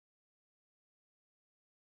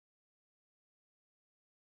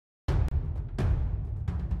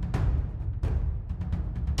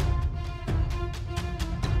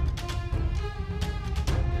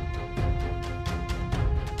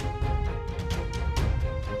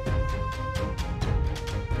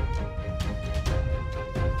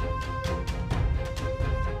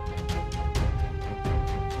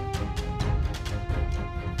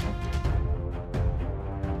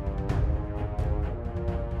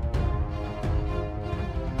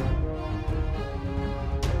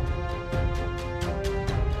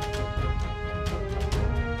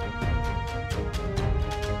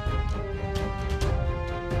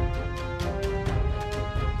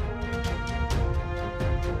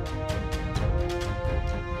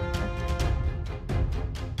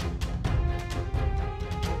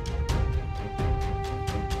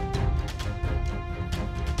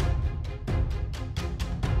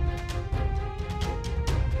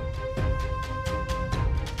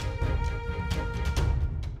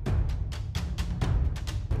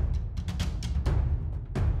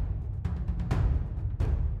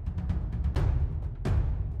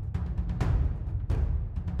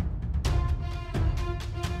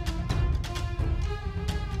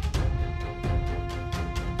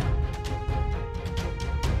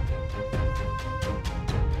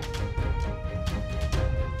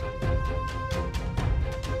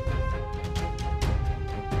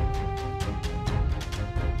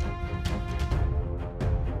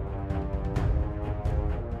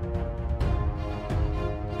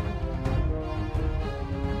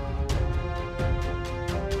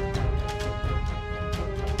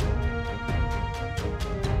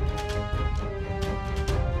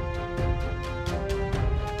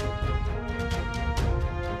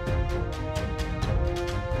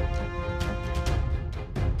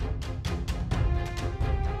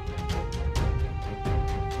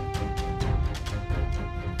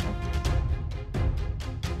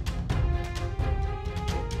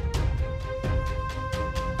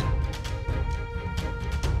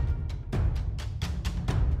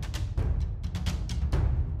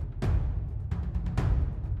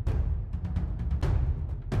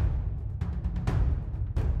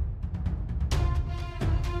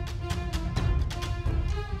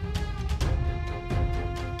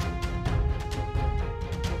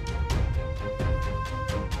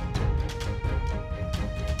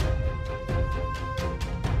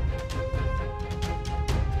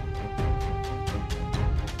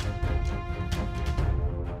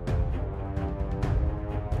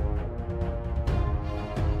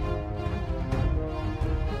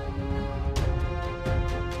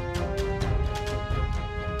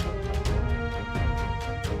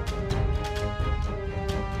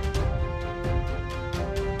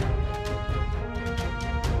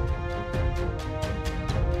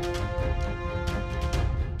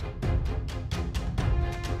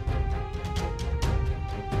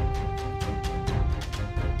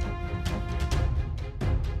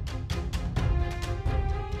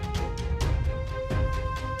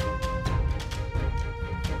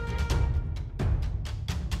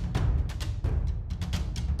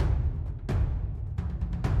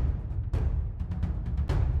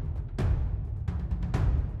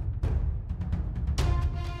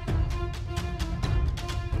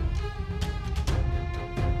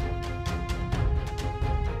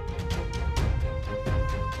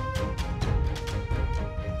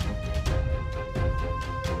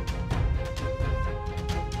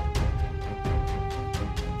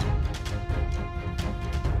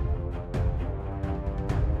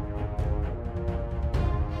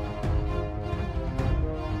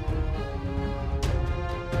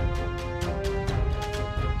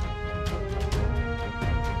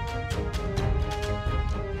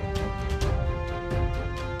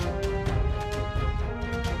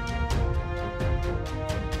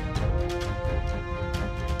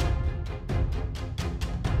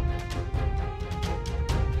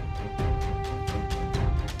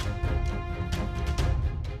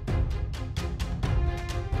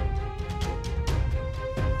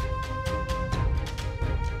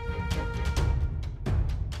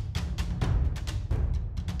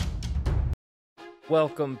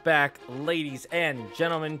Welcome back, ladies and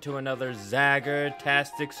gentlemen, to another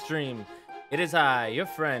Zagger-tastic stream. It is I, your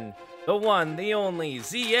friend, the one, the only,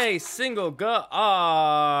 ZA Single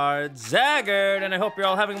Guard Zaggard, and I hope you're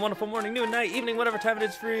all having a wonderful morning, noon, night, evening, whatever time it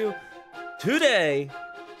is for you today.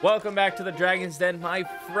 Welcome back to the Dragon's Den, my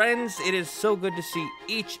friends. It is so good to see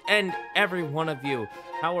each and every one of you.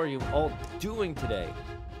 How are you all doing today?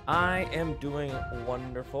 I am doing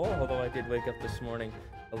wonderful, although I did wake up this morning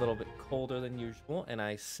a little bit colder than usual, and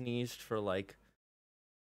I sneezed for like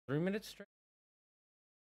 3 minutes straight.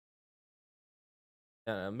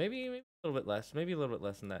 Maybe a little bit less. Maybe a little bit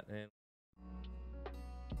less than that. Man,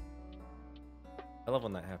 I love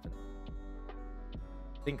when that happens.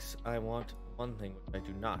 Thinks I want one thing, which I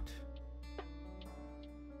do not.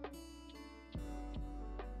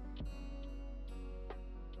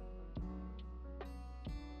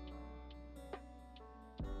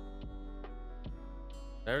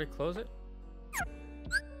 Did I already close it?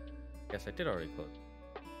 Yes, I did already close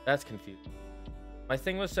it. That's confusing. My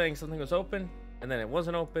thing was saying something was open, and then it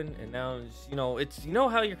wasn't open, and now it's, you know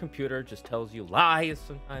how your computer just tells you lies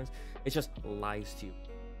sometimes? It just lies to you.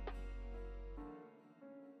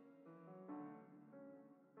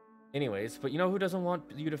 Anyways, but you know who doesn't want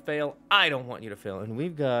you to fail? I don't want you to fail. And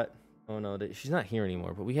we've got, oh no, she's not here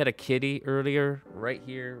anymore, but we had a kitty earlier right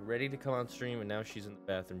here ready to come on stream, and now she's in the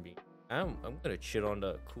bathroom being, I'm gonna chill on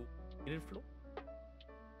the cool heated floor.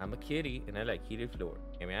 I'm a kitty and I like heated floor.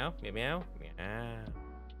 Meow, meow, meow, meow.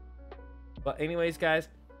 But anyways, guys,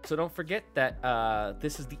 so don't forget that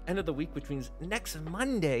this is the end of the week, which means next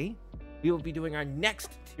Monday we will be doing our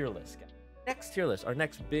next tier list, guys. Next tier list, our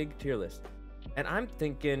next big tier list. And I'm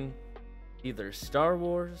thinking either Star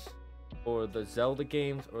Wars or the Zelda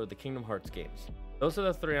games or the Kingdom Hearts games. Those are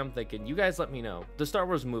the three I'm thinking. You guys let me know. The Star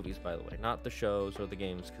Wars movies, by the way, not the shows or the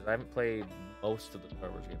games, because I haven't played most of the Star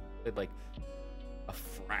Wars games. I played like a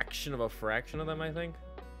fraction of them, I think.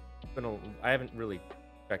 I haven't really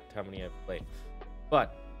checked how many I've played.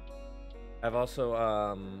 But I've also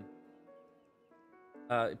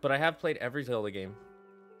but I have played every Zelda game.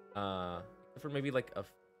 For maybe like a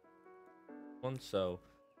one, so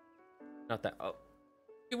not that. Oh,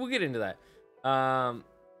 we'll get into that.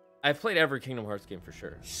 I've played every Kingdom Hearts game for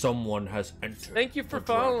sure. Someone has entered. Thank you for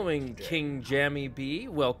following, King Jammy B.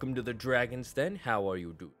 Welcome to the Dragon's Den. How are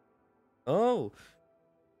you doing? Oh,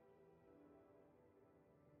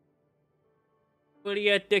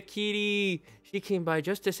 Juliet the kitty. She came by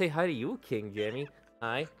just to say hi to you, King Jammy.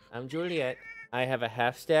 Hi, I'm Juliet. I have a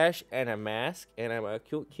half stash and a mask, and I'm a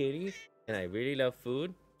cute kitty, and I really love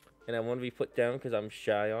food, and I want to be put down because I'm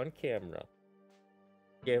shy on camera.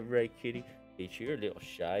 Yeah, right, kitty. Hey, you're a little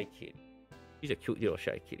shy kitty. She's a cute little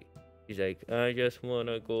shy kitty. She's like, I just want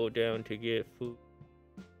to go down to get food.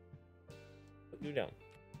 Put you down.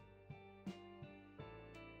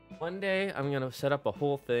 One day, I'm going to set up a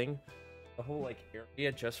whole thing, a whole, like,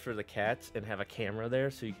 area just for the cats, and have a camera there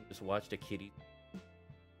so you can just watch the kitty.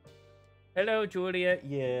 Hello, Juliet.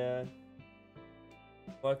 Yeah.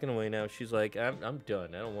 Walking away now. She's like, I'm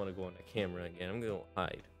done. I don't want to go on the camera again. I'm going to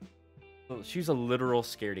hide. So she's a literal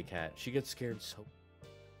scaredy cat. She gets scared so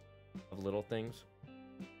of little things.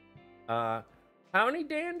 Howdy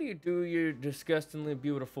dandy, do you disgustingly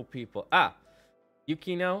beautiful people.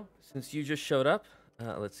 Yukino, since you just showed up,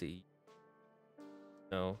 let's see.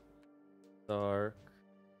 No. Dark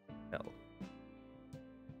Hell.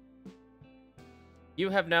 You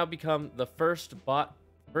have now become the first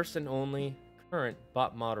and only current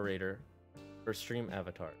bot moderator for Stream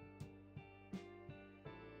Avatar.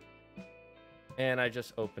 And I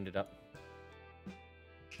just opened it up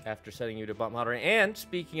after setting you to bot moderator. And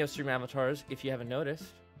speaking of Stream Avatars, if you haven't noticed,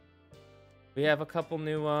 we have a couple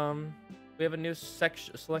new we have a new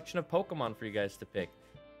selection of Pokemon for you guys to pick.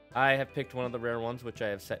 I have picked one of the rare ones, which I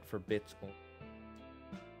have set for bits only.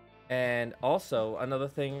 And also another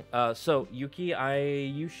thing, so Yuki,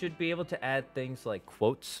 you should be able to add things like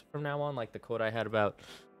quotes from now on, like the quote I had about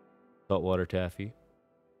saltwater taffy.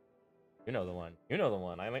 You know the one. You know the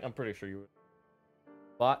one. I'm pretty sure you would.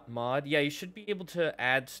 Bot mod. Yeah, you should be able to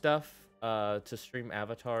add stuff to Stream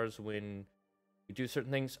Avatars when you do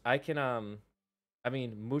certain things. I can I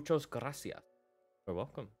mean, muchos gracias. You're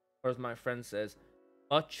welcome. Or as my friend says,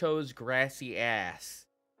 muchos gracias.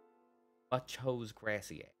 Muchos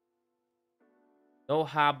gracias. No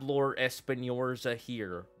hablar español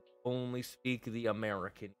here. Only speak the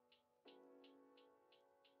American.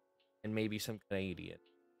 And maybe some Canadian.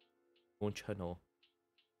 Mucho no.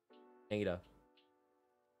 Canada.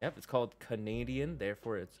 Yep, it's called Canadian,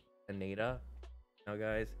 therefore it's Canada. Now,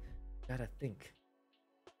 guys, gotta think.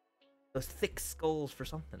 Those thick skulls for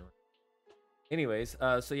something. Anyways,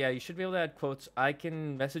 so yeah, you should be able to add quotes. I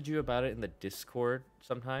can message you about it in the Discord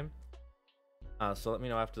sometime. So let me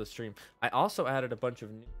know after the stream. I also added a bunch of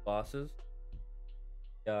new bosses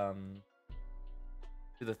to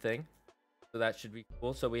the thing. So that should be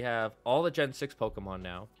cool. So we have all the Gen 6 Pokemon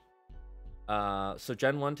now. So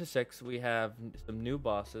Gen 1 to 6, we have some new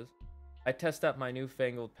bosses. I test out my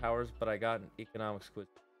newfangled powers, but I got an economics quiz.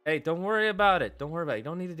 Hey, don't worry about it. Don't worry about it. You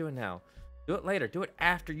don't need to do it now. Do it later. Do it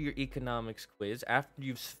after your economics quiz. After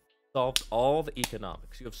you've solved all the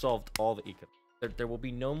economics. You have solved all the economics. There will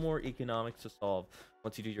be no more economics to solve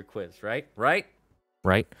once you do your quiz, right? Right?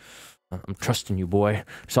 Right? I'm trusting you, boy.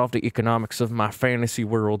 Solve the economics of my fantasy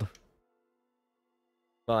world.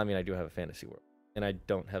 Well, I mean, I do have a fantasy world. And I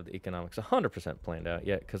don't have the economics 100% planned out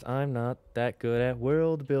yet, because I'm not that good at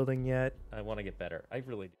world building yet. I want to get better. I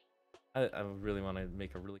really do. I really want to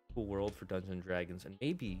make a really cool world for Dungeons & Dragons, and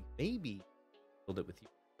maybe build it with you.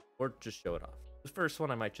 Or just show it off. The first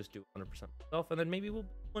one I might just do 100% myself, and then maybe we'll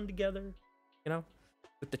build one together, you know,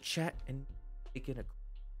 with the chat and making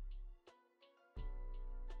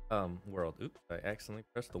a world. Oops, I accidentally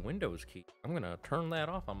pressed the Windows key. I'm gonna turn that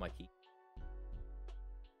off on my key.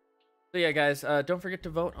 So yeah, guys, don't forget to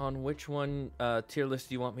vote on which one tier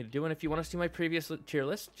list you want me to do, and if you want to see my previous tier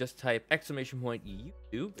list, just type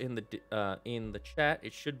 !YouTube in the chat.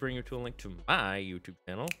 It should bring you to a link to my YouTube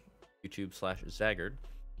channel, YouTube/Zaggard,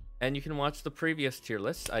 and you can watch the previous tier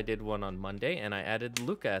lists. I did one on Monday, and I added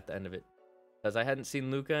Luca at the end of it because I hadn't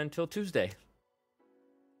seen Luca until Tuesday.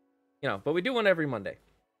 You know, but we do one every Monday,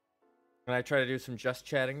 and I try to do some just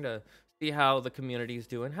chatting to see how the community is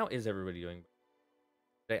doing. How is everybody doing?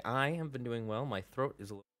 I have been doing well. My throat is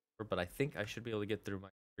a little sore, but I think I should be able to get through my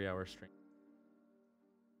 3-hour stream.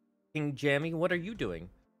 King Jammy, what are you doing?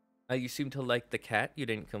 You seem to like the cat. You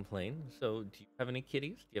didn't complain. So, do you have any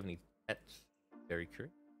kitties? Do you have any pets? Very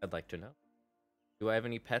curious. I'd like to know. Do I have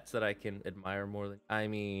any pets that I can admire more than... I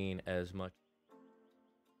mean, as much.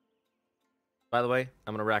 By the way,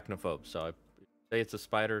 I'm an arachnophobe, so if I say it's a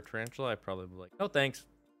spider or tarantula, I probably be like, no thanks.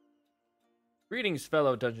 Greetings,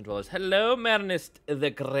 fellow dungeon dwellers. Hello, Marnist the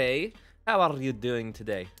Grey. How are you doing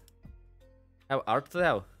today? How art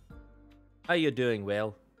thou? How you doing,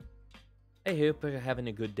 well? I hope you're having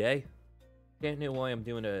a good day. Can't know why I'm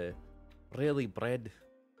doing a really bad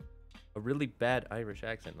Irish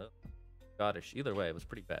accent. Oh, Scottish. Either way, it was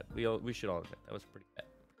pretty bad. We should all admit that was pretty bad.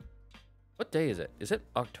 What day is it? Is it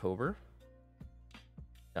October?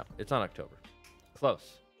 No, it's not October.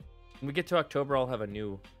 Close. When we get to October, I'll have a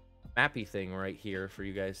new mappy thing right here for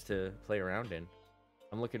you guys to play around in.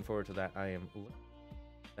 I'm looking forward to that. I am looking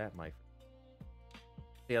at that, my friend.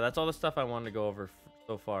 Yeah, that's all the stuff I wanted to go over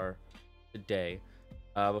so far today.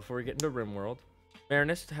 Before we get into RimWorld.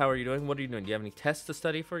 Marinist, how are you doing? What are you doing? Do you have any tests to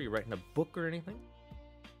study for? Are you writing a book or anything?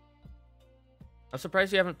 I'm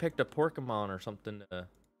surprised you haven't picked a Pokemon or something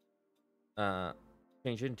to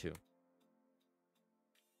change into.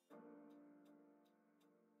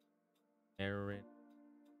 Marin.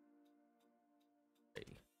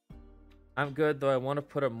 I'm good, though I want to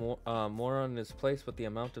put a more on his place, but the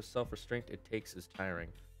amount of self-restraint it takes is tiring.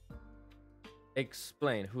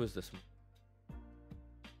 Explain. Who is this?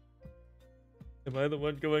 Am I the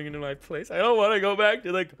one going into my place? I don't want to go back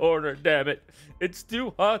to the corner, damn it. It's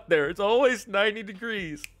too hot there. It's always 90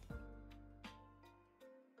 degrees.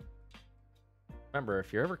 Remember,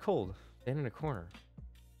 if you're ever cold, stand in a corner.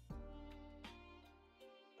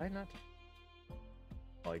 Why not?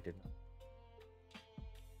 Oh, I didn't.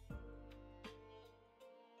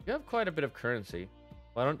 You have quite a bit of currency.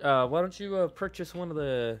 Why don't you purchase one of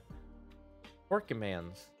the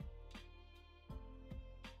Pokemans?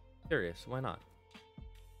 Curious, why not?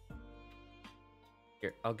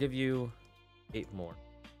 Here, I'll give you 8 more.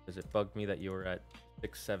 Because it bugged me that you were at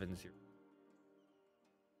 670.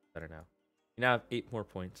 Better now. You now have 8 more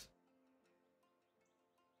points.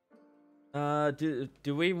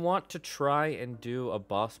 Do we want to try and do a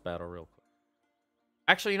boss battle real quick?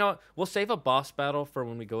 Actually, you know what? We'll save a boss battle for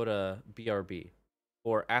when we go to BRB.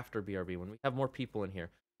 Or after BRB, when we have more people in here.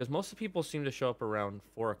 Because most of the people seem to show up around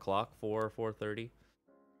 4 o'clock, 4:30.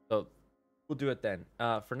 So, we'll do it then.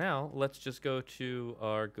 For now, let's just go to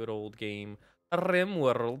our good old game,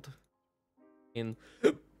 RimWorld. And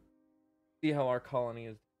see how our colony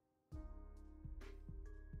is.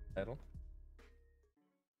 Title.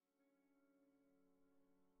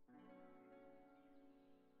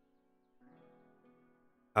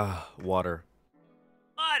 Water.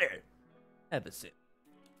 Water! Have a sip.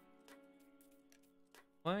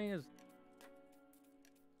 Why is...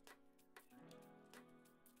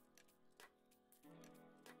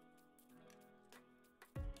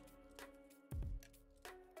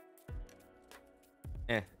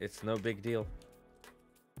 it's no big deal.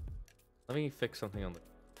 Let me fix something on the...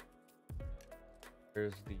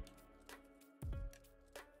 There's the...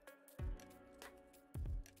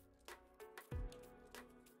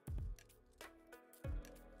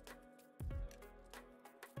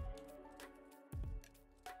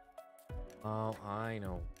 Oh, I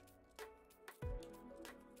know.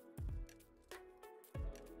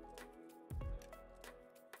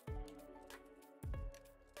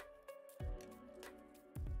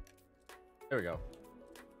 There we go.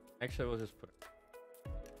 Actually, we'll just put it.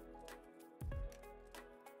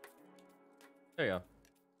 There you go.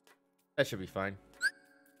 That should be fine.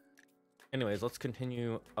 Anyways, let's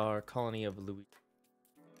continue our colony of Louis.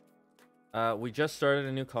 We just started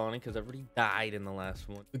a new colony because everybody died in the last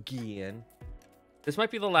one again. This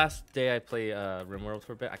might be the last day I play RimWorld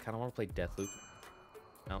for a bit. I kind of want to play Deathloop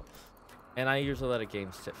now. And I usually let a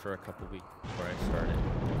game sit for a couple weeks before I start it.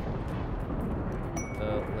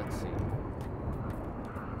 So, let's see.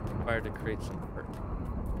 Required to create some perk.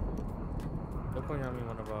 Opening on me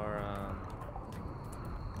one of our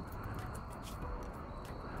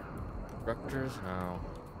instructors. Oh,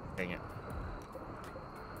 dang it.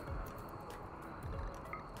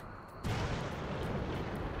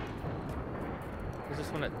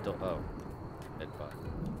 this one at oh, dead body.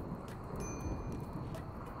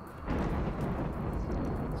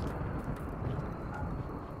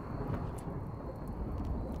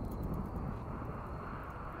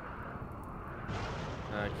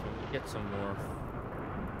 Can we get some more?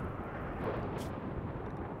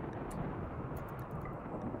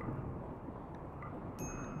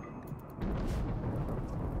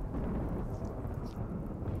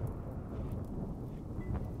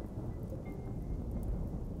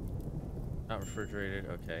 Not refrigerated,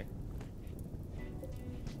 okay.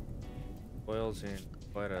 Oil's in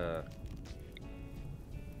quite a...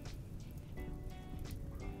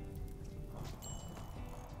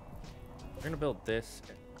 We're gonna build this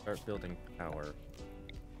and start building power.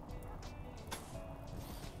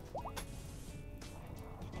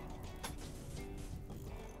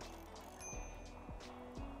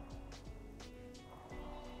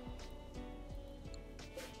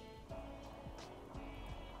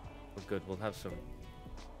 Oh, good, we'll have some,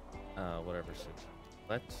 whatever. So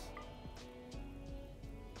let's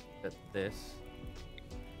set this.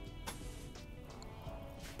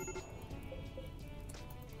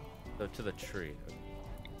 So to the tree.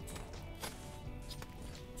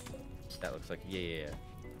 That looks like, yeah.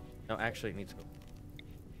 No, actually it needs to go.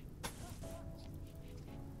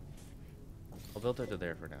 I'll build it to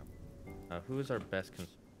there for now. Who is our best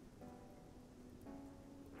concern?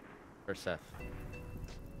 Or Seth.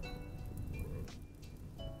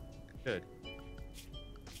 Good.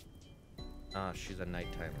 Ah, she's a night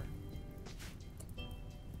timer.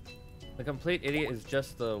 The complete idiot is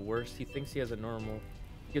just the worst. He thinks he has a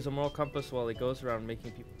moral compass while he goes around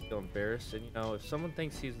making people feel embarrassed. And you know, if someone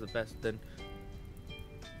thinks he's the best, then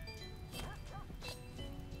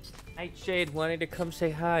Nightshade wanted to come say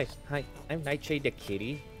hi. Hi, I'm Nightshade the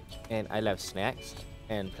kitty, and I love snacks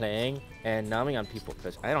and playing and numbing on people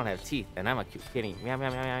because I don't have teeth and I'm a cute kitty. Meow meow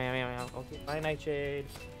meow meow meow meow. Okay, bye Nightshade.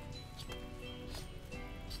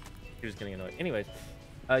 He was getting annoyed. Anyways,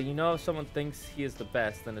 you know, if someone thinks he is the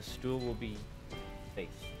best, then a stool will be safe.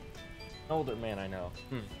 An older man, I know.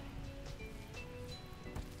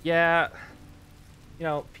 Yeah, you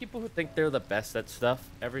know, people who think they're the best at stuff,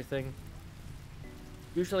 everything,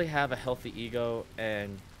 usually have a healthy ego,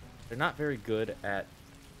 and they're not very good at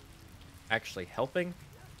actually helping.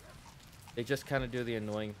 They just kind of do the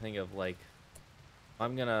annoying thing of like,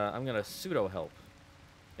 I'm gonna pseudo help,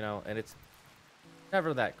 you know, and it's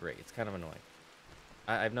never that great. It's kind of annoying.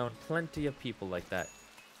 I've known plenty of people like that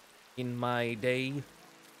in my day,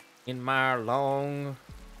 in my long,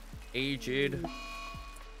 aged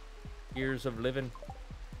years of living.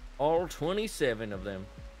 All 27 of them.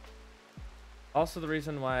 Also, the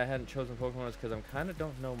reason why I hadn't chosen Pokemon is because I kind of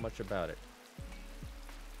don't know much about it.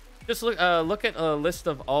 Just look at a list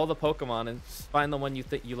of all the Pokemon and find the one you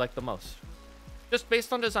think you like the most. Just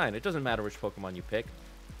based on design. It doesn't matter which Pokemon you pick.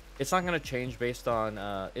 It's not going to change based on,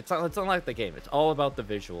 it's not like the game. It's all about the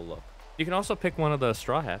visual look. You can also pick one of the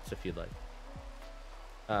Straw Hats if you'd like.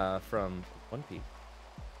 From One Piece.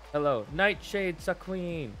 Hello, Nightshade's a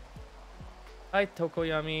queen. Hi,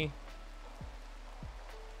 Tokoyami.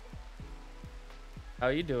 How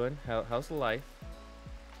you doing? How's the life?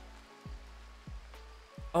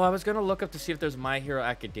 Oh, I was going to look up to see if there's My Hero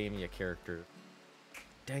Academia characters.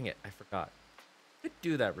 Dang it, I forgot. I could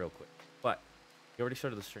do that real quick, but you already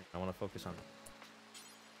started the stream. I want to focus on it.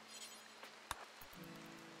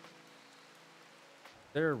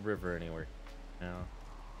 Is there a river anywhere? No.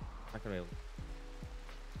 Not gonna be able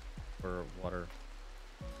for water.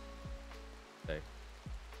 Okay.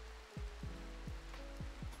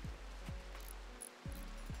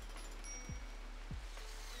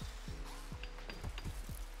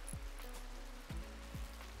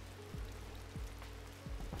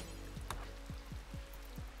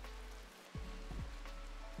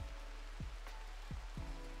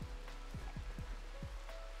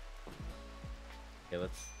 Okay,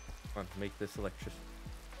 let's make this electricity.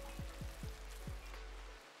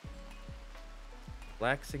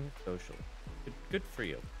 Relaxing, social. Good for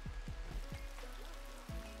you.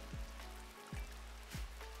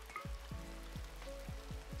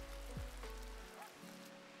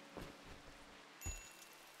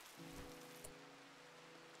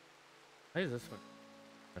 Why is this one?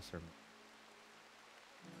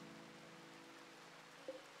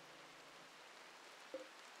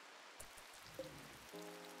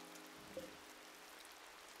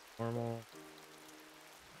 Normal.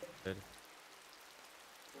 Good.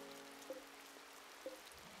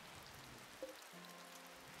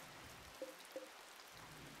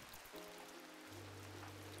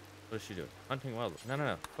 What is she doing? Hunting wildlife.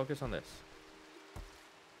 No. Focus on this.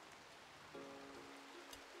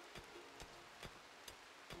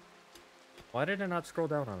 Why did I not scroll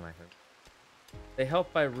down on my head? They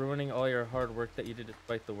help by ruining all your hard work that you did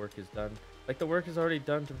despite the work is done. Like the work is already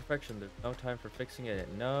done to perfection. There's no time for fixing it.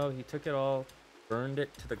 No, he took it all, burned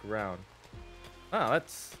it to the ground. Oh, that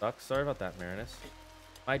sucks. Sorry about that, Marinus.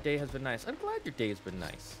 My day has been nice. I'm glad your day's been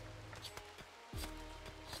nice.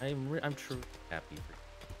 I'm truly happy for you.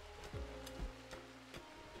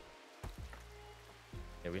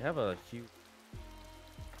 Yeah, we have a huge...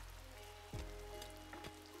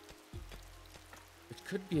 It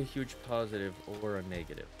could be a huge positive or a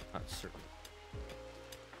negative. Not certain.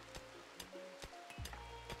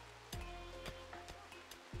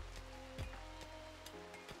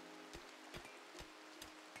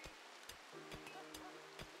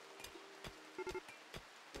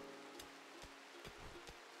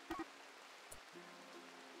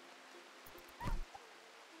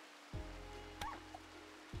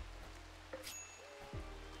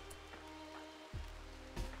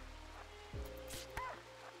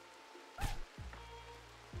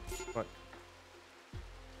 What?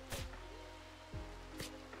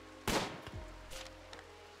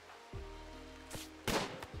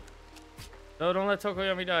 No, don't let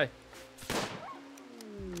Tokoyami die.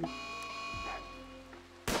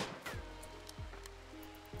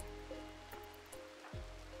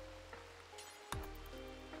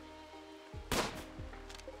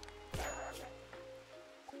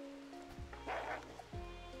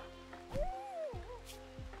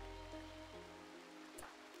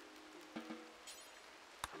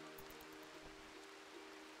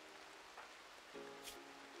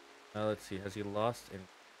 Let's see. Has he lost in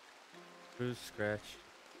bruise, scratch?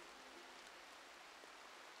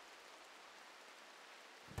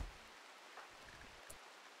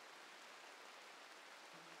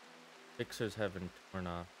 Fixers haven't torn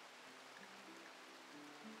off.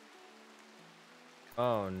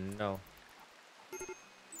 Oh no.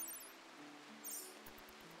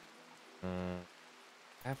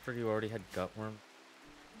 After you already had gutworm?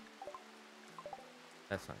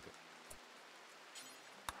 That's not good.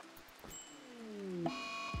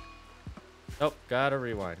 Oh, gotta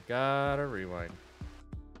rewind. Gotta rewind.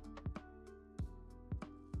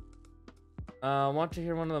 Want to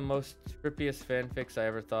hear one of the most trippiest fanfics I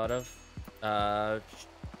ever thought of?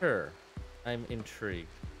 Sure. I'm intrigued.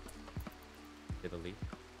 To say the least.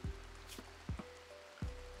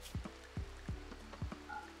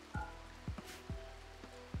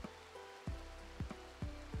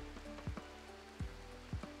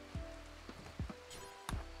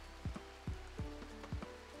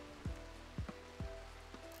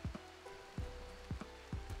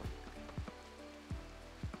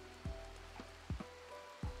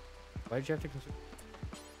 Why did you have to consume?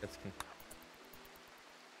 That's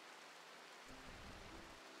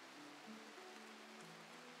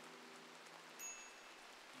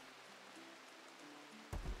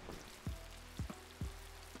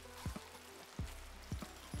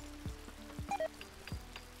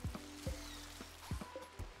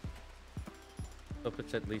hope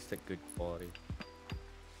it's at least at good quality.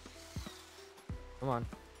 Come on.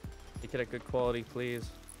 Make it a good quality, please.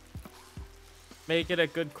 Make it a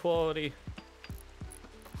good quality.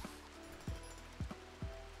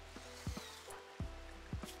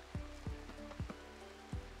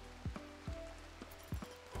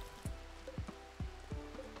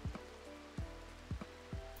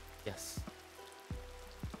 Yes.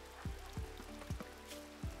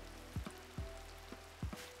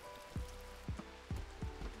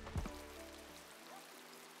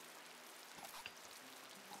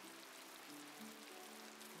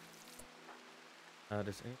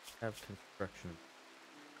 Does it have construction?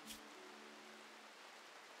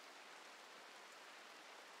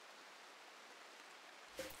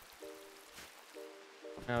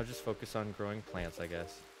 Now just focus on growing plants, I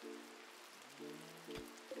guess.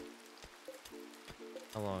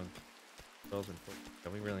 How long? 12 and 14.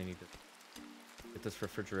 Yeah, we really need to get this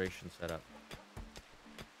refrigeration set up.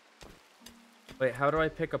 Wait, how do I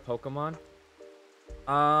pick a Pokemon?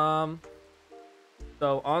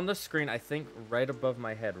 So on the screen, I think right above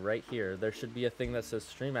my head, right here, there should be a thing that says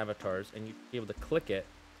Stream Avatars, and you'd be able to click it.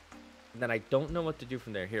 And then I don't know what to do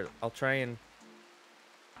from there. Here, I'll try and...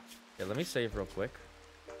 Yeah, let me save real quick.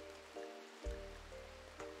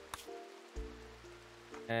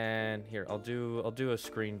 And here, I'll do a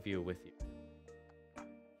screen view with you.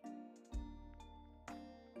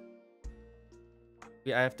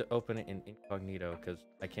 Yeah, I have to open it in incognito because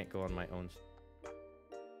I can't go on my own.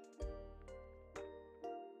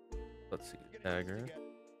 Let's see, dagger.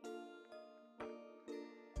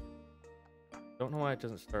 Don't know why it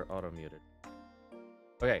doesn't start auto muted.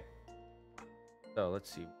 Okay. So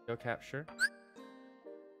let's see. Go capture.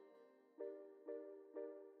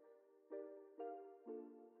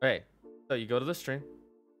 Okay, so you go to the stream,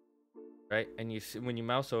 right? And you see, when you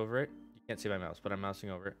mouse over it, you can't see my mouse, but I'm mousing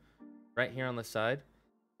over it. Right here on the side,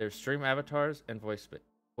 there's stream avatars and voice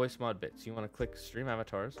mod bits. You want to click stream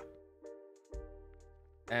avatars,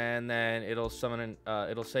 and then it'll summon in,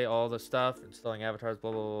 it'll say all the stuff, installing avatars,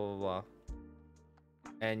 blah blah blah blah blah.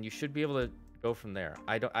 And you should be able to go from there.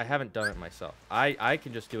 I haven't done it myself. I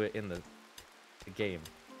can just do it in the game.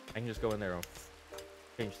 I can just go in there and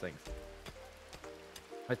change things.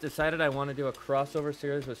 I decided I want to do a crossover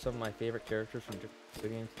series with some of my favorite characters from different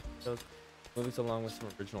video games, shows, movies, along with some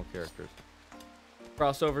original characters.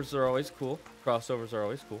 Crossovers are always cool. Crossovers are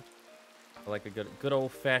always cool. I like a good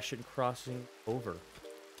old-fashioned crossing over,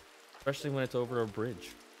 especially when it's over a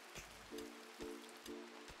bridge.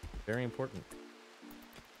 Very important.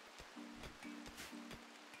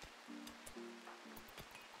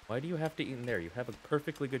 Why do you have to eat in there? You have a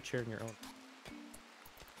perfectly good chair in your own.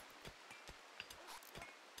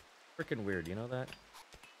 Freaking weird, you know that?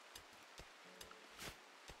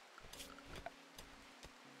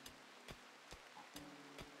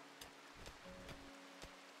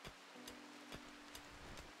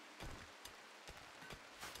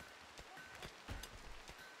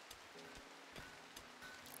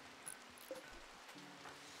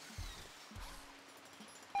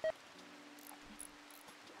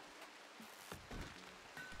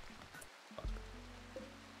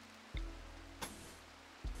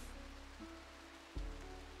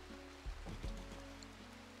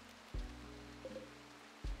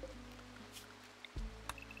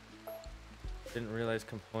 Didn't realize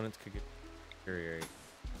components could get deteriorate.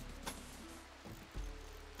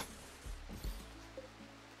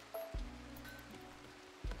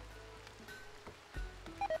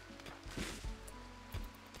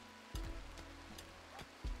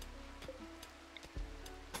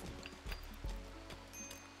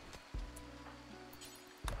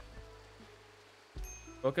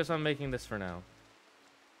 Focus on making this for now.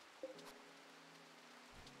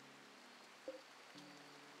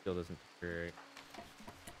 Still doesn't deteriorate.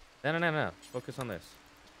 No. Focus on this.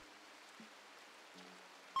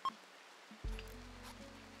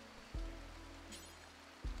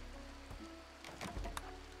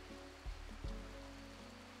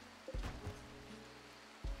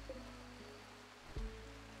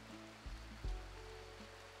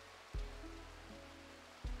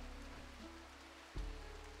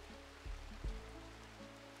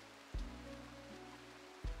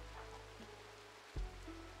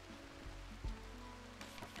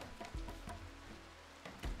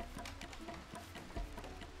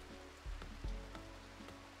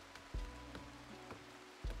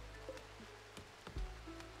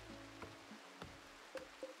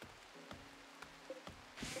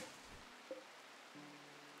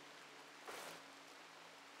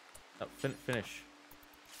 Oh, finish.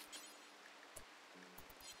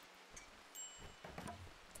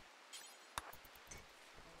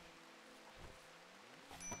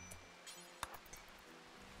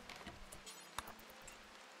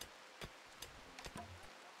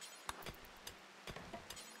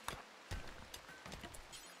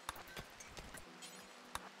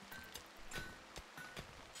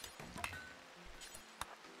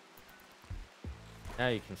 Now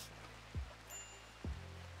you can.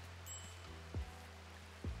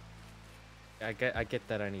 I get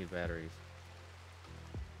that I need batteries.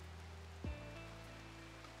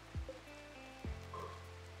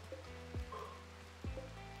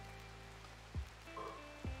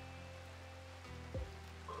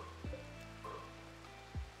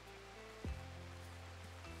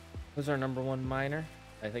 Who's our #1 miner?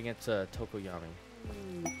 I think it's Tokoyami.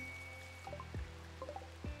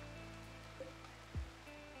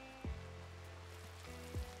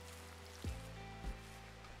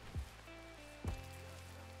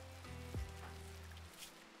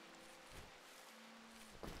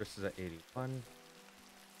 Chris is at 81.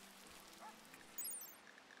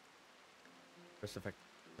 Chris effect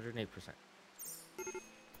 108%.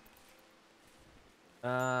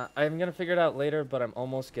 I'm gonna figure it out later, but I'm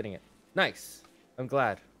almost getting it. Nice. I'm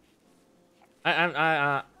glad.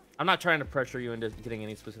 I'm not trying to pressure you into getting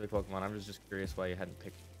any specific Pokemon. I'm just curious why you hadn't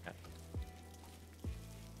picked that.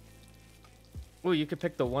 Ooh, you could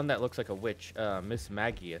pick the one that looks like a witch, Miss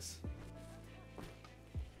Magius.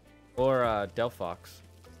 Or Delphox.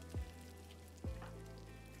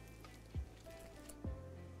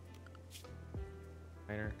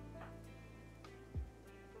 Miner.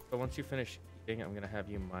 So once you finish eating, I'm gonna have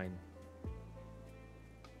you mine.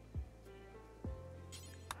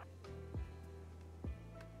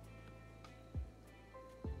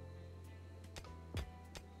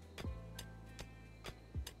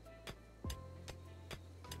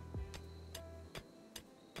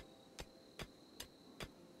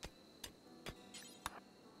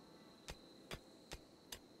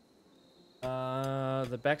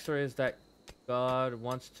 The backstory is that God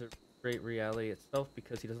wants to create reality itself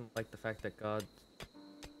because he doesn't like the fact that God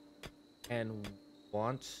and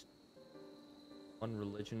wants one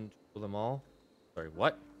religion to rule them all. Sorry,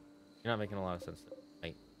 what? You're not making a lot of sense,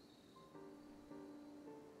 mate.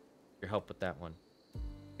 Your help with that one.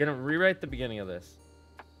 Gonna rewrite the beginning of this.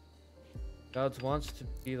 God wants to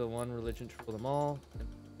be the one religion to rule them all, and the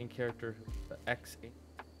main character, the X,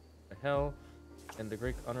 the hell, and the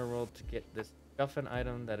Greek underworld to get this guffin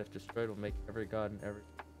item that, if destroyed, will make every god and every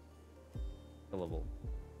killable.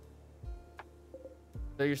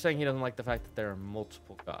 So you're saying he doesn't like the fact that there are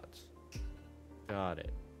multiple gods. Got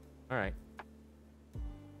it. Alright.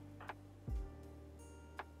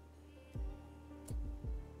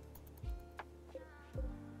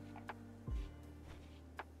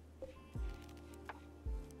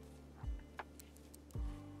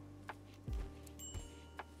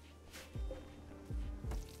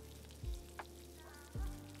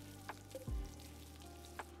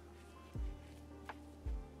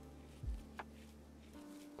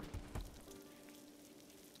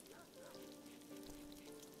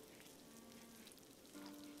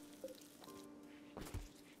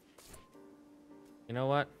 You know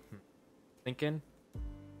what? Thinking.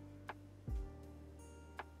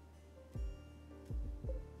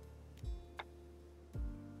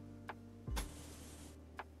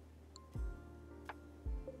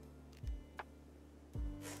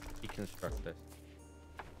 Deconstruct this.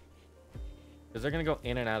 Because they're going to go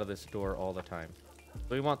in and out of this door all the time.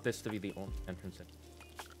 So we want this to be the only entrance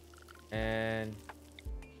in. And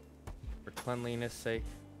for cleanliness sake,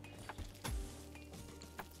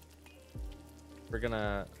 we're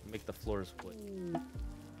gonna make the floors wood.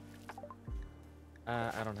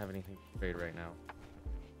 I don't have anything to trade right now.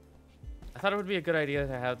 I thought it would be a good idea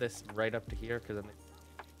to have this right up to here, because then they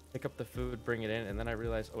pick up the food, bring it in, and then I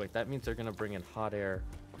realized, oh wait, that means they're gonna bring in hot air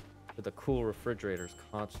to the cool refrigerators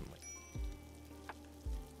constantly.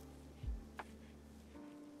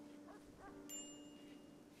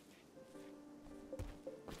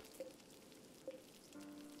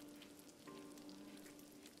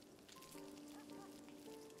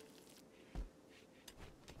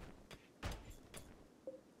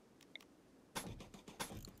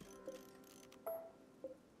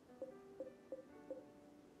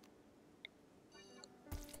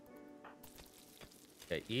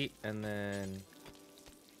 Okay, eat, and then...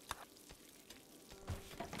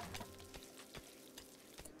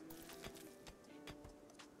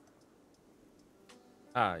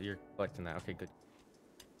 Ah, you're collecting that. Okay, good.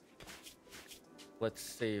 Let's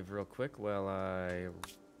save real quick while I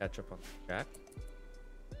catch up on the chat.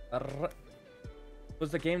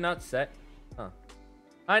 Was the game not set? Huh.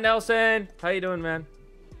 Hi, Nelson! How you doing, man?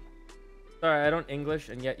 Sorry, I don't English,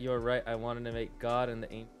 and yet you're right. I wanted to make God and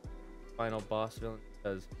the final boss villain,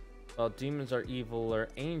 because while demons are evil, or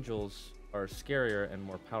angels are scarier and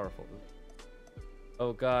more powerful.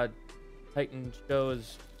 Oh god, Titan show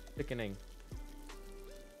is sickening.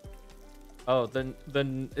 Oh,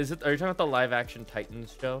 then is it? Are you talking about the live-action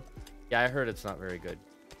Titans show? Yeah, I heard it's not very good.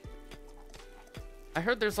 I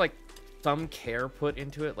heard there's like some care put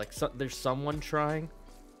into it, like there's someone trying,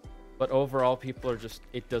 but overall, people are just.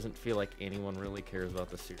 It doesn't feel like anyone really cares about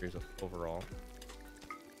the series overall.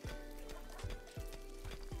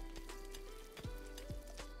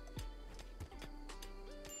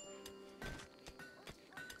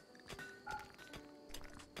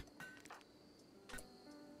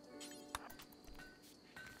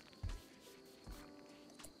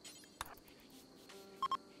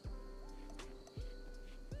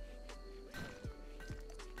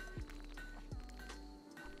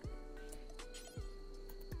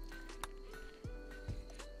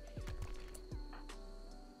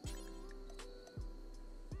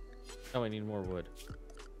 Oh, I need more wood.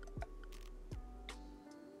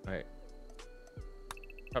 Alright.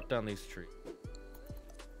 Chop down these trees.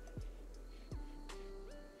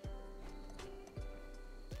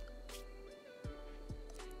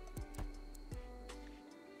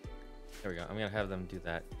 There we go. I'm gonna have them do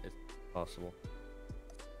that if possible.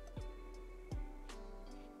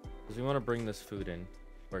 Because we want to bring this food in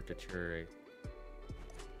for it to deteriorate.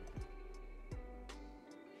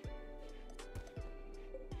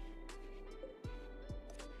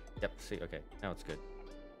 Yep, see, okay, now it's good.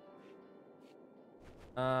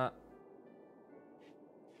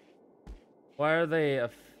 Why are they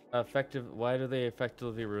effective? Why do they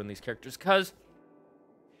effectively ruin these characters? Because,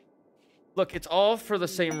 look, it's all for the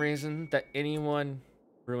same reason that anyone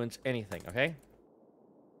ruins anything, okay?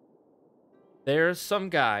 There's some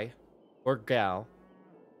guy or gal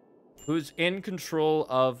who's in control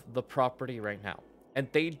of the property right now. And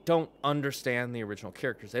they don't understand the original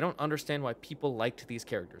characters. They don't understand why people liked these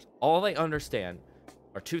characters. All they understand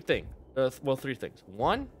are two things. Well, three things.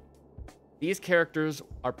 One, these characters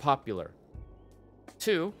are popular.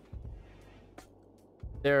 Two,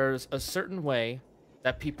 there's a certain way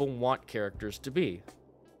that people want characters to be,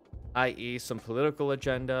 i.e. some political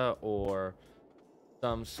agenda or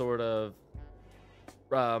some sort of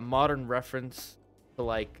modern reference to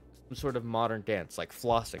like some sort of modern dance, like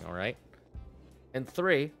flossing, all right? And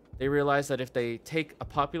three, they realize that if they take a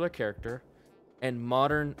popular character and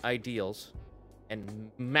modern ideals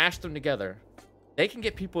and mash them together, they can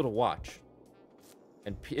get people to watch.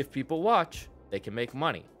 And if people watch, they can make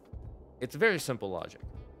money. It's very simple logic.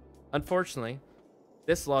 Unfortunately,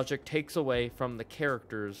 this logic takes away from the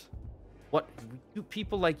characters what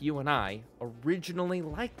people like you and I originally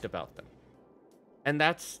liked about them. And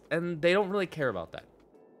they don't really care about that.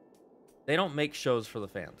 They don't make shows for the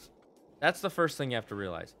fans. That's the first thing you have to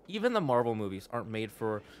realize. Even the Marvel movies aren't made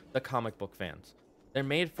for the comic book fans. They're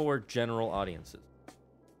made for general audiences.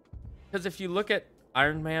 Because if you look at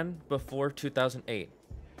Iron Man before 2008,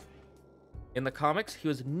 in the comics, he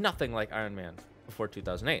was nothing like Iron Man before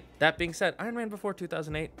 2008. That being said, Iron Man before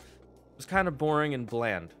 2008 was kind of boring and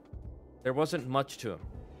bland. There wasn't much to him.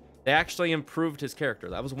 They actually improved his character.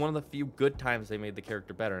 That was one of the few good times they made the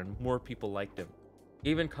character better, and more people liked him.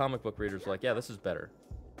 Even comic book readers were like, yeah, this is better.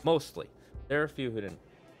 Mostly. There are a few who didn't.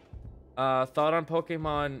 Thought on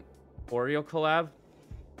Pokemon Oreo collab?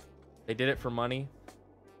 They did it for money.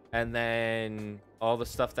 And then all the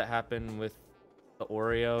stuff that happened with the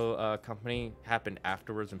Oreo company happened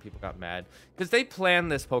afterwards and people got mad. Because they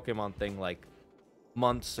planned this Pokemon thing like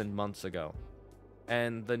months and months ago.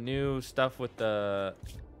 And the new stuff with the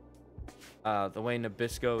way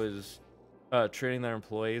Nabisco is treating their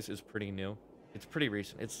employees is pretty new. It's pretty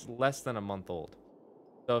recent. It's less than a month old.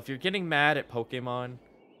 So if you're getting mad at Pokemon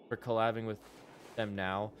for collabing with them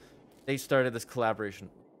now, they started this collaboration.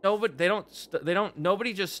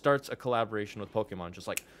 Nobody just starts a collaboration with Pokemon just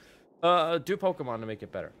like, do Pokemon to make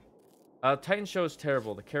it better. Titan Show is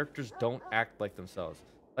terrible. The characters don't act like themselves.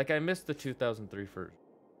 Like, I missed the 2003 version.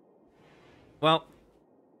 Well,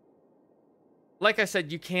 like I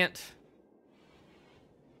said, you can't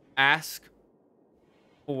ask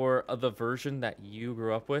for the version that you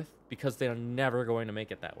grew up with because they are never going to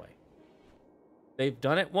make it that way. They've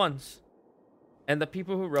done it once, and the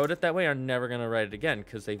people who wrote it that way are never going to write it again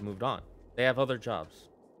because they've moved on. They have other jobs.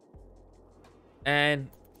 And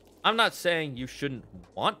I'm not saying you shouldn't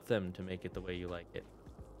want them to make it the way you like it.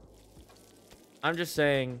 I'm just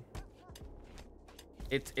saying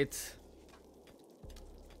it's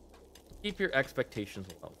keep your expectations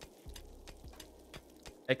low.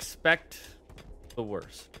 Expect the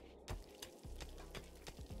worst.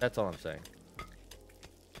 That's all I'm saying.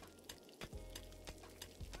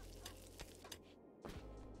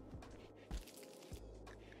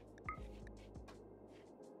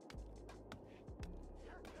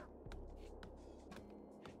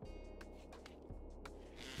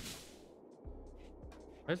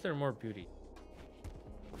 Why is there more beauty?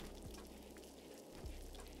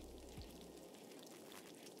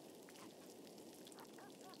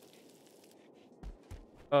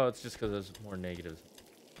 Oh, it's just because there's more negatives.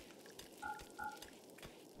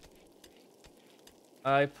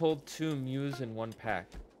 I pulled 2 Mews in 1 pack.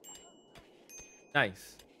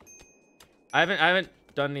 Nice. I haven't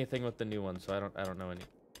done anything with the new one, so I don't know any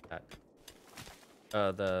of that.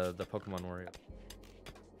 The Pokemon Warrior.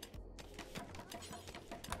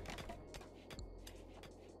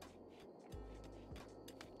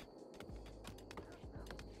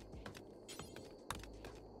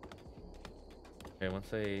 Okay,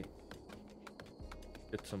 once I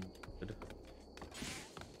get some wood.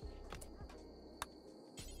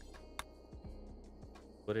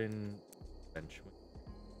 Wooden bench.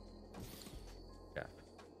 Yeah.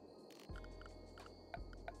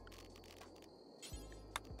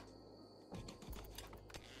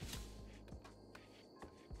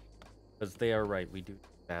 Because they are right, we do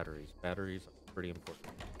batteries. Batteries are pretty important.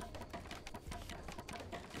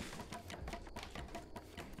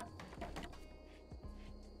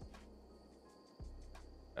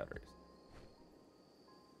 Batteries.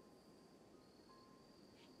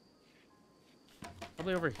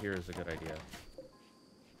 Probably over here is a good idea.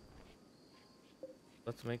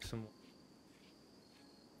 Let's make some.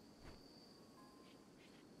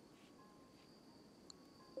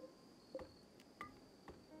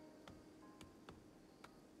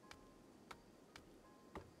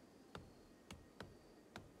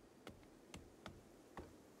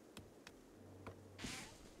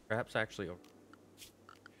 Perhaps actually over.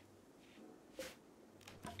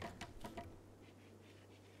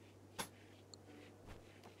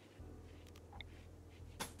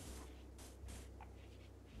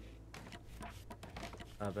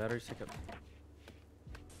 Batteries take up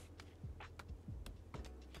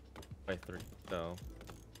by 3, so.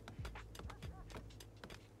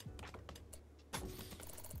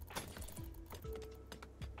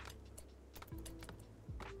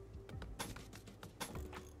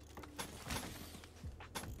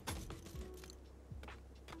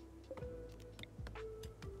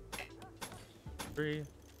 Three.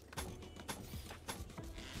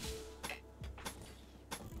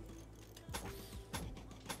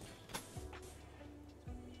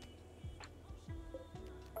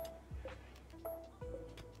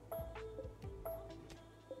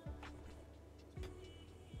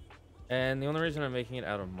 And the only reason I'm making it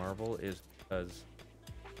out of marble is because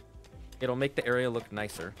it'll make the area look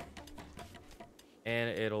nicer. And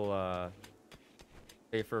it'll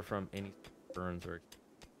safer from any burns or...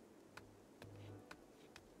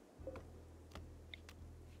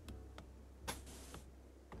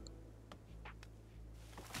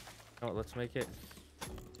 Oh, let's make it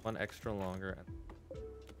one extra longer and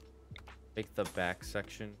make the back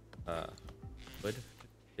section wood.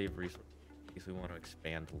 Save resources in case we want to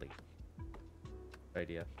expand later. Good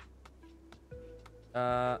idea.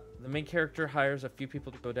 The main character hires a few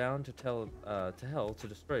people to go down to hell to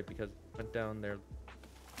destroy it because it went down there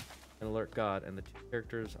and alert God, and the two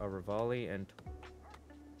characters are Rivali and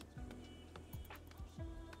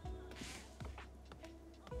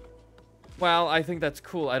well, I think that's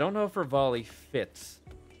cool. I don't know if Rivali fits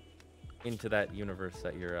into that universe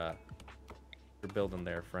that you're building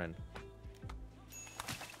there, friend.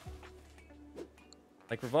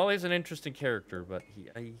 Like, Rivali is an interesting character, but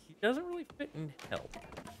he doesn't really fit in hell.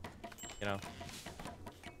 You know?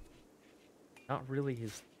 Not really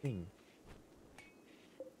his thing.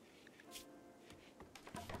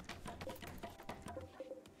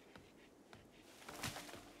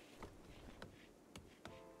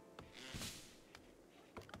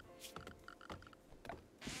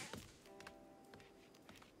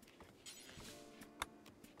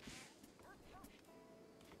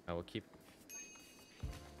 I will keep...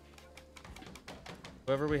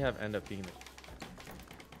 Whoever we have end up being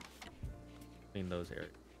in those areas.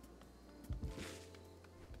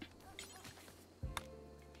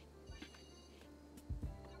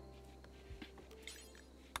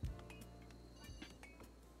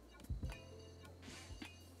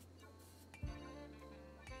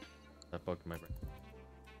 That bugged my brain.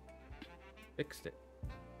 Fixed it.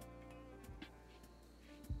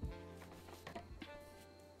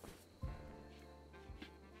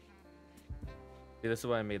 See, this is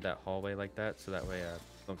why I made that hallway like that, so that way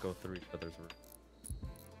don't go through each other's room.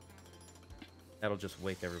 That'll just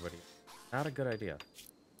wake everybody up. Not a good idea.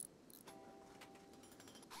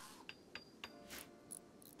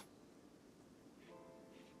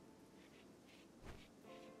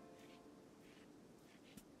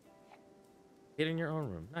 Get in your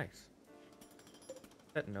own room. Nice.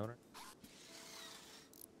 Set an owner.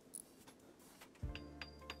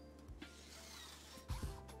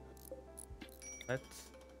 Let's...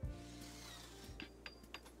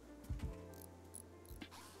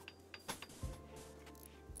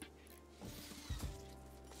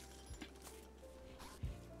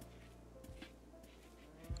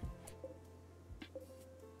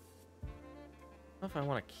 I don't know if I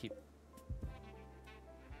want to keep...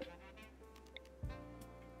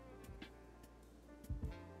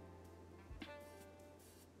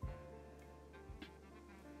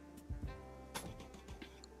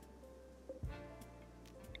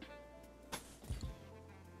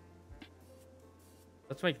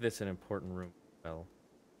 Let's make this an important room as well.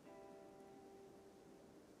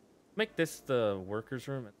 Make this the workers'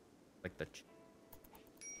 room, like the... I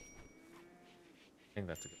think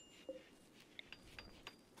that's a good...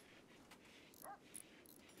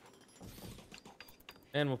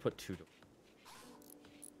 And we'll put 2 doors.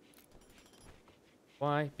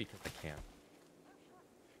 Why? Because I can.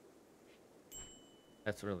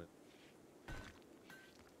 That's really...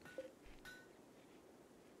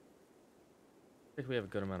 I think we have a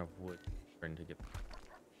good amount of wood trying to get...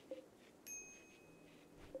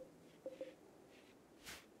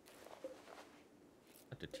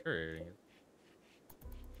 Not deteriorating it.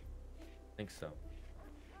 I think so.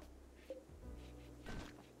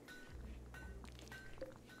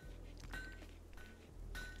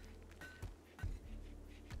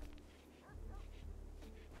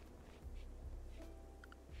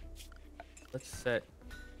 Let's set...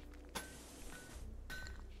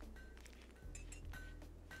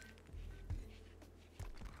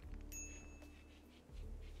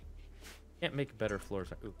 Can't make better floors.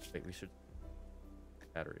 Oops, wait, we should...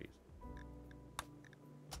 Batteries.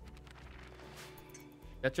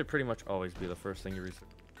 That should pretty much always be the first thing you research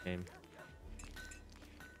in the game.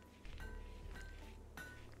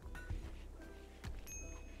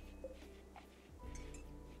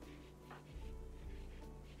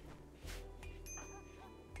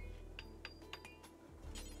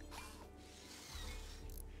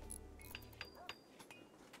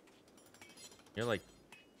 You're like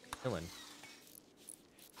killing.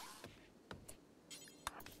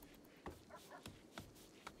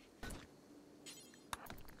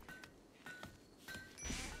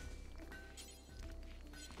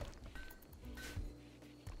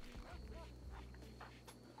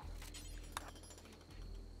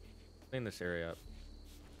 Clean this area up.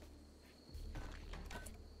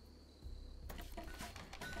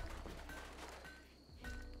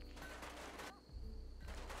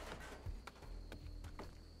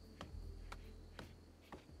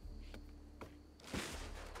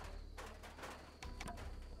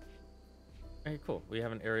 Okay, cool. We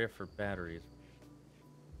have an area for batteries.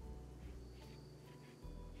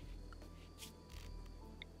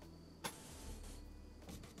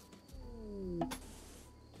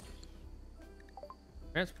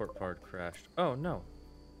 Transport pod crashed. Oh no.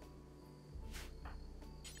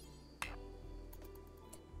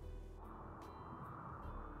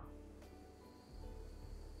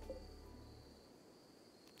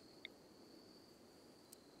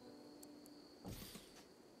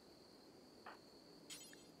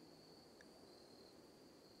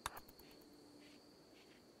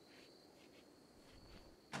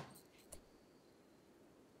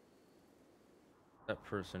 That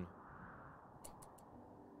person.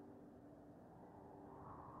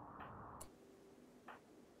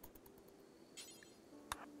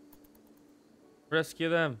 Rescue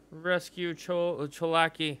them. Rescue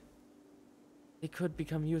Cholaki. They could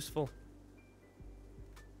become useful.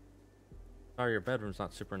 Sorry, your bedroom's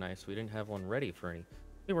not super nice. We didn't have one ready for any.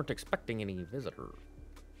 We weren't expecting any visitors.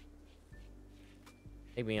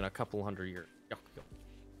 Maybe in a couple hundred years. Yuck, yuck.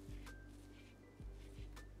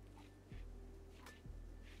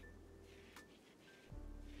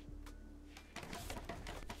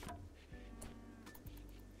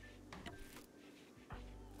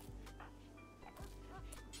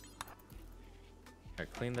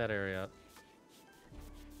 Alright, clean that area up.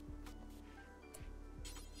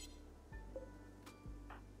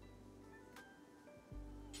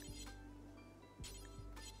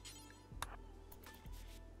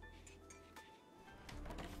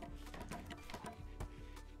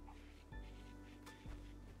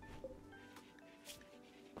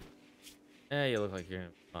 Yeah, you look like you're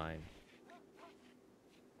fine.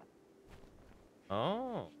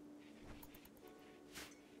 Oh.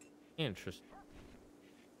 Interesting.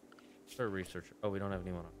 For research. Oh, we don't have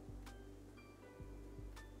anyone on.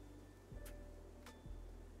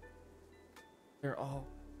 They're all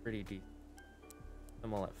pretty deep.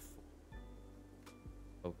 I'm all at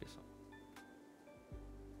focus on.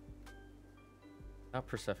 Not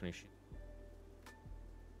Persephone.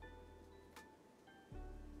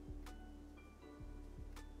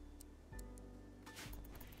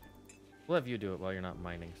 We'll have you do it while you're not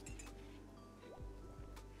mining.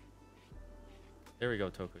 There we go,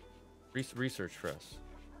 Toku. Research for us.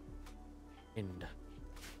 End.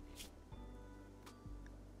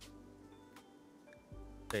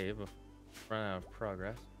 Save. Run out of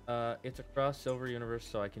progress. It's a cross silver universe,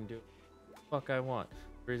 so I can do what the fuck I want.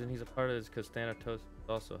 The reason he's a part of it is because Thanatos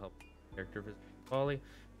also helped the character visit Wally,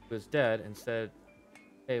 who is dead, and said,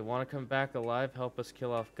 "Hey, want to come back alive? Help us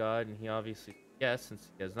kill off God." And he obviously yes, since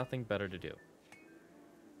he has nothing better to do.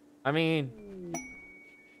 I mean,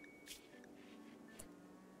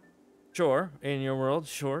 sure, in your world,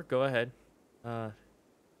 sure, go ahead. Oh,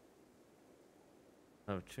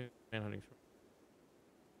 two manhunting.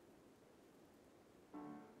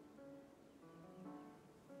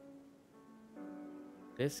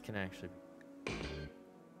 This can actually be.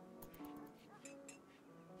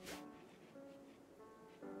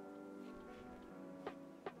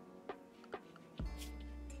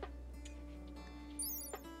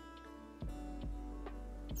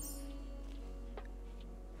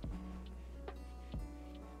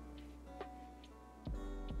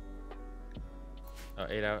 Oh,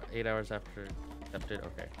 8 hours after accepted.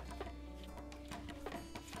 Okay.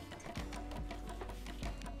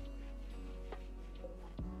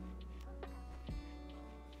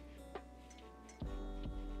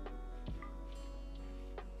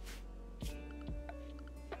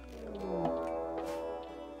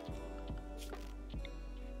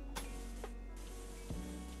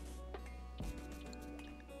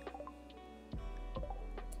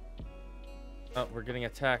 Oh, we're getting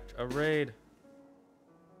attacked. A raid.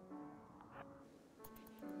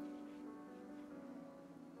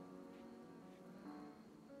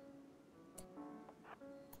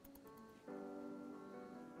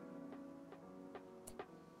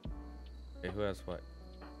 Okay, who has what?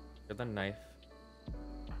 Get the knife.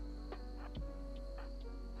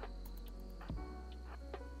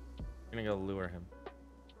 I'm gonna go lure him.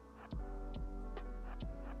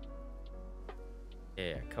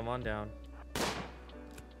 Yeah, come on down.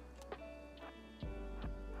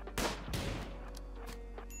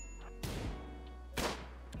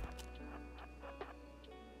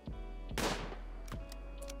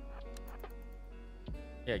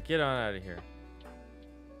 Yeah, get on out of here.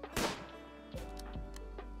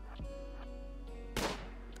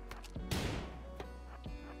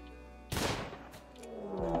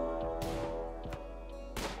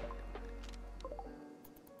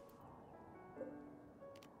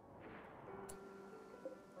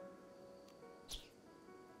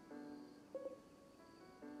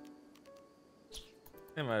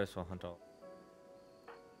 I might as well hunt all.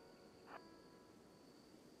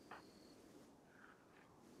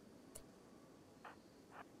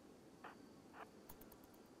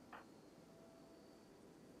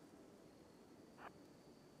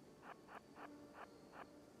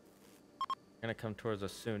 Gonna come towards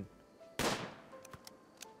us soon.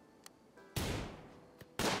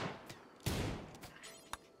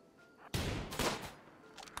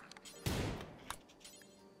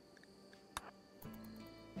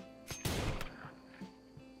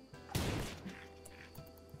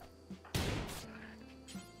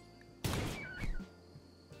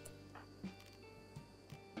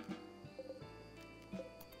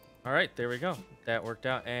 All right, there we go. That worked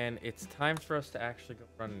out, and it's time for us to actually go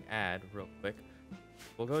run an ad real quick.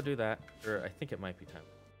 We'll go do that, or I think it might be time.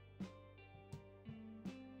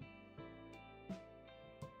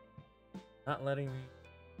 Not letting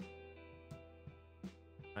me.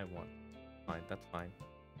 I won. Fine, that's fine.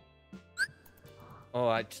 Oh,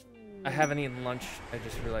 I haven't eaten lunch. I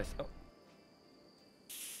just realized. Oh.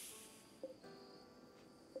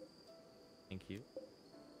 Thank you.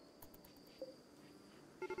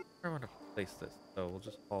 I want to place this, so we'll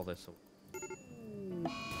just haul this away.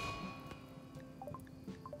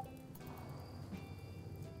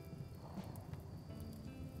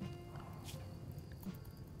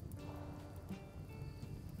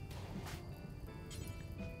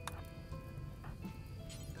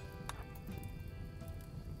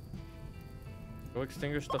 Go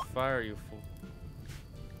extinguish the fire, you fool.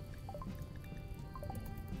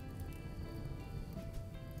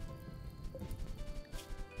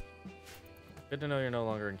 Good to know you're no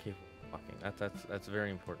longer incapable of walking. That's very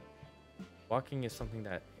important. Walking is something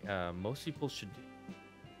that most people should do.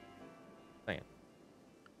 Saying.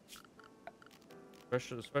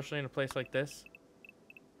 Especially in a place like this.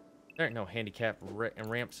 There ain't no handicap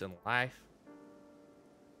ramps in life.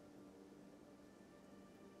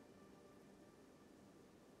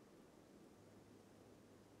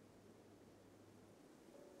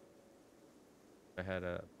 I had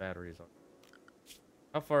batteries on.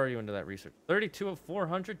 How far are you into that research? 32 of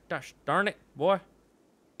 400? Gosh darn it, boy.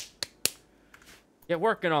 Get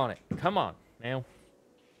working on it. Come on, now.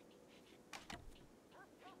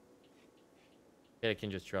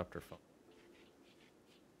 Pelican just dropped her phone.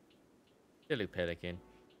 Hello, Pelican.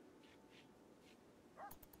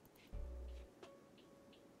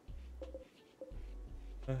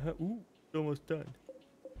 Ooh, it's almost done.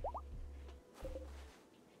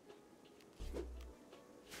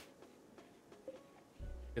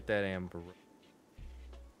 Get that amber.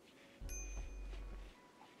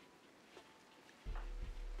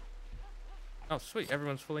 Oh, sweet.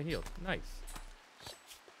 Everyone's fully healed. Nice.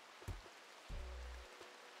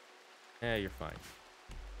 Yeah, you're fine.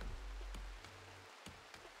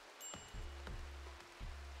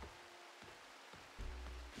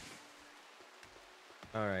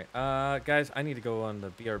 Alright. Guys, I need to go on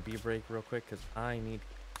the BRB break real quick because I need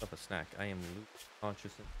a snack. I am loot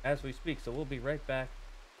conscious as we speak, so we'll be right back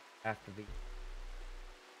after the...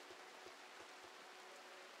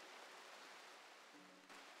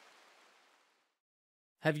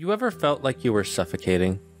 Have you ever felt like you were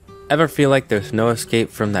suffocating? Ever feel like there's no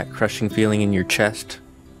escape from that crushing feeling in your chest?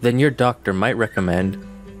 Then your doctor might recommend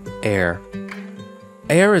air.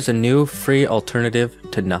 Air is a new, free alternative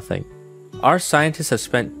to nothing. Our scientists have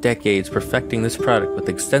spent decades perfecting this product with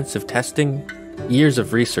extensive testing, years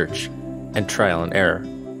of research, and trial and error.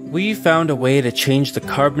 We found a way to change the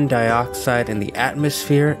carbon dioxide in the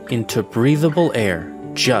atmosphere into breathable air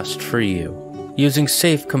just for you, using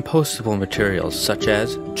safe compostable materials such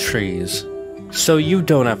as trees. So you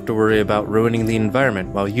don't have to worry about ruining the environment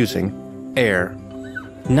while using air.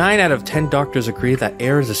 9 out of 10 doctors agree that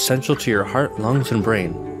air is essential to your heart, lungs, and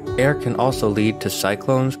brain. Air can also lead to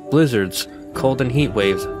cyclones, blizzards, cold and heat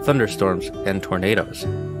waves, thunderstorms, and tornadoes.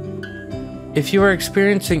 If you are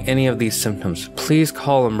experiencing any of these symptoms, please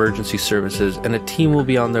call emergency services and a team will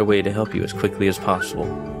be on their way to help you as quickly as possible.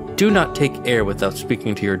 Do not take air without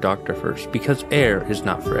speaking to your doctor first, because air is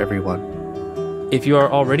not for everyone. If you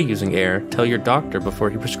are already using air, tell your doctor before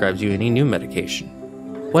he prescribes you any new medication.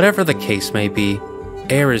 Whatever the case may be,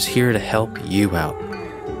 air is here to help you out.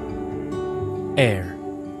 Air.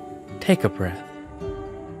 Take a breath.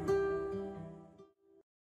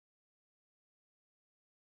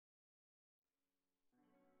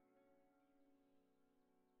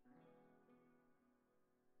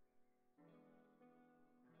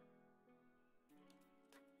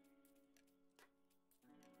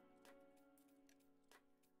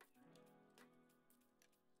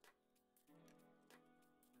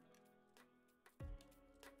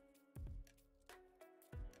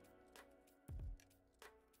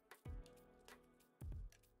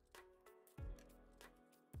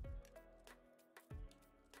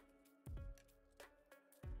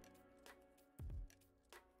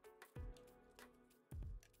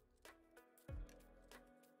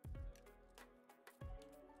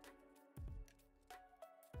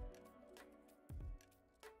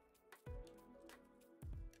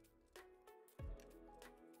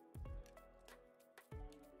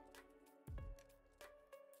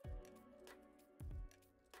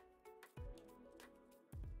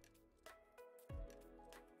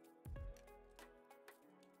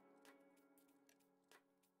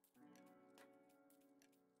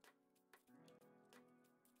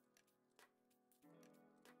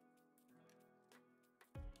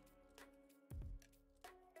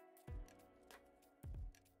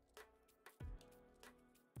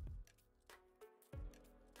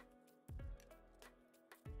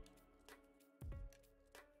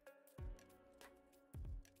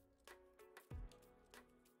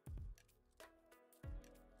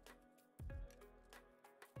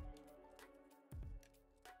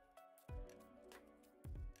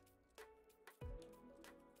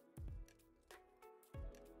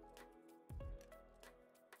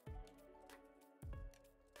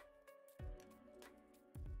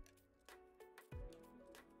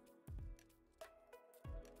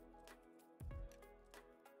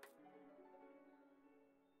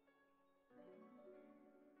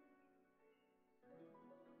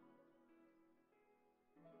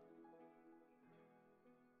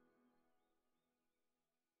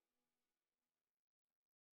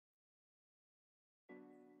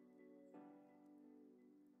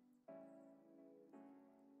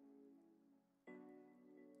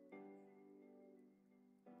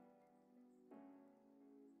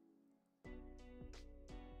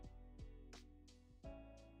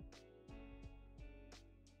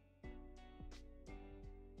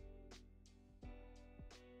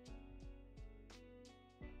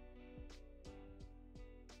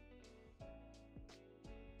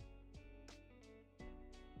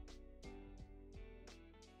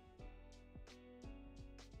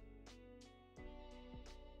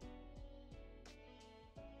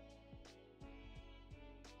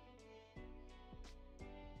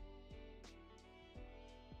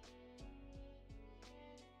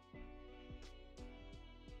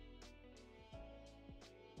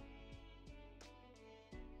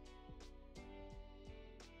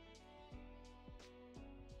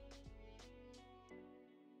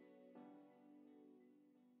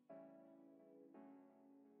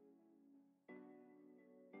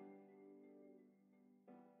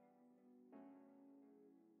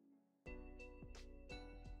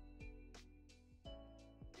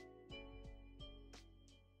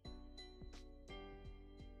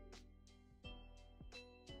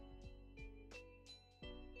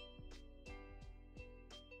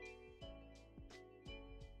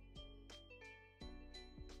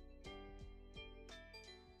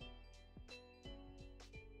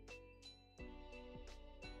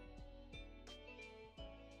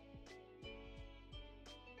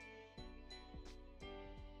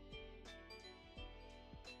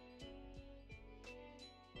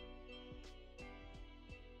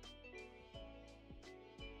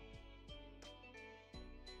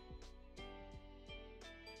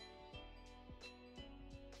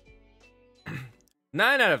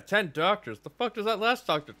 Nine out of 10 doctors. The fuck does that last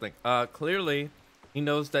doctor think? Clearly, he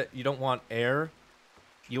knows that you don't want air.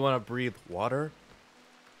 You want to breathe water.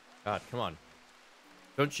 God, come on.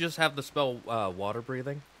 Don't you just have the spell, water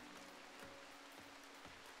breathing?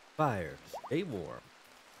 Fire. Stay warm.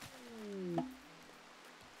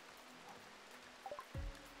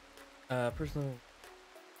 Personal...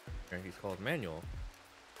 He's called Manual.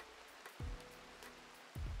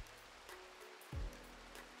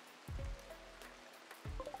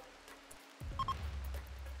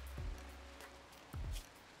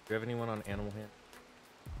 you have anyone on animal hand?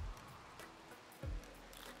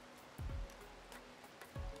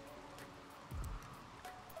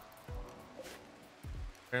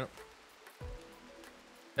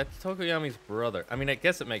 That's Tokoyami's brother. I mean, I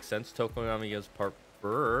guess it makes sense. Tokoyami is part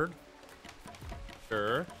bird.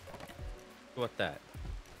 Sure. What that?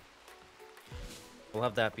 We'll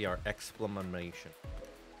have that be our explanation.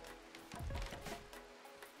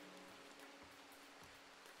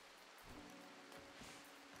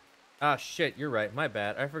 Ah, shit, you're right. My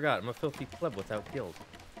bad. I forgot. I'm a filthy pleb without guild.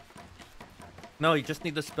 No, you just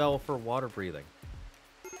need the spell for water breathing.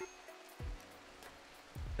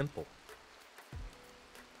 Simple.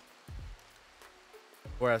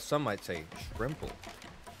 Whereas some might say shrimple.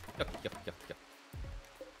 Yuck, yuck, yuck, yuck.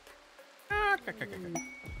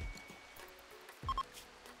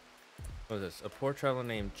 What is this? A poor traveler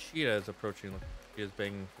named Cheetah is approaching. She is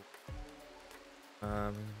begging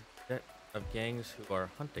for debt of gangs who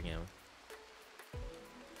are hunting him.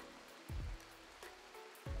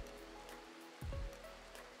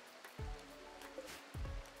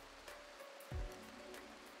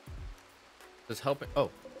 Does helping?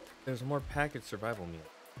 Oh, there's more packaged survival meal.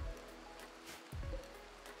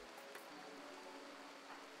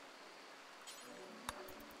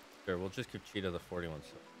 Sure, we'll just give Cheetah the 41.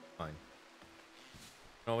 So fine.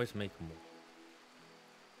 Can always make more.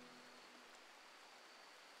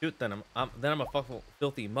 Shoot, then I'm a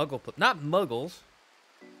filthy muggle. Not muggles.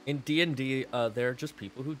 In D&D, they're just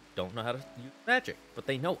people who don't know how to use magic, but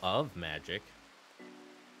they know of magic.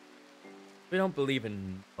 We don't believe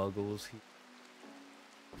in muggles here.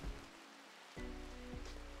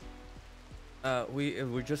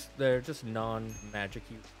 They're just non-magic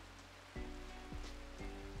use.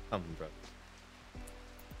 Something, bro.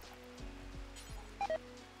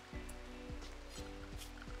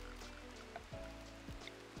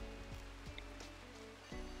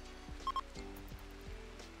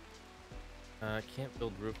 Can't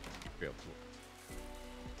build roof. Real cool.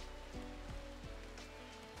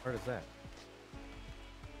 Where is that?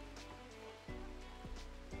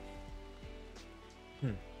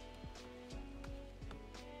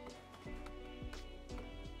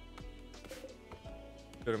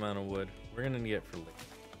 Good amount of wood. We're gonna need it for later.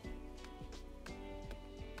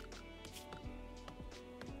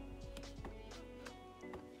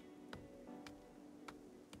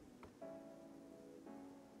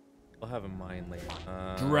 We'll have a mine later.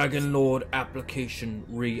 Dragon Lord application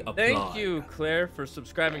reapplied. Thank you, Claire, for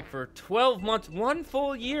subscribing for 12 months, 1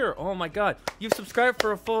 full year. Oh my god, you've subscribed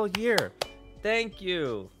for a full year. Thank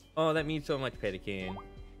you. Oh, that means so much, Pettican.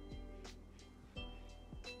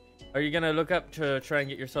 Are you gonna look up to try and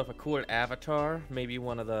get yourself a cool avatar? Maybe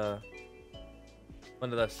one of the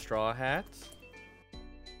straw hats?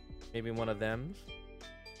 Maybe one of them?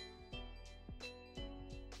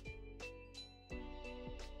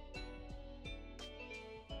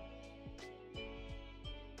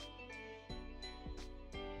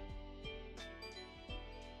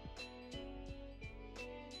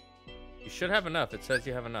 You should have enough. It says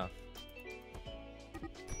you have enough.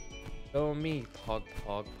 Go me, pog,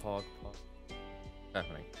 pog, pog, pog. What's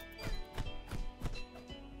happening?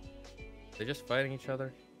 They're just fighting each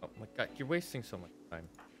other? Oh my god, you're wasting so much time.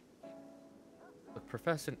 Look,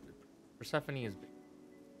 Persephone is big.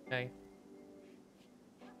 Okay.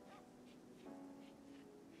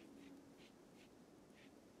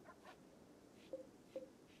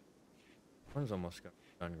 One's almost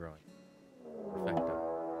done growing. Perfecto.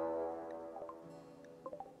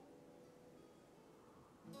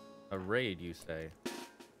 A raid, you say?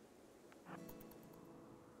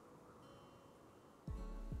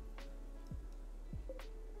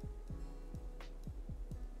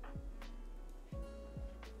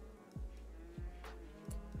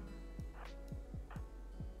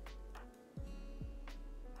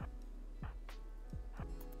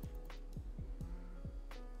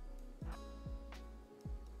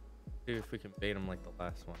 See if we can bait him like the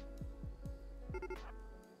last one.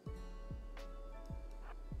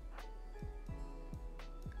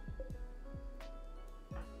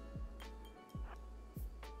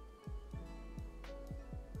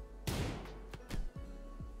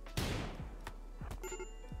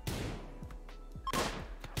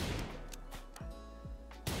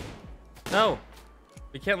 No!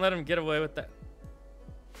 We can't let him get away with that.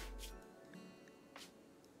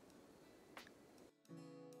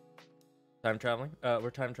 Time traveling? We're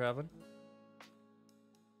time traveling.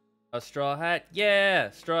 A straw hat?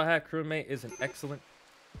 Yeah! Straw hat crewmate is an excellent...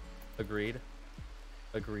 Agreed.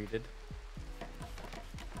 Agreeded.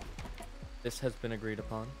 This has been agreed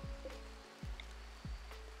upon.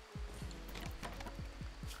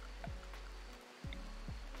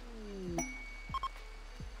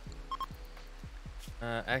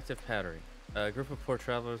 Active patterning. A group of poor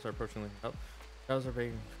travelers are approaching looking help. Travelers are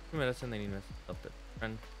being medicine. They need medicine. Help it.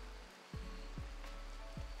 Friend.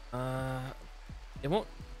 It won't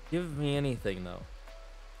give me anything though.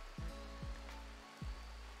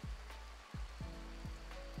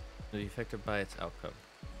 Be affected by its outcome.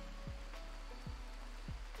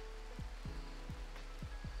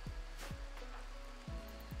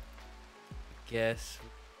 I guess.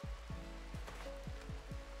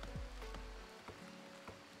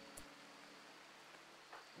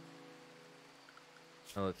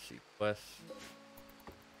 Oh, let's see. Quest.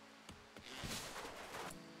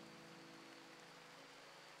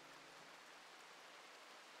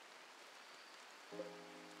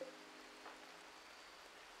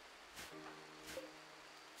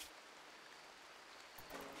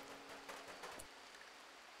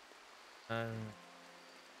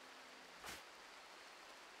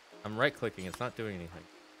 I'm right clicking, it's not doing anything.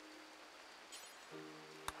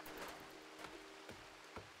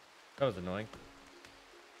 That was annoying.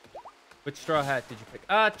 Which straw hat did you pick?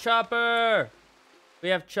 Ah, Chopper! We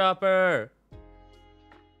have Chopper!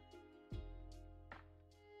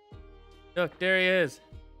 Look, there he is.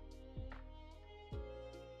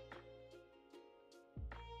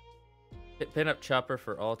 Pin up Chopper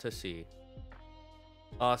for all to see.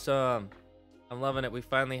 Awesome. I'm loving it. We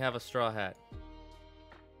finally have a straw hat.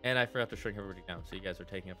 And I forgot to shrink everybody down, so you guys are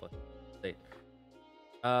taking up state.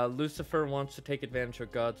 Lucifer wants to take advantage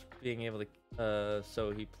of God's being able to, so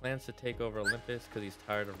he plans to take over Olympus because he's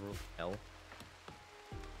tired of ruling hell.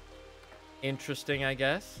 Interesting, I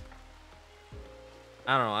guess.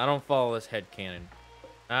 I don't know. I don't follow this headcanon.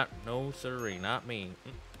 No siree, not me.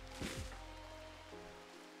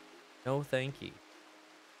 No thank you.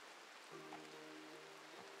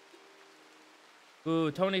 Ooh,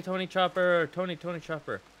 Tony Chopper. Tony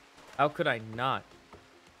Chopper. How could I not?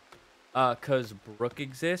 Cause Brooke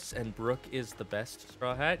exists and Brooke is the best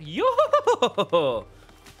straw hat. Yo! Yo!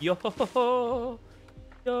 Yo!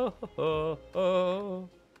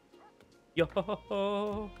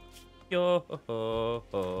 Yo!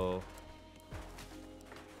 Yo!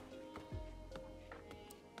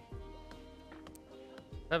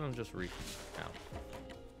 Have him just reach now.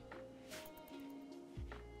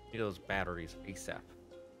 Need those batteries ASAP.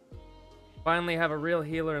 Finally have a real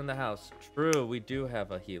healer in the house. True, we do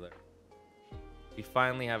have a healer. We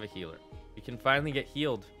finally have a healer. We can finally get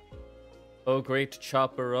healed. Oh, great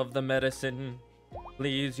Chopper of the medicine.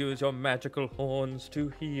 Please use your magical horns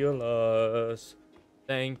to heal us.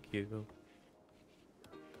 Thank you.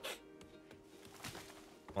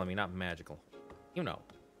 Well, I mean, not magical. You know.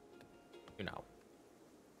 You know.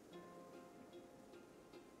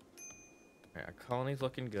 Alright, our colony's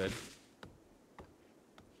looking good.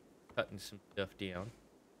 Cutting some stuff down.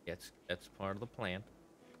 That's part of the plan.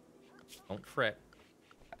 Don't fret.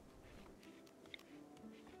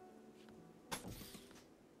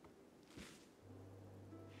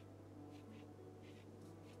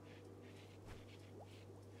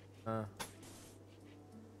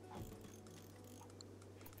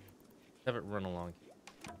 Have it run along.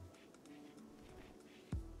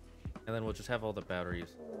 And then we'll just have all the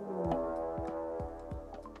batteries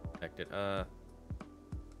connected. The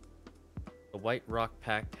White Rock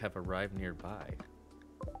Pact have arrived nearby.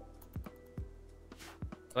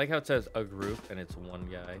 I like how it says a group and it's one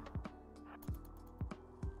guy.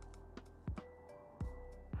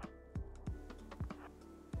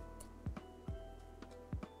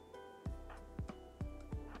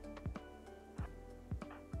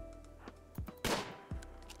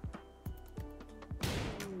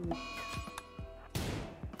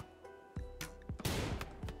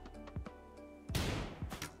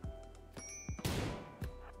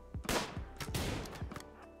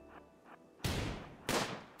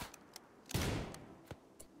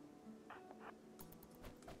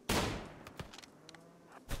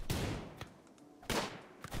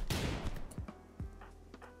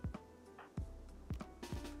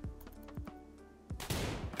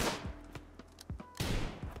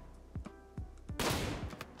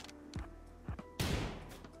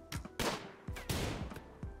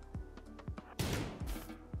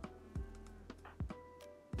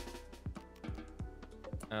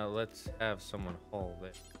 Let's have someone haul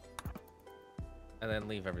this. And then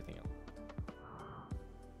leave everything else.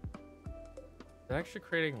 Is it actually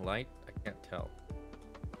creating light? I can't tell.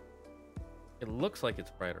 It looks like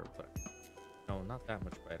it's brighter, but no, not that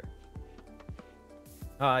much brighter.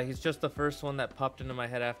 He's just the first one that popped into my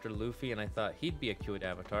head after Luffy, and I thought he'd be a cute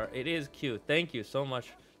avatar. It is cute. Thank you so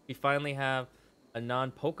much. We finally have a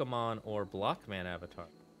non-Pokemon or Blockman avatar.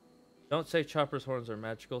 Don't say Chopper's horns are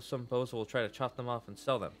magical. Some bows will try to chop them off and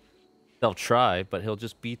sell them. They'll try, but he'll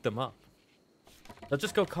just beat them up. They'll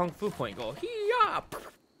just go kung fu point, go hee-ya!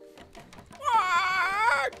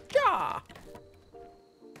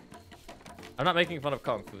 I'm not making fun of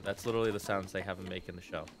kung fu. That's literally the sounds they have him make in the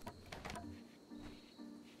show.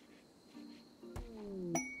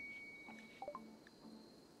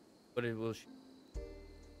 But it will.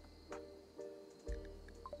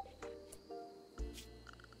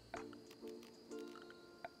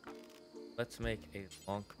 Let's make a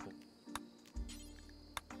long board.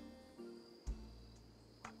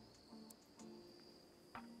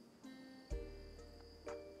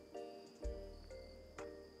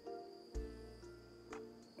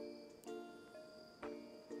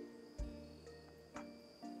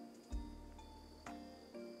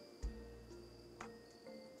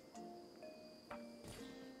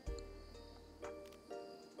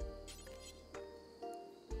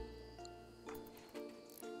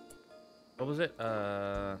 What was it?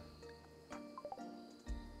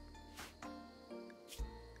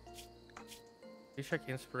 Please check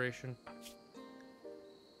inspiration.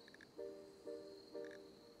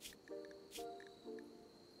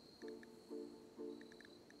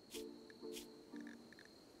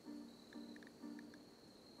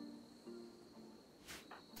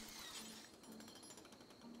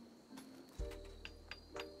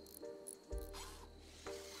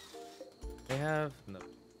 They have no.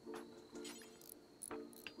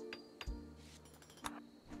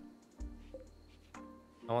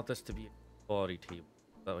 I want this to be a quality table.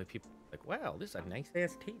 That way people are like, wow, this is a nice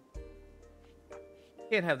ass table.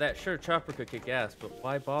 Can't have that. Sure, Chopper could kick ass, but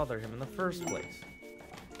why bother him in the first place?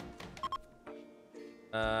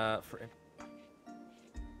 For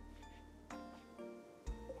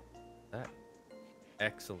that.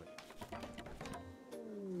 Excellent.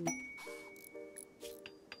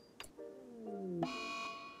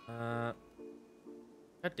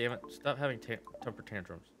 God damn it. Stop having temper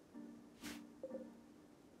tantrums.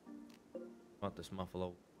 Want this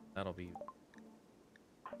muffalo? That'll be.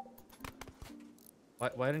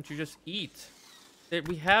 Why didn't you just eat?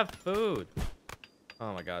 We have food.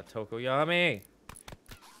 Oh my god, Tokoyami.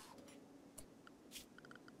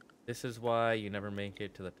 This is why you never make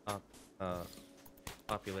it to the top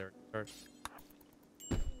popularity charts.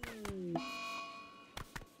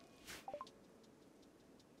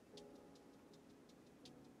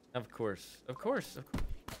 Of course. Of course. Of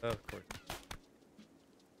course. Of course.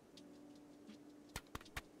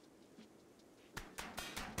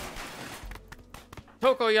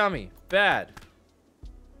 Tokoyami, bad.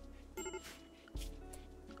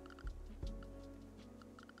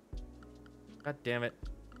 God damn it.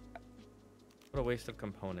 What a waste of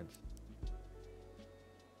components.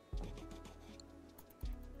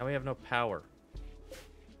 Now we have no power.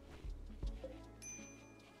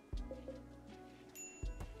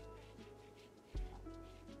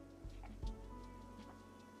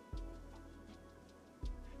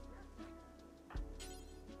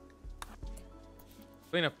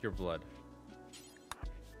 Clean up your blood.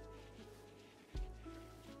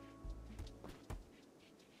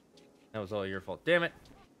 That was all your fault. Damn it.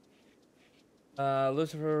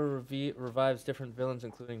 Lucifer revives different villains,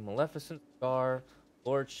 including Maleficent, Scar,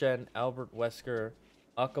 Lord Shen, Albert Wesker,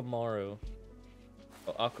 Akumaru,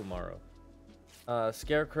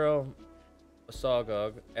 Scarecrow,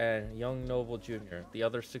 Asagog, and Young Noble Jr. The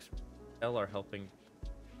other 6 are helping.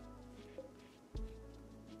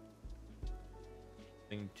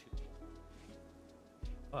 To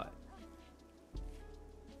what?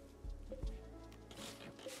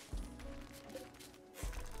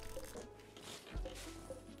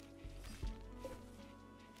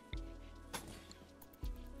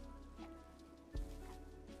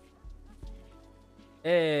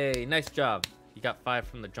 Hey, nice job. You got 5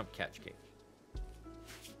 from the jump catch game.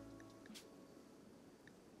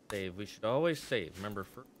 Save. We should always save. Remember,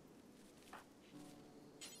 for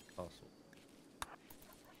possible.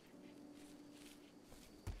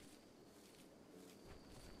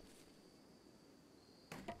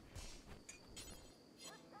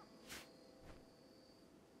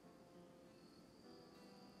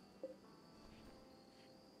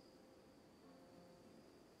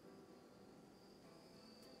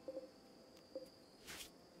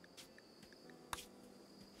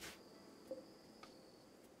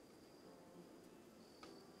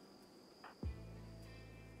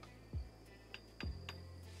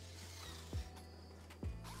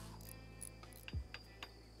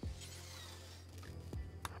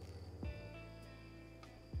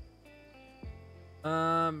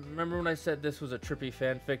 Remember when I said this was a trippy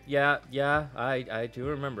fanfic? Yeah, I do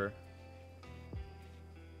remember.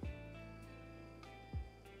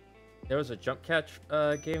 There was a jump catch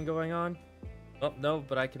game going on. Oh, no,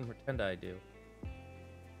 but I can pretend I do.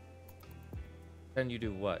 Then you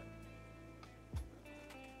do what?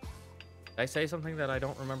 Did I say something that I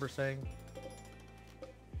don't remember saying?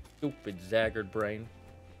 Stupid Zaggard brain.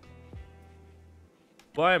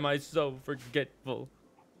 Why am I so forgetful?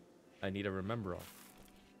 I need to remember all.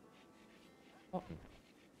 Oh.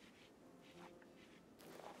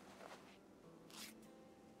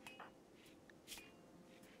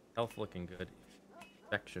 Health looking good.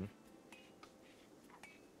 Section.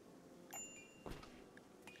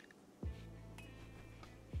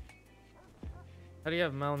 How do you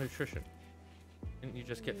have malnutrition? Didn't you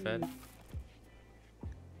just get fed?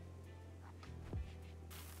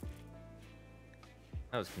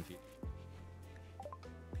 I was confused.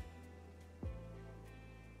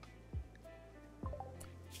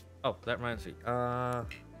 Oh, that reminds me.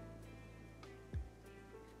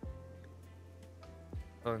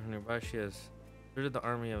 Oh, nearby she has rid the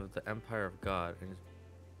army of the Empire of God and is.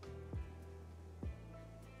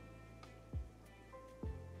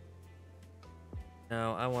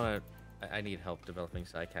 No, I need help developing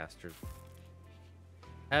sidecasters.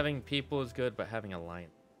 Having people is good, but having a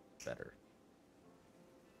lion is better.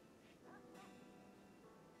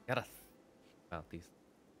 Gotta think about these.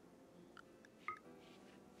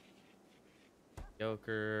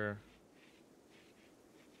 Joker.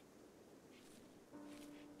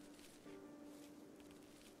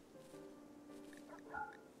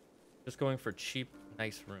 Just going for cheap,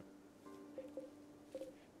 nice room.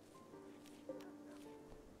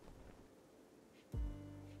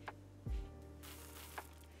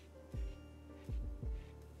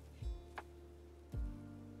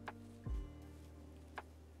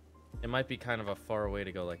 It might be kind of a far away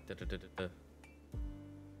to go, like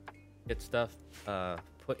get stuff,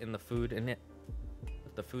 put in the food in it,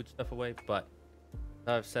 put the food stuff away, but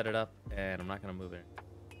I've set it up and I'm not gonna move it.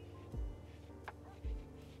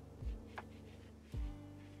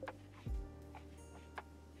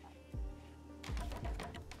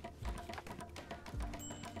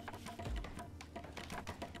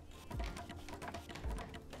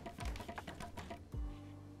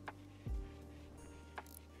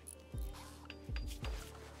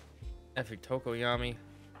 Epic Tokoyami.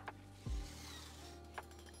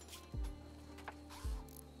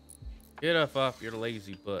 Get up off your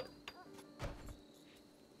lazy butt.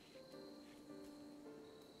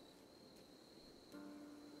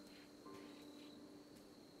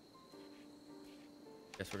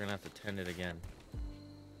 Guess we're gonna have to tend it again.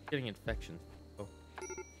 Getting infections. Oh.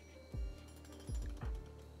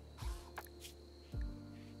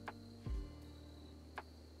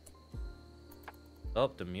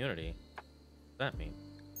 Developed immunity. What does that mean?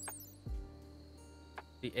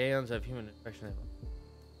 The Aeons have human infection.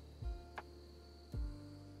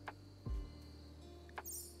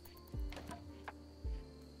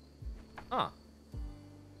 Huh.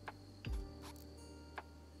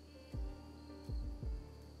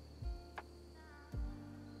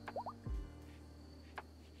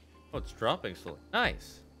 Oh, it's dropping slowly.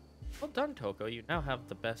 Nice. Well done, Toko. You now have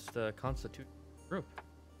the best constituted group.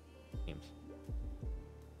 Teams.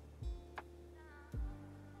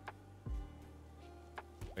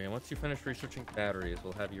 Okay, once you finish researching batteries,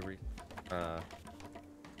 we'll have you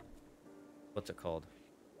what's it called?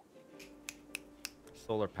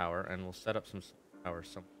 Solar power, and we'll set up some solar power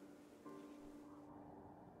somewhere.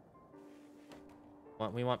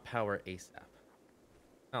 We want power ASAP.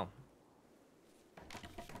 Oh.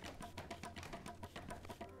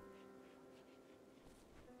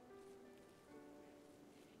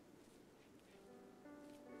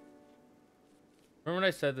 Remember when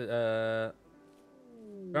I said that,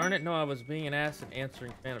 darn it, no, I was being an ass and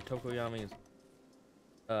answering fan of Tokoyami's,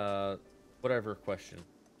 whatever question.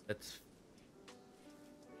 That's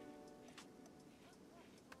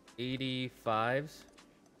 85s.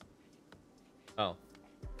 Oh.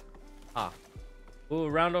 Ah. Ooh,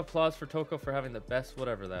 round of applause for Toko for having the best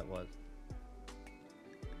whatever that was.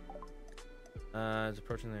 It's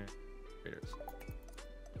approaching their traders.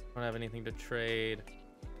 Don't have anything to trade.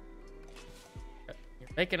 You're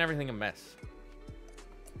making everything a mess.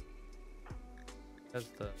 That's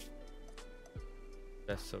the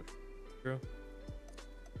best so true.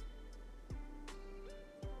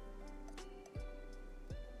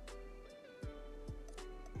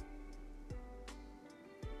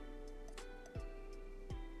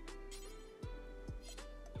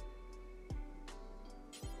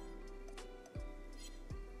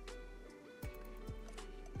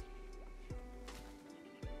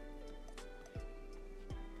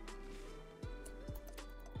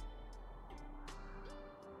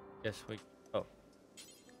 Yes, we. Oh.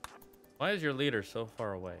 Why is your leader so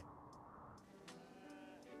far away?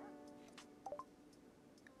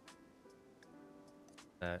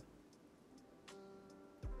 That.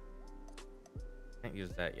 Can't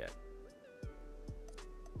use that yet.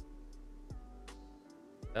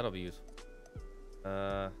 That'll be useful.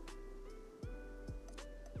 Oh,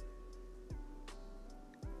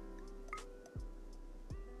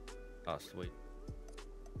 sweet.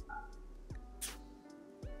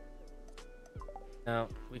 No,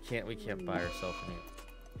 we can't buy ourselves any.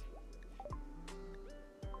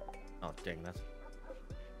 Oh, dang, that's...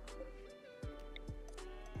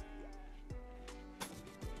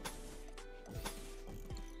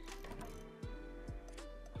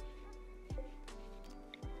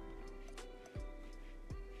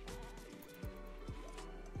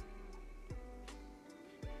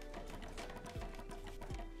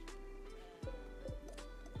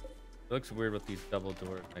 It looks weird with these double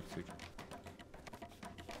doors next to each other.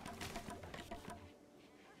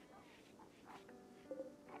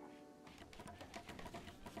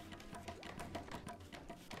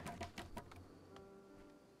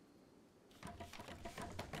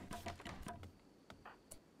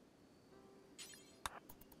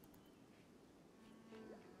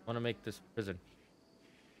 I want to make this prison.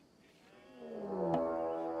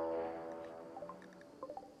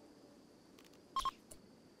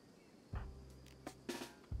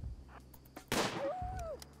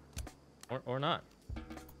 Or not.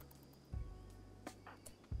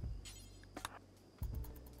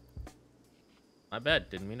 My bad.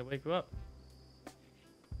 Didn't mean to wake you up.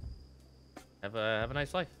 Have a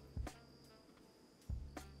nice life.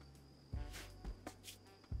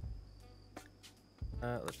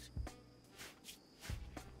 Let's see.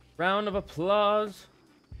 Round of applause.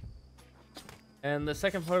 And the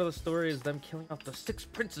second part of the story is them killing off the 6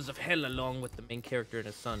 princes of hell along with the main character and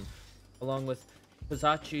his son, along with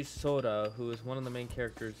Kazachi Soda, who is one of the main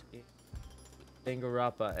characters in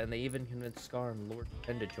Danganronpa, and they even convinced Scar and Lord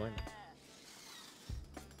Pen to join them.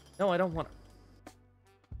 No, I don't want to.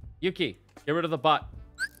 Yuki, get rid of the bot.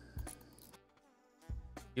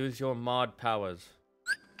 Use your mod powers.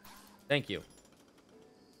 Thank you.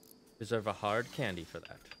 Deserve a hard candy for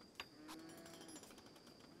that.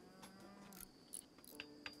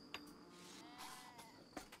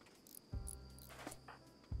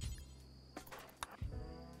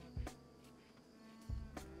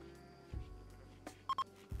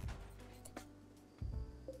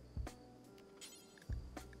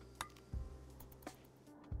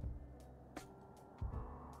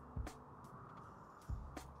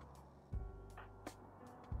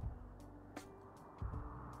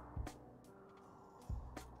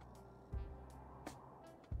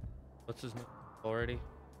 What's his name already?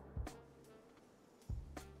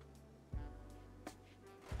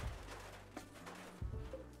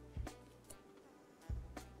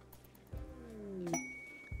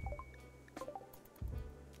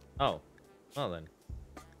 Oh, well then.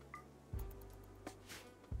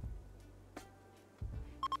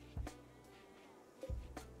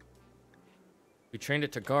 We trained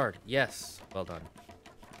it to guard. Yes, well done.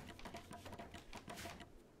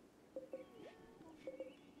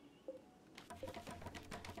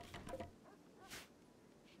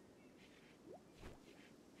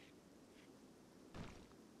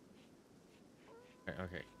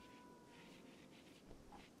 Okay.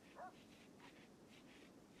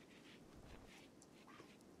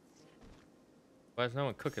 Why is no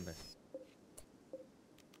one cooking this?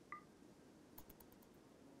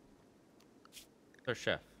 It's our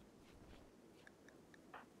chef.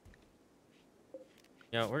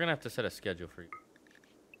 You know, we're gonna have to set a schedule for you.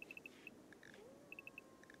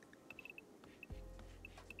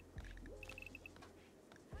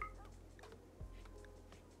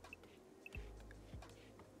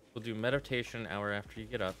 We'll do meditation an hour after you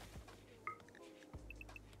get up.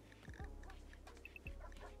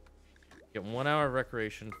 Get 1 hour of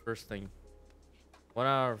recreation first thing. 1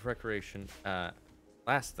 hour of recreation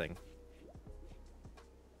last thing.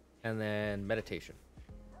 And then meditation.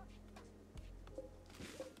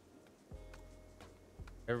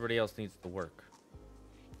 Everybody else needs to work.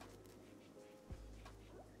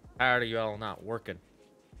 Tired of you all not working.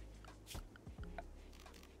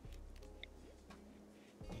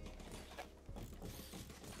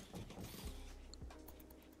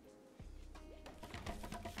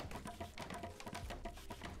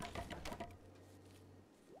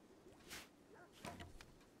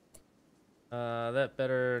 That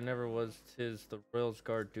better never was tis the Royals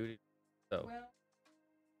guard duty. So. Well.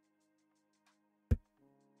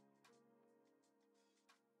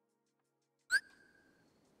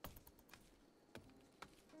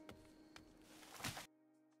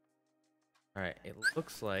 All right, it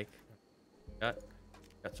looks like got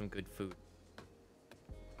some good food.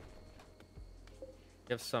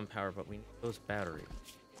 We have some power, but we need those batteries.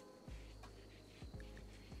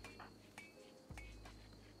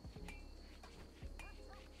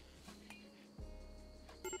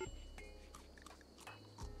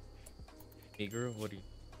 Meager, what do you?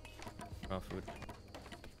 Raw food.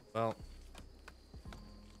 Well,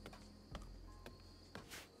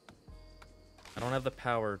 I don't have the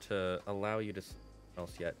power to allow you to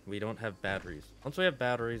else yet. We don't have batteries. Once we have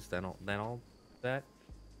batteries, then I'll do that.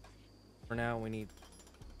 For now, we need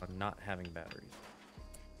not having batteries.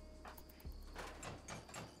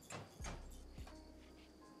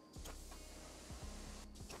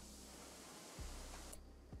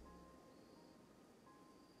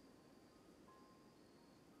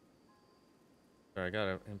 Sorry, I got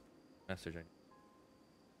a message.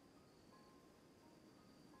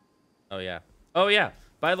 Oh yeah. Oh yeah.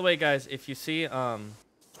 By the way, guys, if you see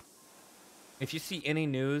any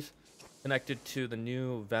news connected to the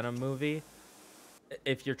new Venom movie,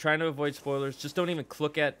 if you're trying to avoid spoilers, just don't even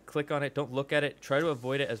click on it. Don't look at it. Try to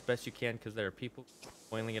avoid it as best you can, because there are people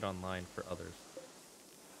spoiling it online for others.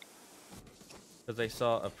 Because they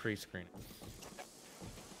saw a pre-screening.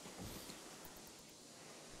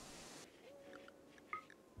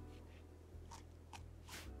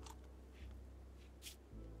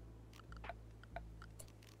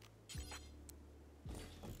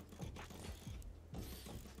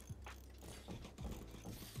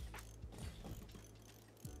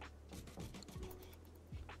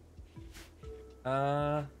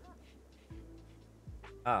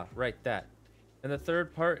 Right, that. And the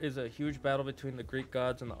third part is a huge battle between the Greek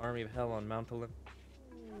gods and the army of hell on Mount Olympus.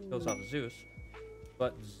 Kills off Zeus.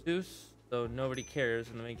 But Zeus, though nobody cares,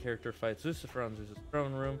 and the main character fights Lucifer on Zeus'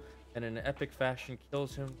 throne room, and in an epic fashion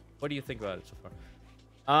kills him. What do you think about it so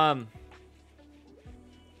far?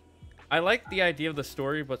 I like the idea of the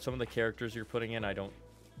story, but some of the characters you're putting in,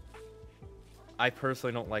 I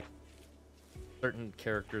personally don't like certain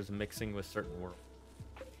characters mixing with certain worlds.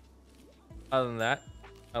 Other than that,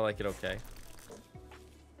 I like it okay.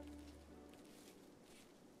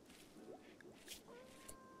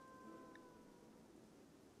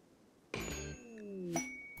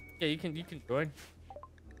 Yeah, you can join.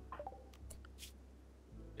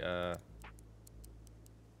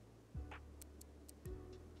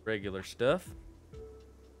 Regular stuff.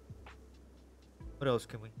 What else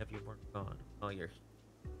can we have you work on while you're here?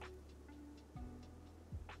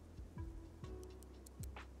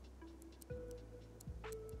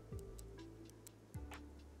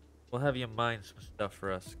 We'll have you mine some stuff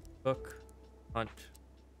for us. Cook, hunt,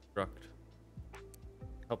 construct.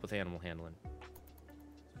 Help with animal handling.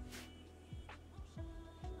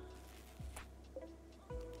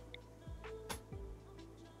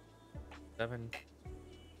 Seven.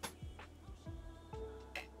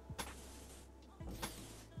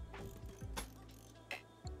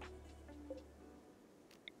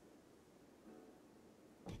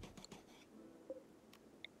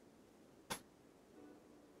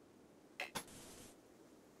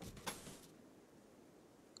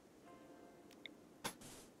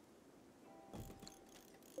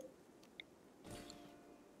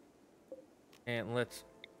 And let's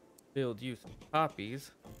build you some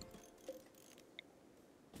copies.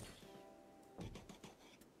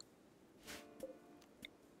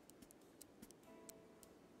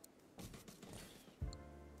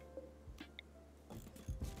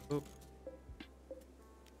 Oop.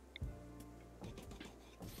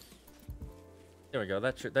 There we go.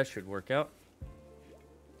 That should work out.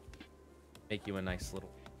 Make you a nice little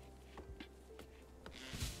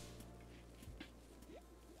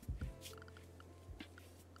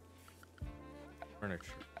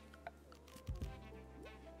furniture.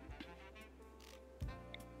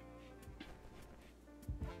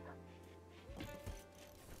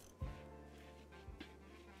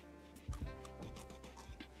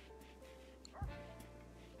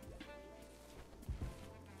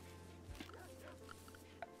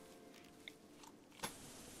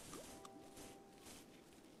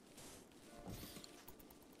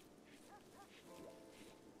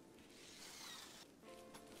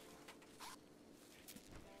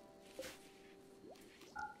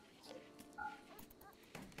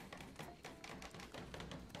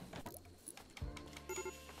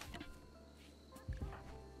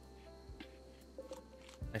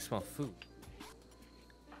 I smell food.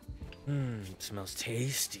 It smells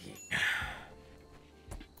tasty.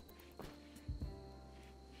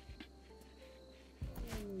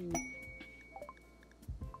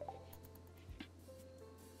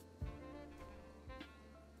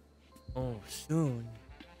 Oh, soon.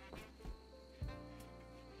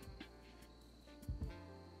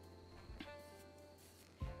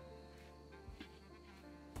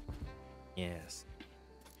 Yes.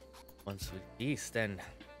 Once with peace, then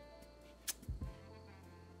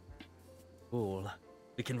cool.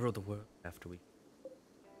 We can rule the world after we.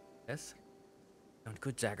 Yes. Sound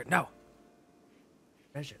good, Zagger. No.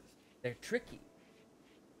 Treasures. They're tricky.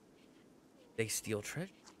 They steal treasure.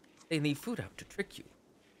 They leave food out to trick you.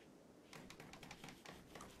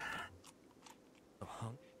 So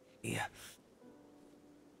hungry. Yeah.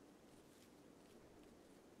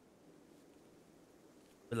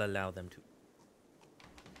 We'll allow them to.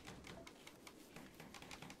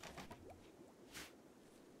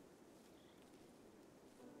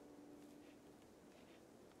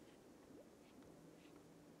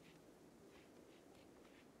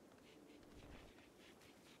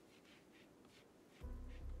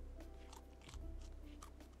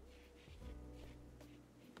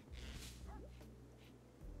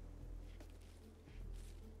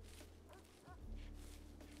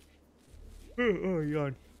 Oh,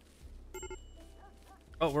 yawn.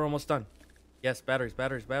 Oh, we're almost done. Yes, batteries,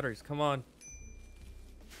 batteries, batteries. Come on.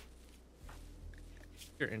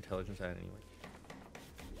 Your intelligence at anyway.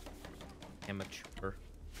 Amateur.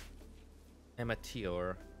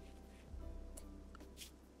 Amateur.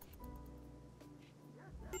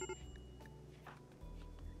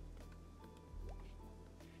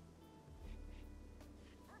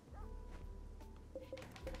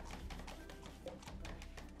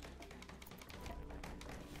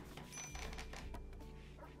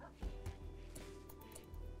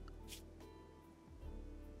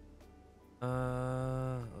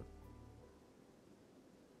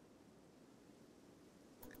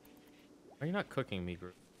 Are you not cooking me,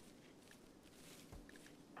 group?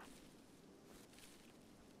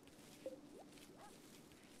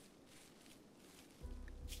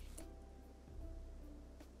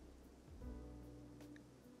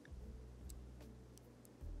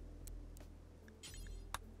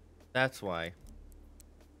 That's why.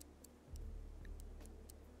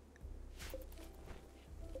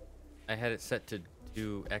 I had it set to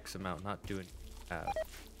do X amount, not do an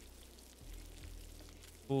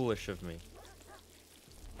foolish of me.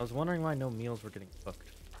 I was wondering why no meals were getting cooked.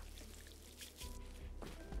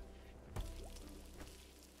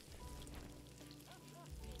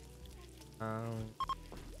 We're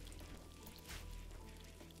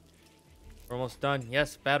almost done.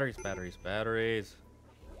 Yes, batteries, batteries, batteries.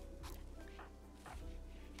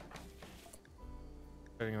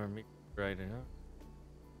 Starting our meat right now.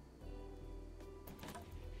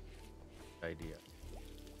 Idea.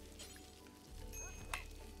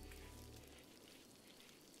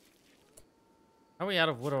 How are we out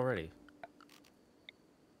of wood already?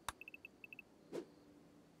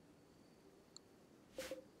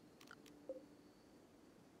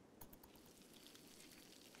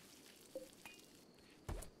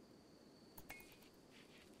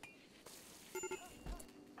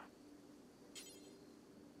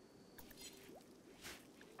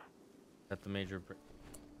 At the major break.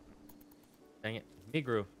 Dang it,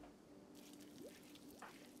 Migru.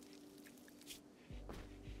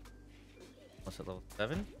 Almost at level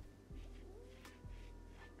 7.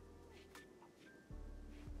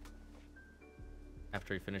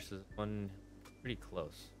 After he finishes this one, pretty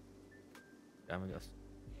close. I'm gonna go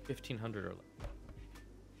 1500 or less.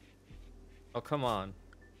 Oh, come on.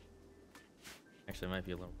 Actually, it might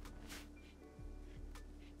be a little.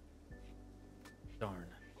 Darn.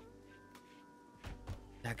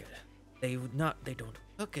 That good. They don't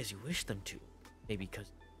cook as you wish them to. Maybe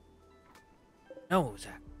because. No,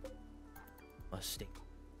 Zach. Must stay.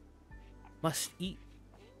 Must eat.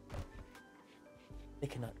 They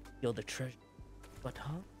cannot feel the treasure. But,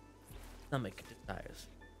 stomach desires.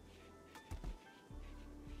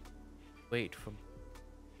 Wait for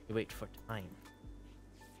time.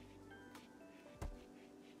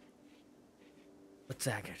 But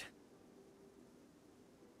Zaggart.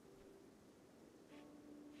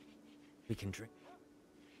 We can drink.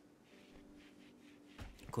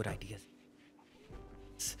 Good ideas.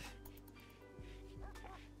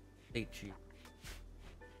 Stay cheap.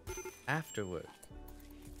 Afterward.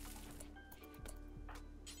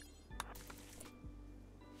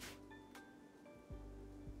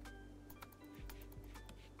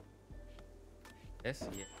 Yes,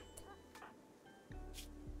 yeah.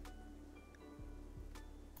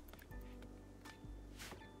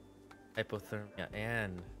 Hypothermia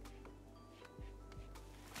and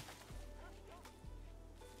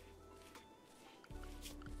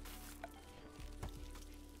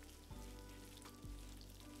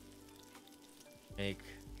make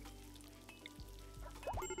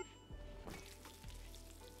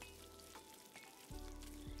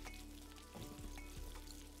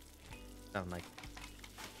sound like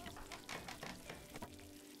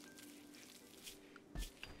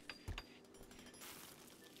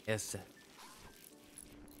Yes.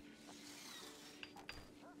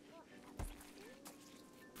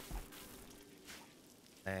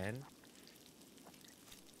 And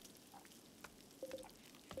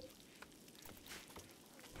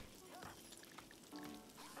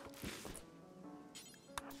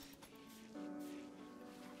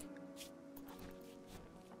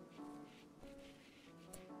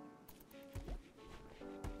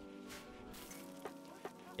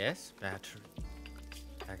yes, battery.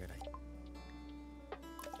 Taggart.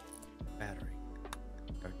 Battery.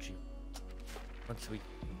 RG. Once we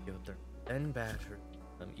build them, then battery.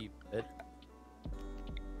 Eat it.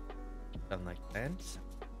 Done like that.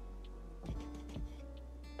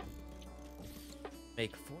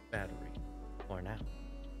 Make 4 battery. Or now.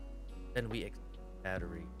 Then we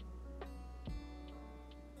battery.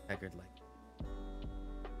 Taggart like.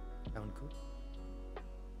 Sound good?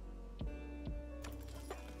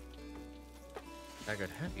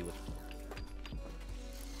 Taggart happy with it.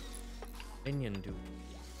 Minion dude.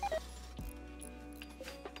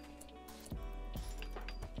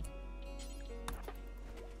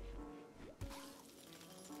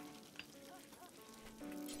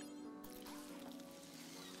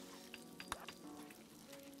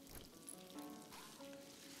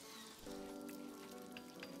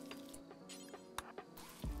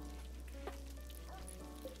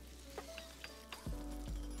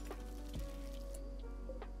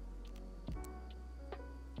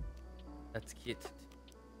 Let's get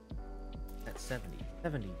at 70.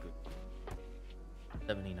 70 good.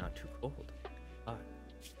 70 not too cold.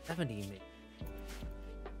 70 maybe.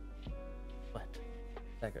 What?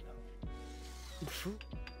 Taggart, no. Good fruit?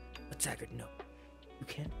 But Taggart, no. You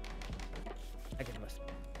can't. Taggart must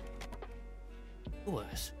be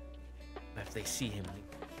worse. If they see him leave.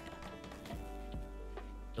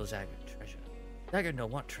 Kill Taggart treasure. Taggart no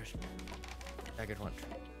want treasure. Taggart want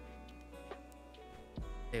treasure.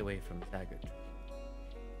 Stay away from Taggart.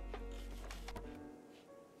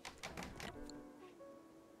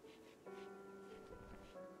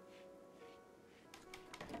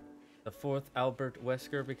 The 4th Albert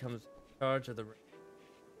Wesker becomes in charge of the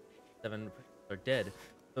 7 are dead.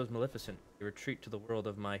 Those Maleficent. They retreat to the world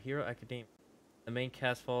of My Hero Academia. The main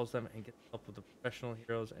cast follows them and gets help with the professional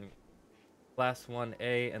heroes and Class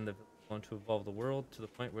 1A and the villains to evolve the world to the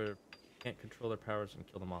point where they can't control their powers and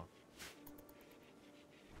kill them off.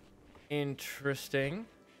 Interesting,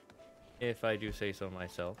 if I do say so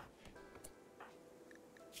myself.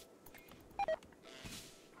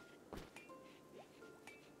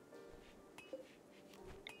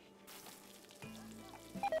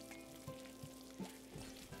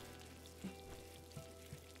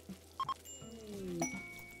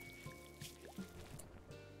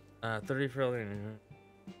 Uh, 30 for early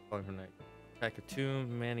calling for night. Attack of 2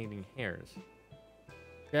 man-eating hares.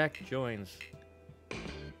 Jack joins.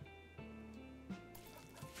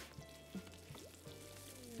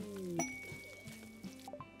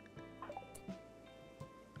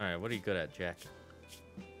 Alright, what are you good at, Jack?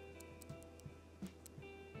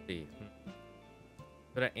 Let's see.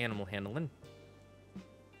 Good at animal handling.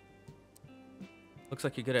 Looks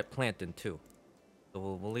like you're good at planting, too. So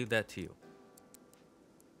we'll leave that to you.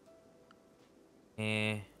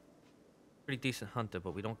 Pretty decent hunter,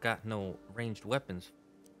 but we don't got no ranged weapons.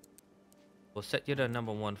 We'll set you to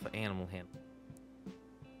 #1 for animal handling.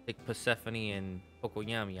 Take Persephone and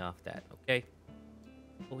Kokoyami off that, okay?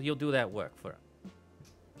 Well, you'll do that work for us.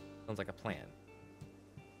 Sounds like a plan.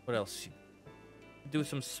 What else? Do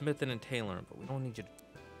some smithing and tailoring, but we don't need you to...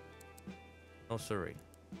 No, sorry.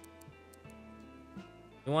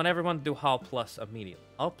 We want everyone to do Hall Plus immediately.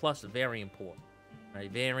 Hall Plus is very important.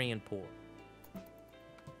 Right? Very important.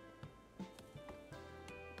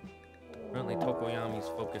 Currently, Tokoyami's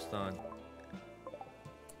focused on...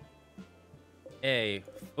 Hey,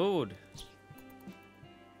 food!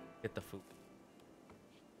 Get the food.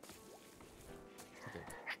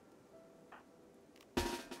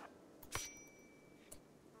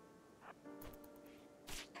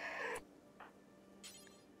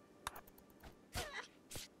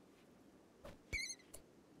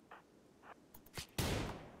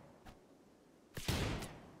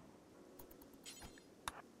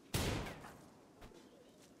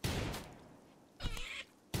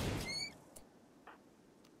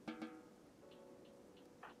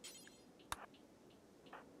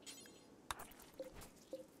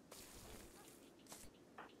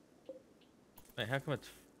 Wait, how come it's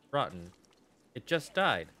rotten? It just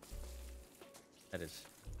died. That is...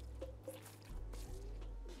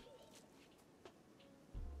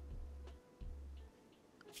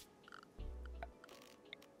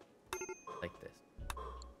 like this.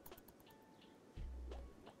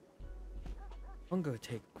 I'm gonna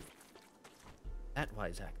take that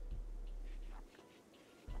wise act.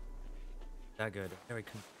 That good. Very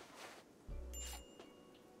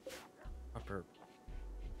proper.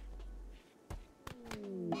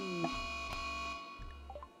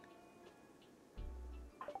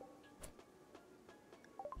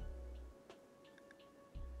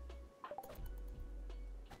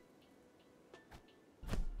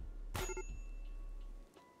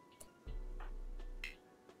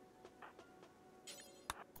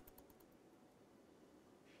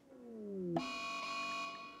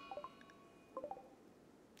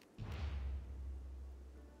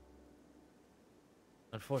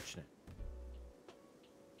 Unfortunate.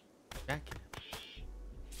 Jacket.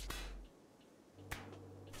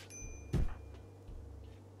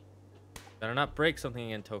 Better not break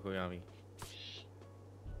something again, Tokoyami.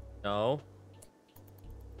 No.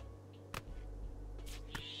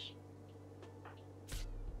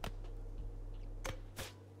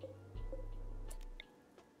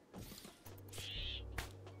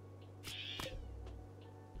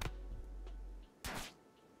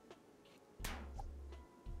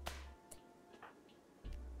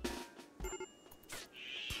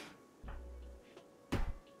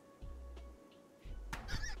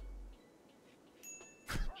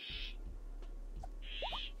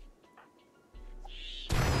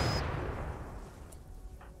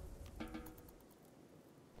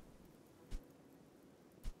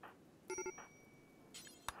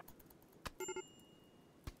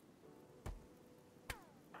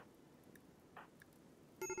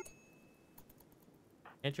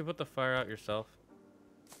 Can't you put the fire out yourself?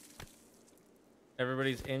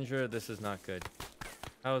 Everybody's injured. This is not good.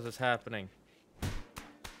 How is this happening?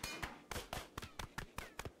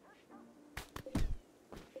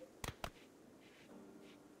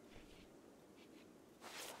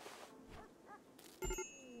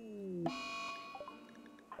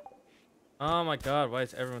 Oh my god, why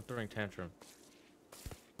is everyone throwing tantrum?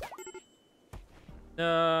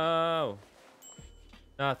 No!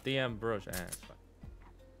 Not the ambrosia. It's fine.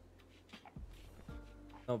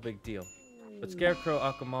 No big deal. But Scarecrow,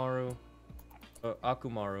 Akumaru,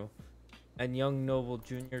 and Young Noble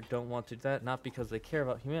Jr. don't want to do that, not because they care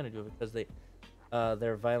about humanity, but because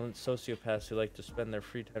they're violent sociopaths who like to spend their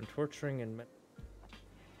free time torturing and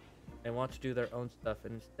want to do their own stuff,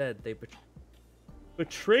 and instead they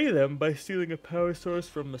betray them by stealing a power source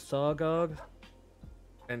from Masagog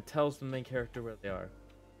and tells the main character where they are.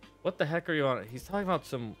 What the heck are you on? He's talking about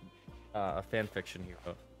some fan fiction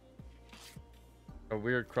hero. A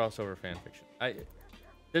weird crossover fan fiction.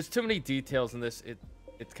 There's too many details in this.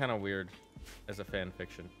 It's kind of weird as a fan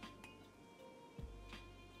fiction.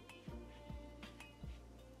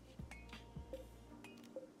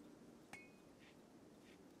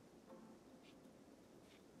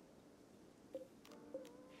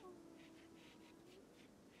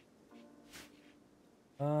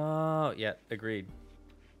 Oh, yeah, agreed.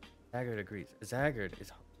 Zaggard agrees. Zaggard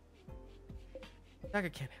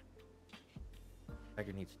can't.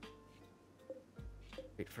 Zaggard needs to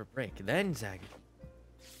wait for a break. Then Zaggard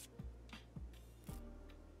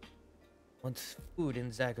wants food in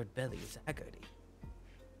Zaggard belly. Zaggard.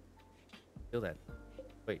 Feel that.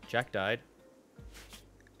 Wait, Jack died.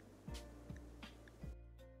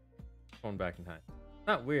 Going back in time.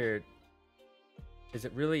 Not weird. Is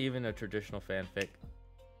it really even a traditional fanfic?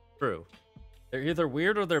 True. They're either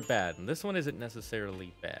weird or they're bad, and this one isn't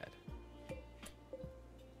necessarily bad.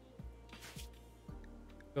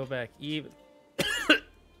 Go back even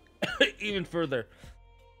even further.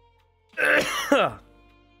 Oh,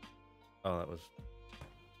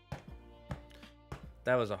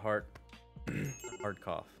 that was a hard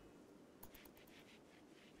cough.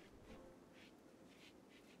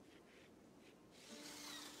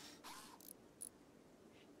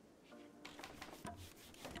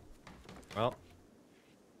 Well,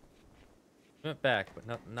 went back, but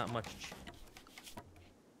not much.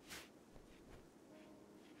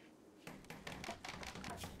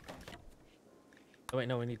 Oh wait,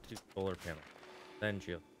 no, we need to do solar panel. Then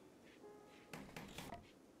geo.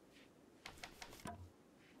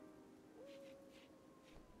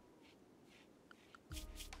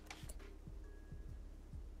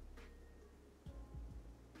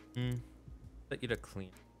 Let you to clean.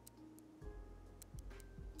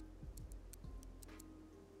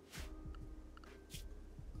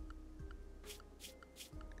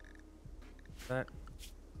 That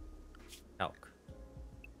elk.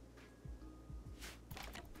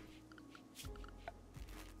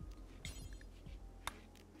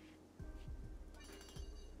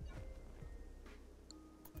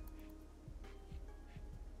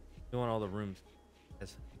 You want all the rooms.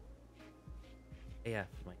 Yes. AF,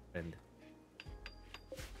 my friend.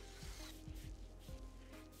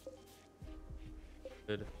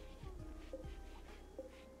 Good.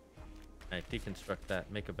 Alright, deconstruct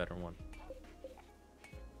that. Make a better one.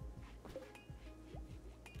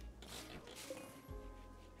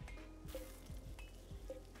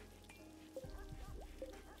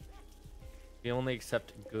 We only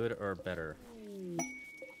accept good or better.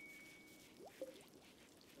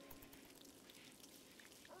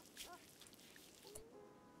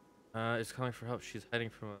 Is calling for help. She's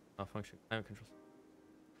hiding from a malfunction climate control.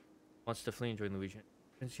 Wants to flee and join the region.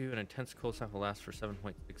 Since you, an intense cold snap will last for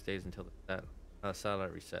 7.6 days until that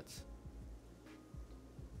satellite resets.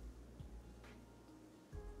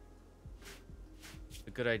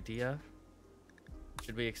 A good idea.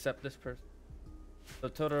 Should we accept this person? So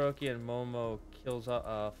Todoroki and Momo kills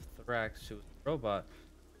off Thrax, who is a robot,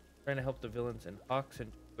 trying to help the villains, and Hawks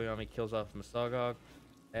and Koyami kills off Masagog,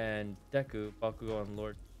 and Deku, Bakugo, and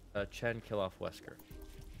Lord Chen kill off Wesker.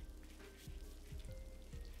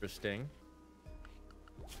 Interesting.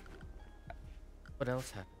 What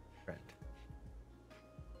else happened, friend?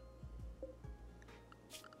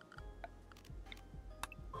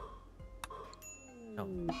 No.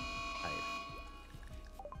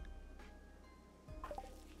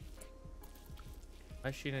 Why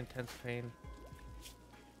is she in intense pain?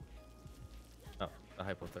 Oh, the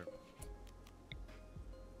hypothermia.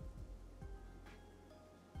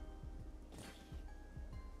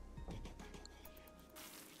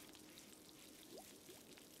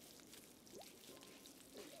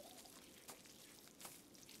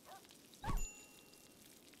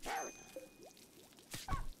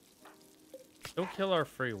 Don't kill our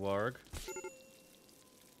free warg.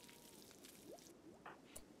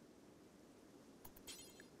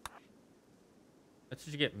 That's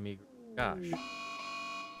what you get, me. Gosh.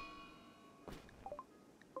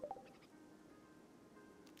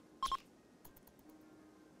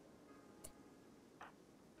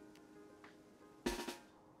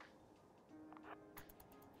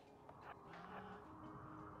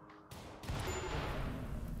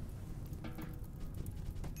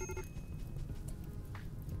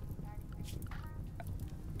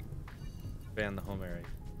 Ban the home area.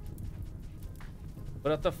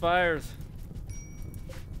 Put out the fires.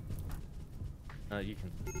 You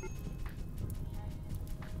can.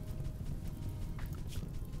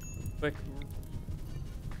 Quick.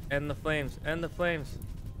 End the flames. End the flames.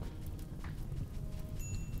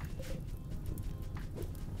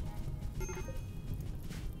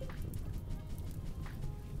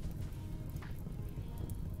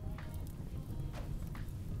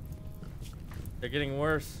 They're getting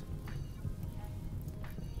worse.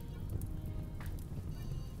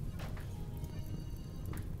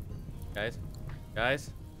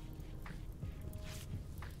 Guys.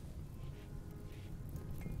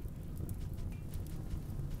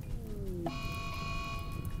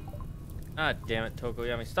 Ah, damn it,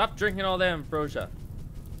 Tokoyami. Stop drinking all that ambrosia.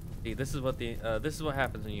 See, this is what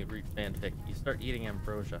happens when you read fanfic. You start eating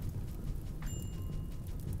ambrosia.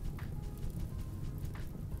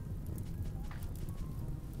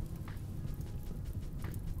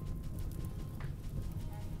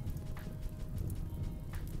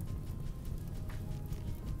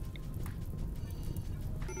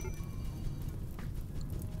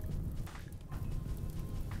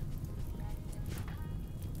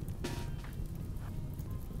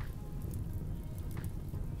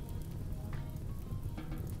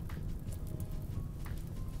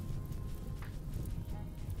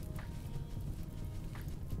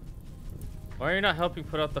 Why are you not helping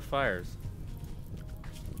put out the fires?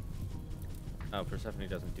 Oh, Persephone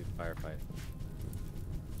doesn't do firefighting.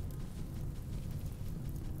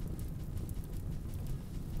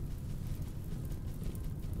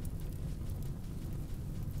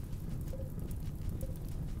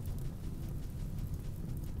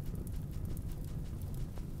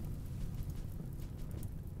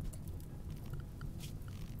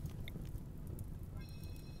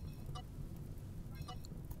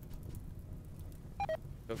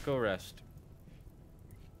 Go rest.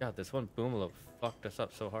 God, this one boomalo fucked us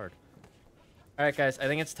up so hard. Alright guys, I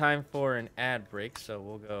think it's time for an ad break, so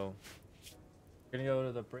we're gonna go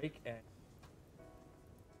to the break and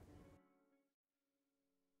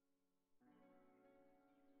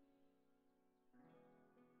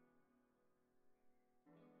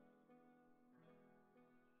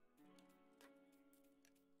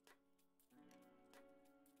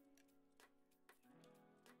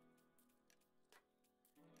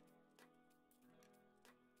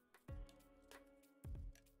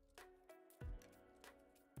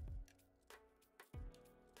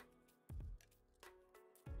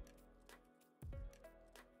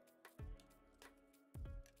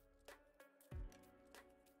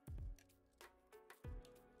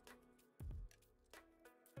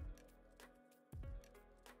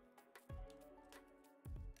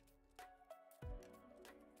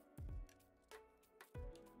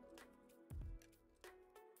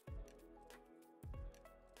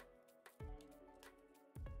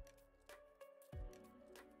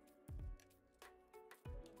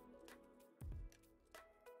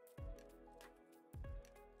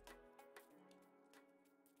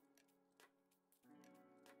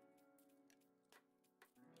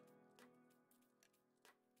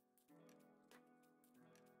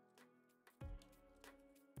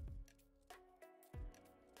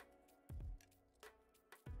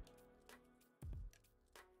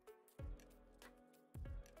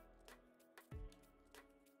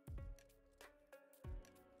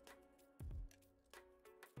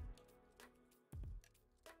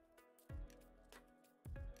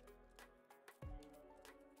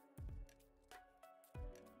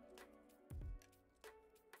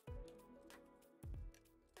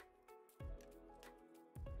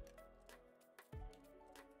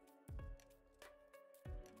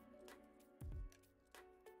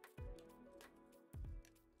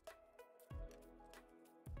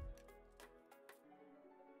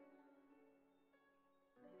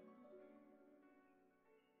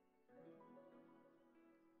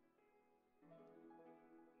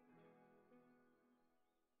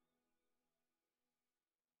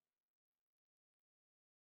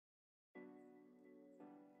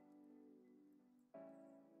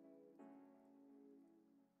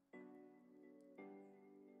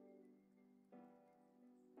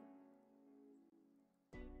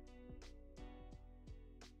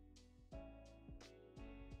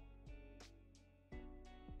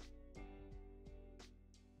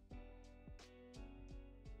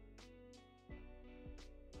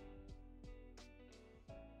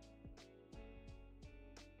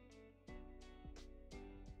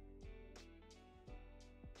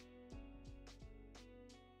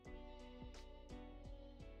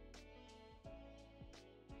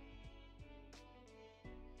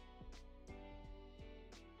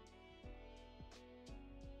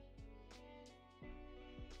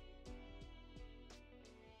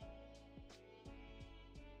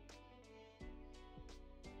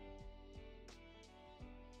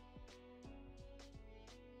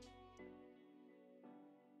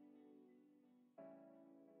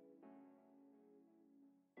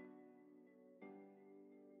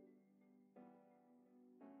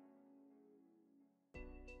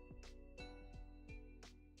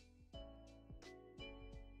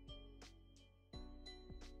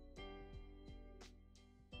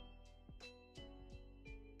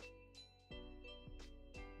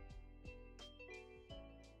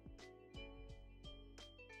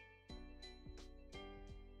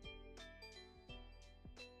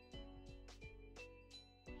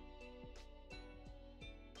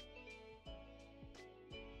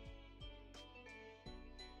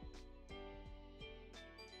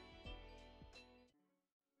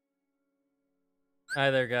Hi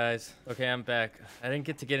there, guys. Okay, I'm back. I didn't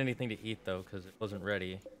get to get anything to eat though, because it wasn't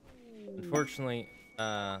ready. Unfortunately,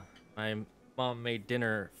 my mom made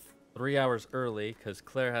dinner 3 hours early because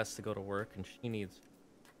Claire has to go to work and she needs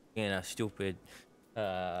being a stupid,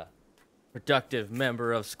 productive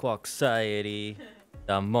member of Squawk Society,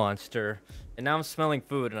 the monster. And now I'm smelling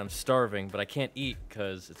food and I'm starving, but I can't eat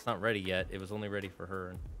because it's not ready yet. It was only ready for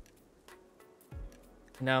her. And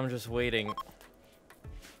now I'm just waiting.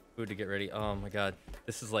 Food to get ready. Oh my god,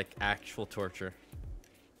 this is like actual torture.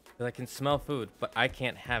 'Cause I can smell food, but I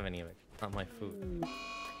can't have any of it. It's not my food.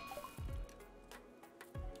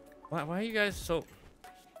 Why are you guys so...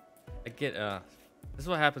 I get, this is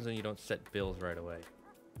what happens when you don't set bills right away.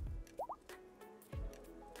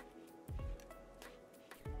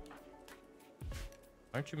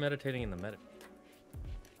 Aren't you meditating in the meta?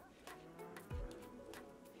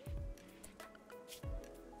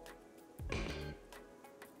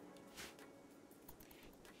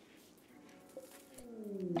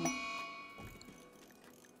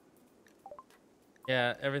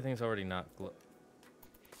 Yeah, everything's already not glow.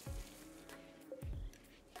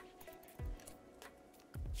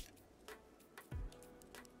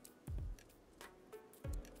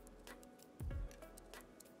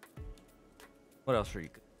 What else are you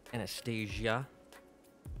good? Anastasia.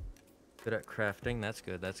 Good at crafting. That's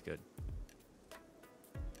good. That's good.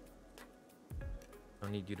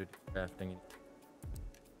 Don't need you to do crafting.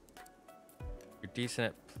 You're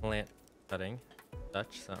decent at plant cutting.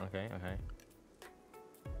 Dutch. So, okay. Okay.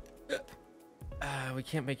 We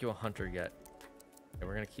can't make you a hunter yet. Okay,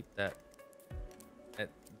 we're gonna keep that at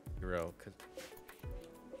 0 because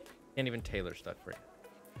can't even tailor stuff for you.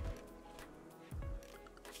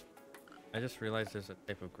 I just realized there's a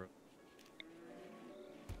type of growth.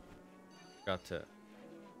 Got to.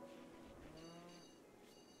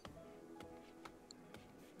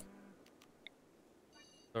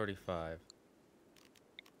 $35.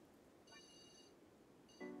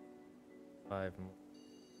 5 more.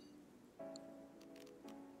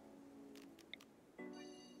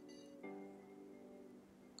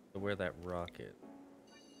 So where that rock is.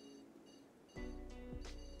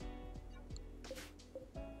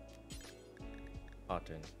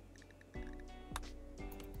 Cotton. Should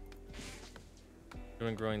have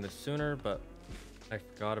been growing this sooner, but I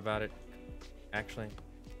forgot about it. Actually,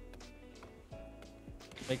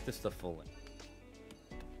 make this the full length.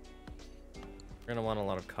 We're gonna want a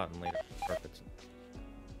lot of cotton later for carpets.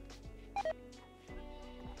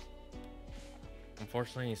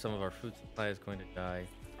 Unfortunately, some of our food supply is going to die.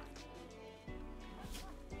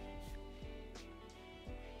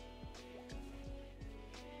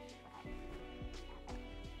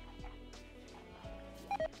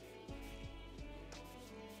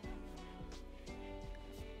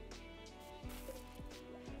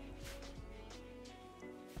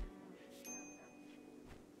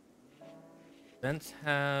 Vents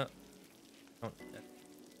have... Oh, that's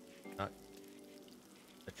not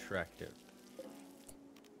attractive.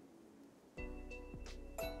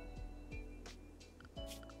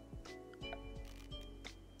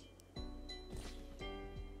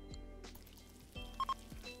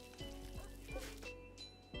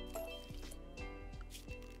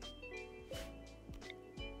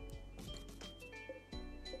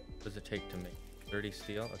 What does it take to make 30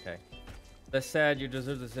 steel? Okay. That's sad. You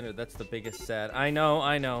deserve this dinner. That's the biggest sad. I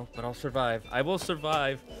know, but I'll survive. I will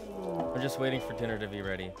survive. I'm just waiting for dinner to be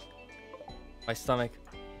ready. My stomach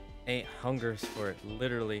ain't hungers for it,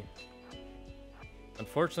 literally.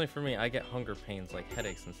 Unfortunately for me, I get hunger pains, like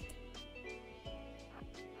headaches and stuff.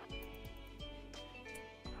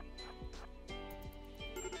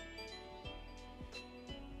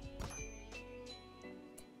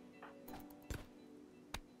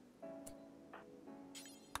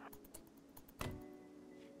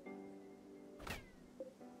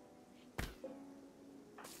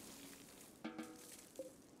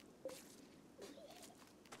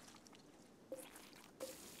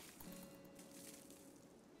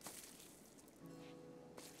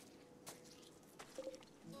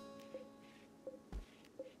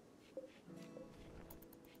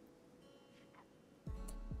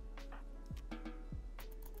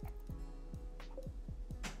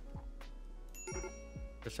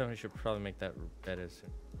 Somebody should probably make that bed as soon.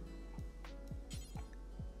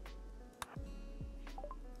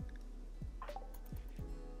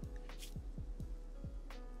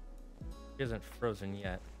 He isn't frozen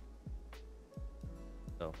yet,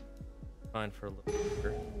 so fine for a little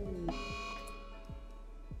longer.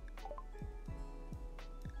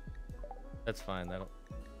 That's fine. That'll.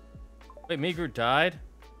 Wait, Migru died?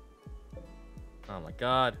 Oh my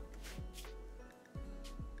god.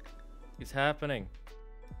 What's happening?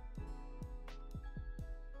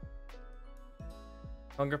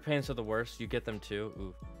 Hunger pains are the worst. You get them too.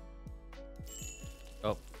 Ooh.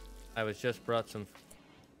 Oh, I was just brought some.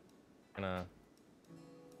 Gonna.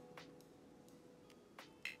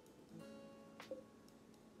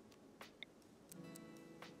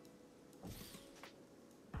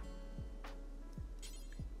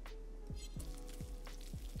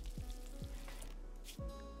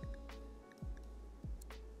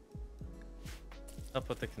 Up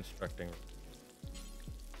with the constructing.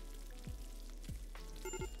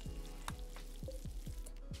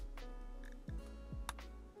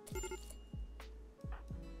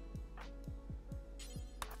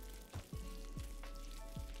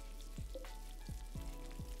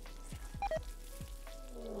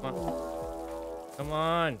 Come on. Come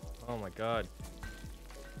on. Oh my god.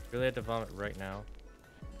 Really had to vomit right now.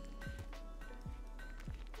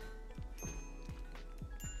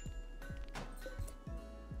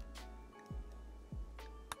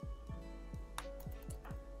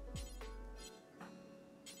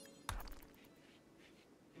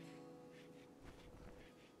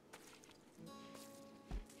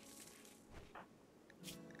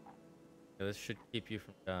 Yeah, this should keep you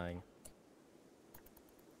from dying.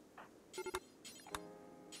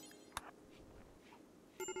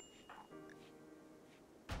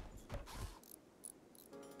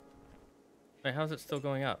 Wait, how's it still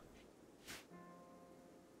going up?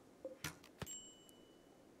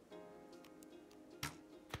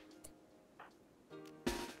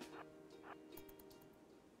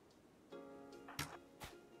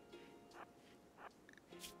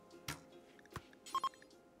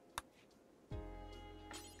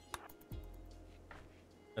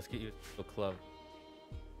 Let's get you to a club.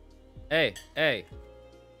 Hey, hey!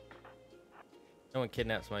 No one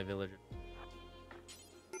kidnaps my villager.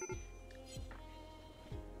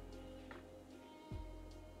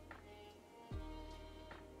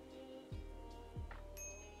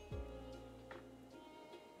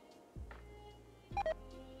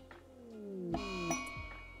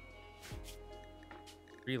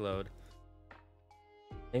 Reload.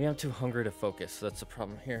 Maybe I'm too hungry to focus, so that's the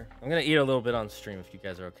problem here. I'm gonna eat a little bit on stream if you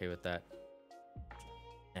guys are okay with that.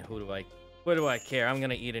 And what do I care? I'm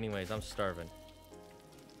gonna eat anyways. I'm starving.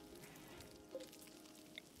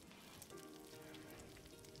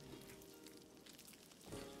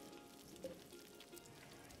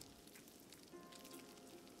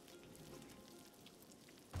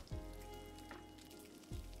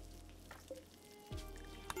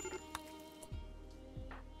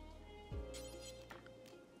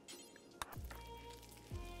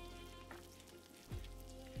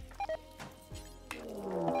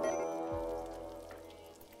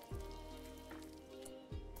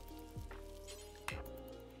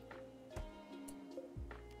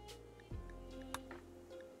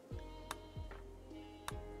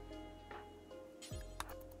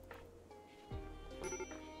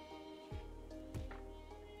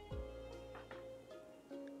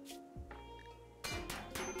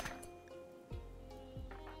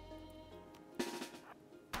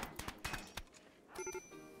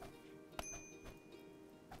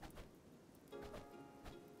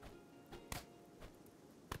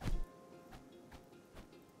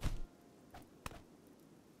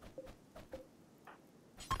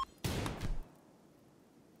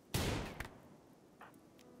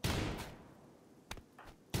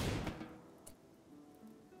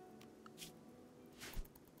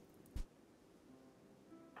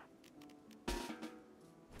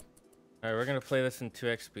 Alright, we're gonna play this in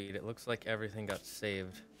 2x speed. It looks like everything got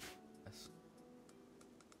saved. Yes.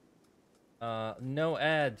 No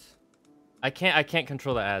ads. I can't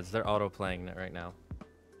control the ads. They're auto playing it right now.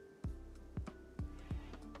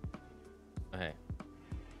 Okay.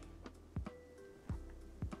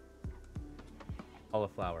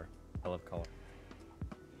 Cauliflower. I love color.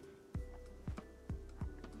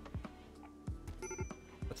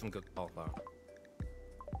 Put some good cauliflower.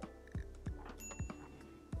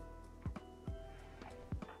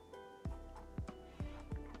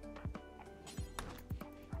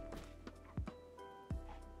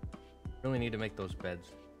 Really need to make those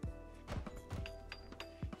beds.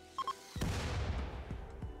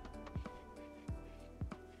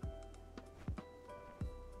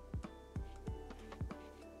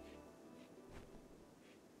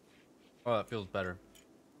 Oh, that feels better.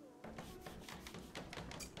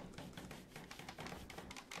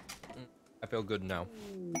 I feel good now.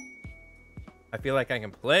 I feel like I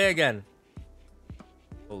can play again.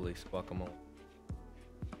 Holy squawkamole.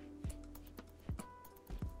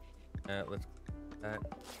 Let's that.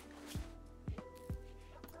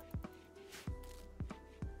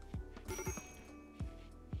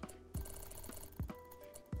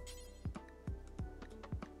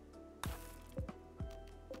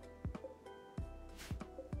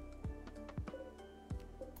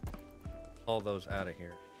 all those out of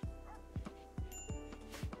here.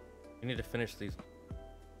 We need to finish these.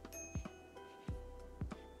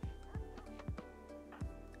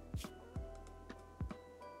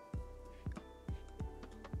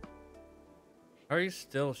 How are you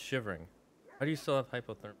still shivering? How do you still have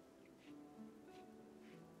hypothermia?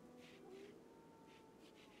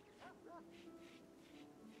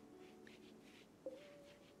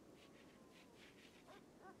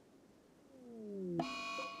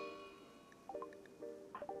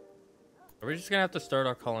 Are we just gonna have to start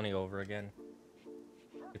our colony over again?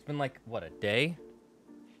 It's been like, what, a day?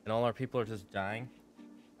 And all our people are just dying?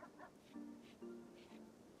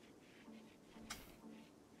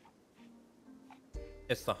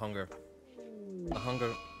 It's the hunger. The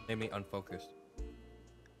hunger made me unfocused.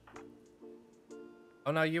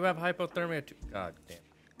 Oh no, you have hypothermia too. God damn.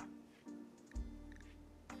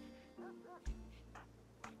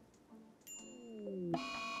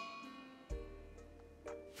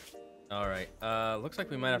 Alright, looks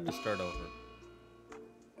like we might have to start over.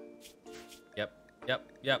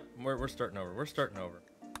 Yep. We're starting over. We're starting over.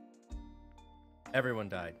 Everyone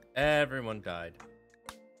died. Everyone died.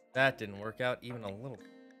 That didn't work out even a little.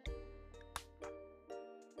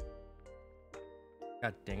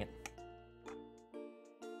 God dang it.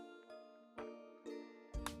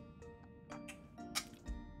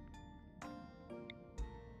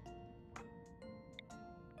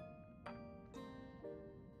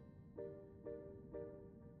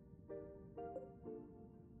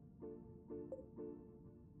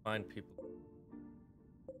 Find people.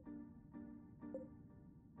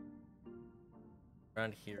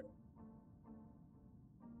 Around here.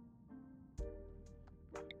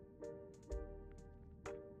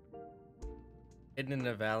 Hidden in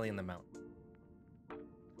a valley in the mountain.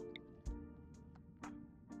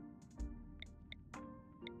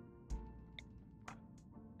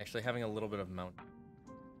 Actually having a little bit of mountain.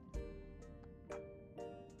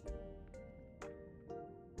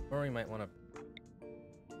 Or we might want to...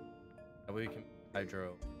 That way we can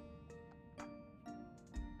hydro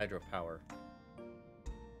power.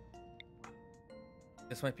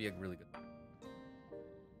 This might be a really good...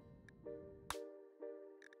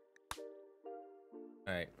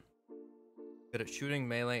 Alright. Good at shooting,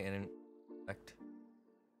 melee, and intellect.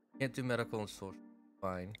 Can't do medical and social.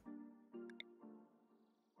 Fine.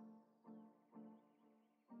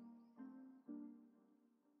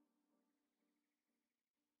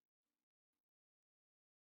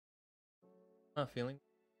 Not feeling.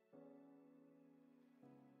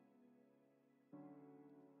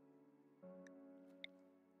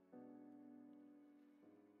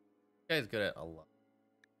 This guy's good at a lot.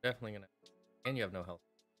 Definitely gonna. And you have no health.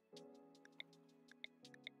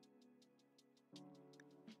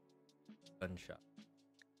 Gunshot.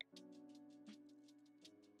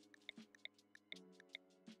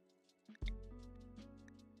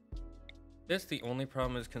 This the only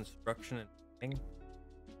problem is construction and mining.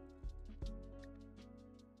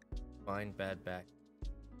 Fine, bad back.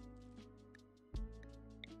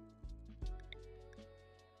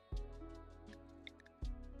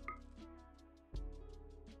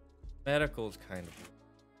 Medical is kind of good.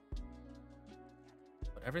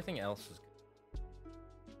 But everything else is good.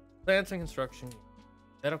 Plants and construction.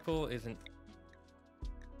 Medical isn't.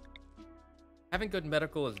 Having good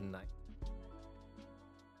medical is nice.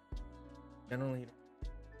 Generally.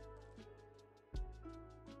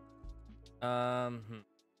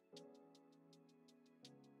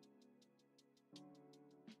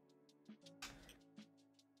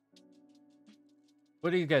 What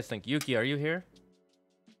do you guys think? Yuki, are you here?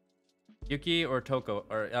 Yuki or Toko?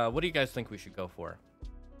 Or what do you guys think we should go for?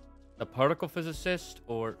 The particle physicist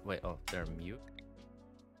or... Wait, oh, they're mute?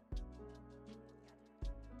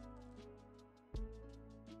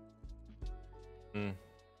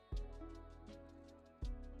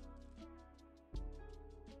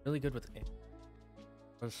 Really good with aim.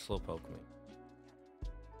 Where's Slowpoke me?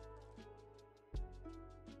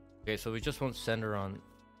 Okay, so we just won't send her on...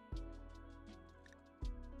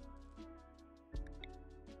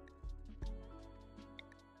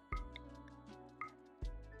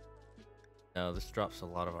 No, this drops a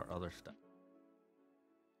lot of our other stuff.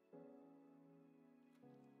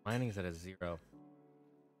 Mining's at a 0.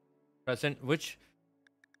 Present, which...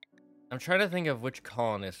 I'm trying to think of which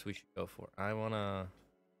colonists we should go for. I wanna...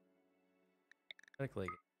 I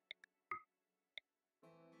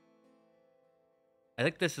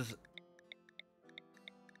think this is...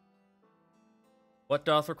 What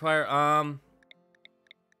doth require?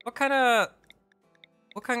 What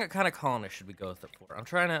kind of colonist should we go with it for? I'm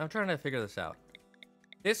trying to figure this out.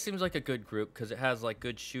 This seems like a good group because it has like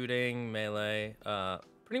good shooting, melee,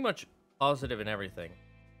 pretty much positive in everything,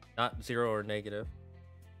 not 0 or negative.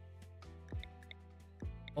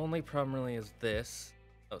 Only problem really is this.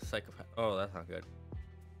 Oh, psychopath. Oh, that's not good.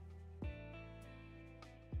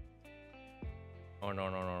 Oh,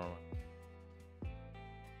 no, no, no, no.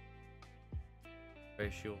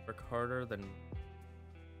 Ratio work harder than.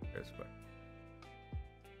 There's what.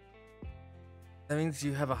 That means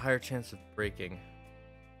you have a higher chance of breaking.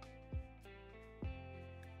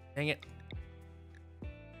 Dang it.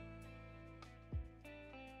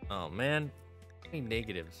 Oh, man. Any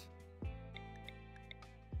negatives? I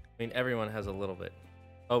mean, everyone has a little bit.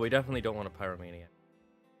 Oh, we definitely don't want a pyromaniac.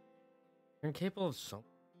 You're incapable of so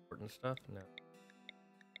important stuff? No.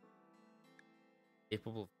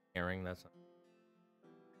 Capable of caring? That's not.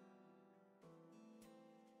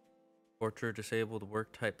 Torture, disabled,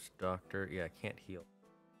 work types, doctor. Yeah, can't heal.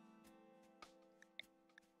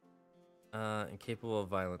 Incapable of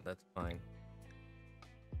violent. That's fine.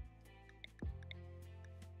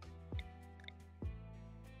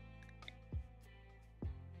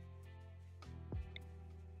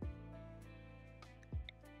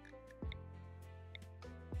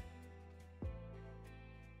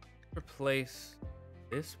 Replace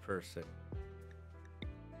this person.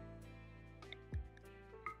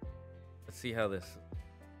 Let's see how this.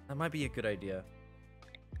 That might be a good idea.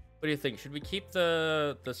 What do you think? Should we keep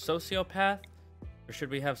the sociopath, or should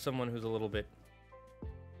we have someone who's a little bit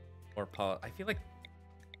more I feel like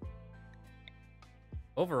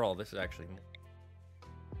overall this is actually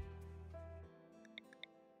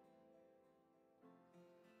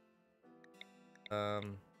more.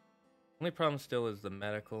 Only problem still is the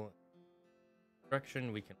medical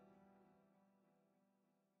direction. We can.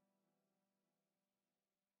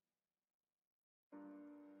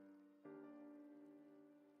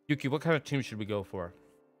 Yuki, what kind of team should we go for?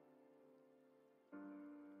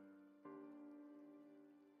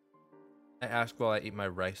 I ask while I eat my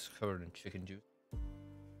rice covered in chicken juice.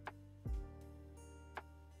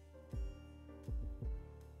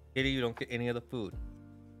 Kitty, you don't get any of the food.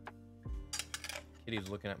 Kitty's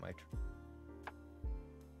looking at my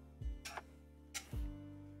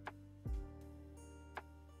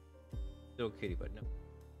Still kitty, but no.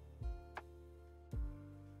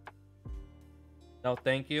 No,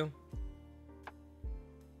 thank you.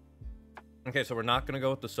 Okay, so we're not gonna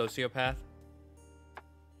go with the sociopath.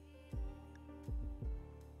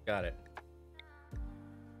 Got it.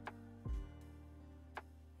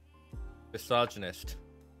 Misogynist.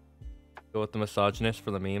 Go with the misogynist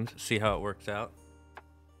for the memes. See how it works out.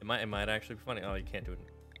 It might actually be funny. Oh, you can't do it.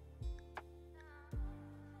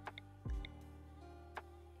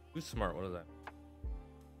 Who's smart? What is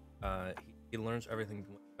that? He learns everything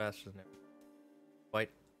faster than ever.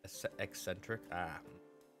 Quite eccentric. Ah.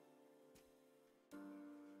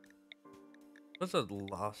 What's a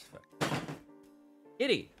loss effect?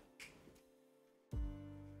 Kitty.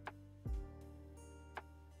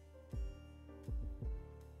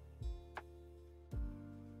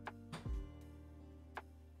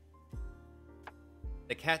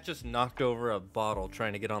 The cat just knocked over a bottle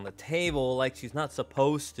trying to get on the table like she's not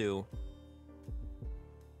supposed to.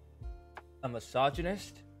 A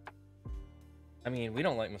misogynist? I mean, we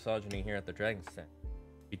don't like misogyny here at the Dragon's Den.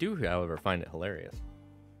 We do, however, find it hilarious.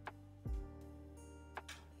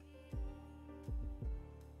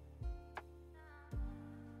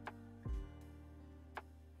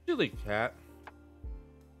 Silly cat.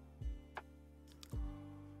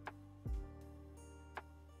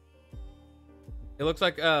 It looks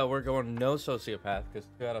like we're going no sociopath because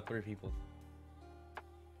 2 out of 3 people.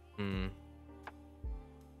 Do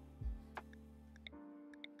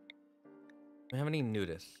we have any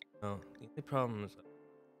nudists? No. The only problem is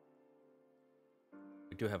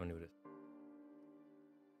we do have a nudist.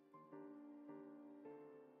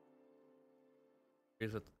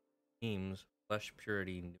 Here's with themes, flesh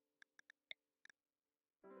purity.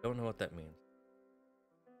 Don't know what that means.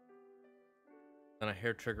 On a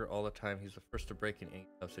hair trigger all the time. He's the first to break in any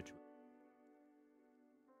tough situation.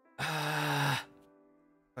 Ah,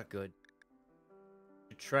 not good.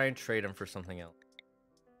 You try and trade him for something else.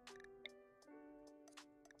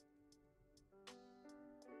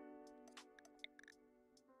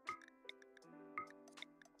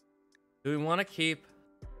 Do we want to keep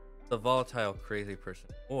the volatile crazy person,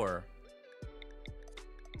 or?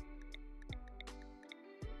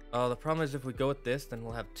 Oh, the problem is if we go with this, then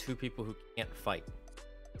we'll have 2 people who can't fight.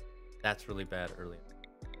 That's really bad early.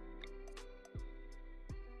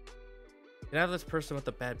 You can have this person with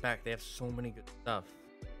the bad back. They have so many good stuff.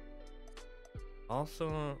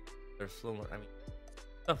 Also, they're slow. I mean,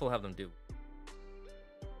 stuff will have them do.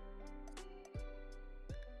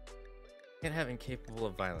 Can't have incapable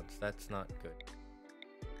of violence. That's not good.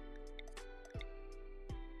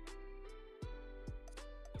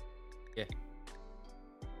 Yeah.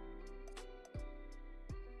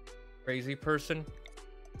 Crazy person.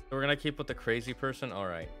 So we're gonna keep with the crazy person. All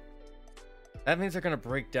right. That means they're gonna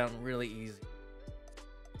break down really easy.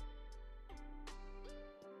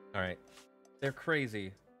 All right. They're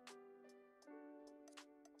crazy.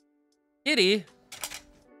 Kitty.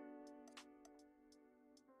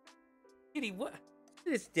 Kitty, what?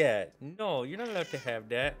 What is that? No, you're not allowed to have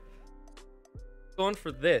that. Going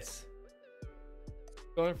for this.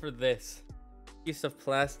 Going for this piece of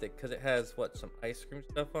plastic because it has what, some ice cream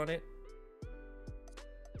stuff on it.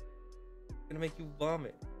 It's gonna make you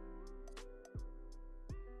vomit.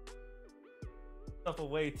 Stuff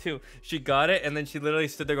away too. She got it and then she literally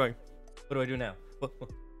stood there going, "What do I do now? What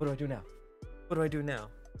do I do now? What do I do now?"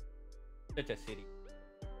 Such a city.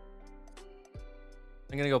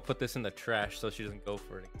 I'm gonna go put this in the trash so she doesn't go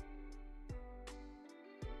for it.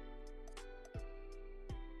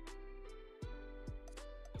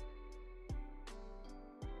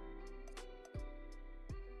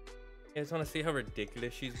 You guys want to see how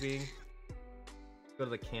ridiculous she's being? Go to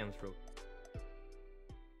the cams real quick.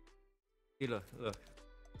 See, look, look.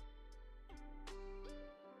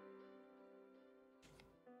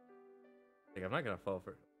 Like, I'm not gonna fall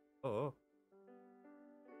for it. Oh.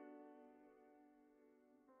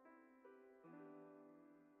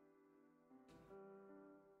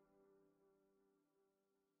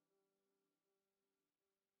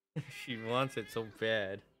 She wants it so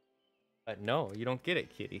bad. But no, you don't get it,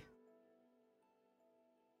 kitty.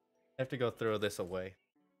 I have to go throw this away.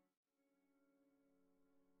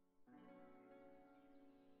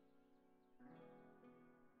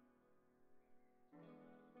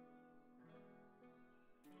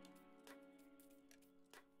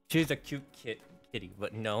 She's a cute kitty,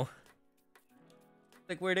 but no.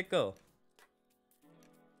 Like, where'd it go?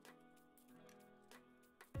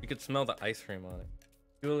 You could smell the ice cream on it.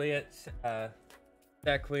 Juliet,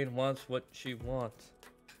 that queen wants what she wants.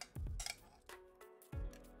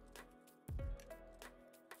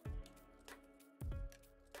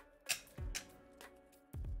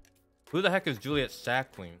 Who the heck is Juliet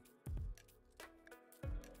Sack Queen?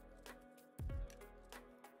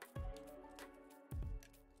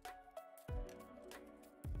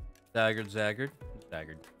 Zaggard.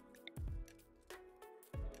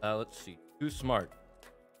 Let's see. Too smart.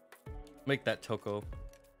 Make that Toko.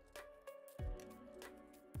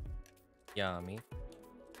 Yummy.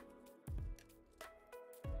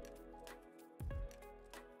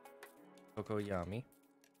 Toko Yummy.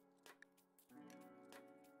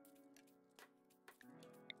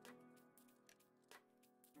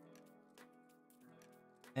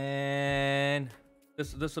 And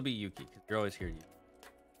this will be Yuki, because you're always here, Yuki.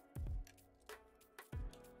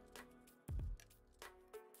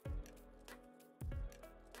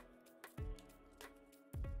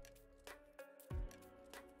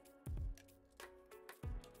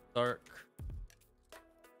 Dark.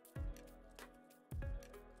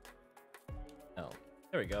 No.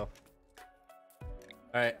 There we go.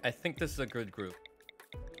 Alright, I think this is a good group.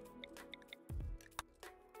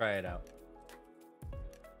 Try it out.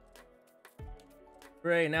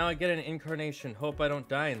 Great, now I get an incarnation. Hope I don't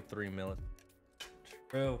die in 3 minutes.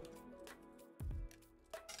 True.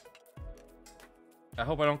 I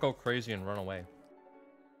hope I don't go crazy and run away.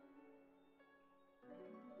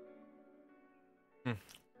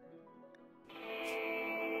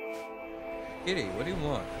 Kitty, what do you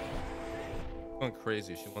want? She's going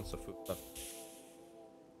crazy. She wants the food stuff.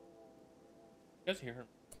 You guys hear her?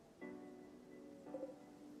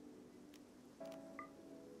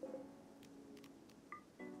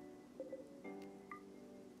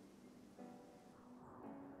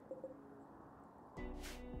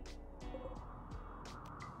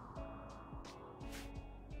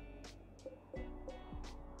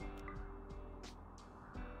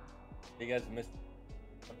 You guys missed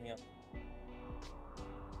something else.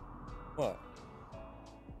 What?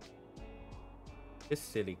 This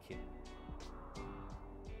silly kid.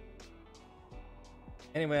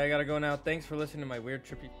 Anyway, I gotta go now. Thanks for listening to my weird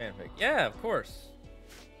trippy fanfic. Yeah, of course.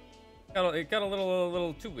 It got a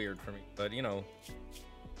little too weird for me, but you know,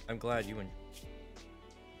 I'm glad you enjoyed.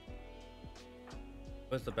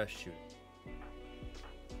 What's the best shooter?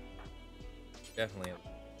 Definitely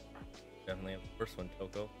the first one,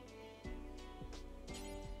 Toko.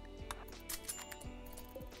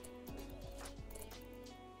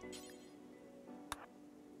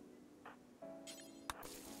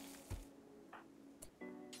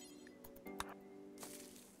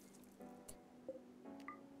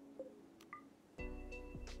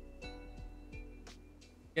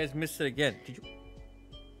 guys missed it again. Did you?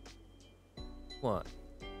 What?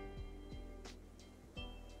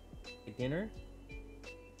 Your dinner?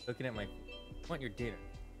 Looking at my. I want your dinner.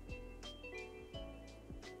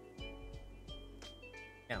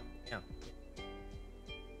 Now, now.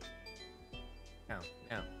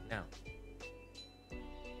 Now.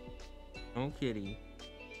 No kitty.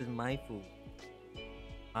 This is my food.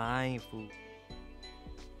 My food.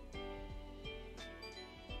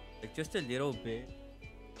 Like just a little bit.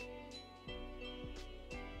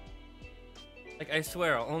 Like I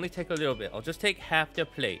swear, I'll only take a little bit. I'll just take half the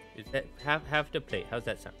plate. Is that half the plate? How's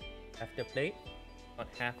that sound? Half the plate? On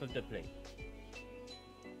half of the plate.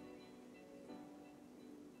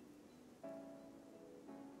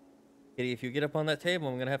 Kitty, if you get up on that table,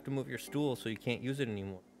 I'm gonna have to move your stool so you can't use it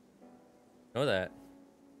anymore. Know that.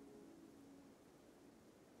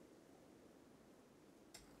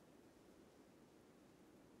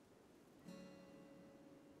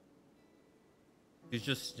 She's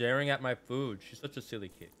just staring at my food. She's such a silly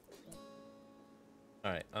kid.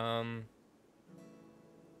 Alright, a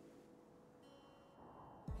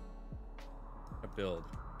build.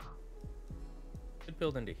 Could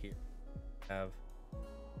build into here. Have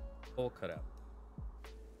hole cut out.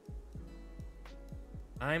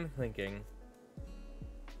 I'm thinking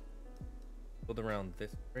build around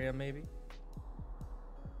this area maybe.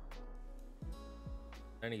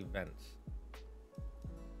 Any vents.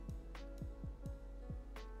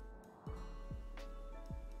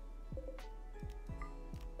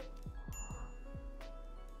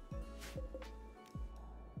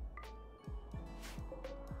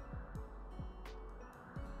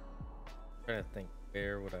 Trying to think,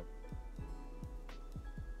 where would I?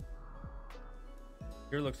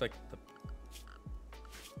 Here looks like the.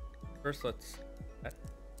 First, let's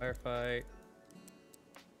firefight.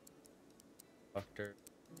 Doctor.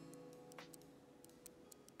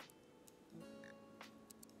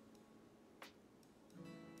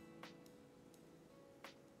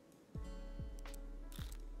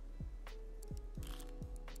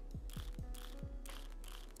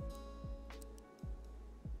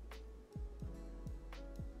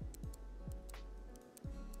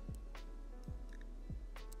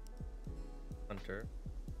 Hunter.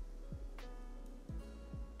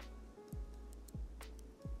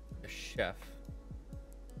 A chef.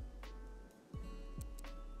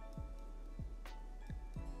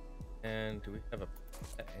 And do we have a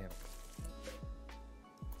pet animal?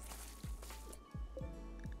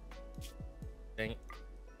 Dang it.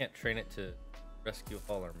 Can't train it to rescue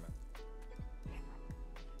hauler mount.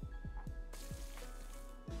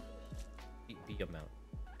 Be a mount.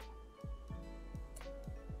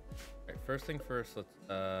 First thing first, let's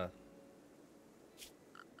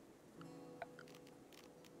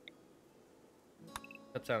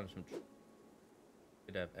cut down some trees.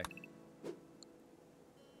 Could have X.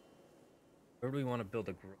 Where do we want to build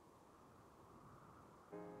a grove?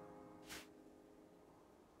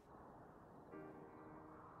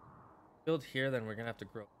 Build here, then we're gonna have to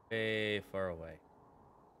grow way far away.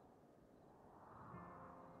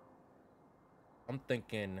 I'm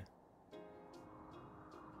thinking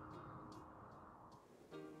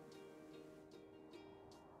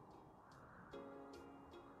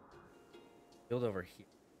build over here.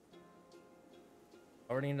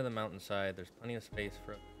 Already into the mountainside. There's plenty of space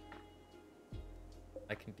for.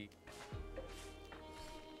 I can deep.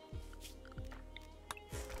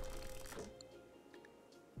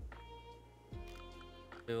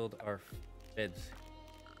 Build our beds.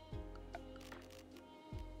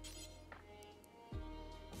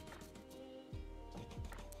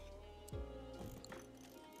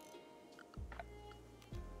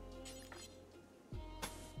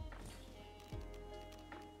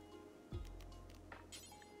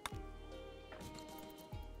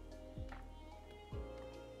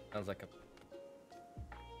 Sounds like a.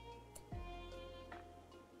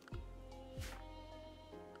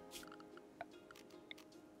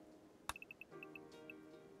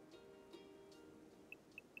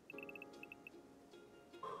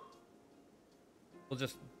 We'll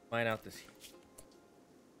just mine out this.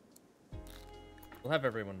 We'll have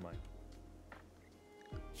everyone mine.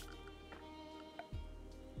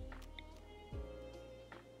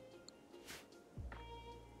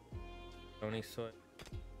 Stony soil.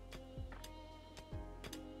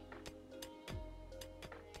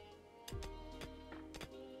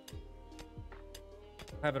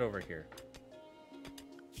 Have it over here.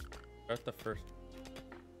 Start the first.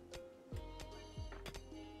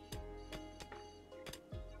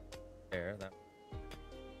 There, that.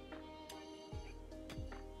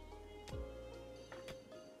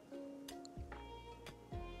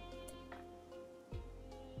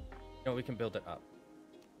 No, we can build it up.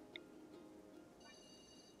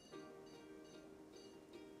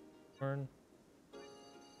 Turn.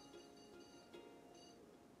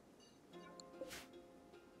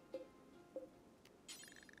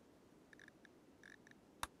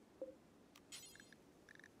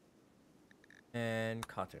 And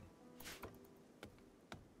cotton.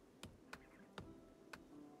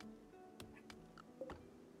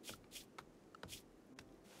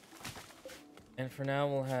 And for now,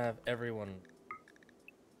 we'll have everyone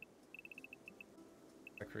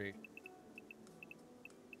recreate.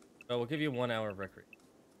 So we'll give you 1 hour of recreation.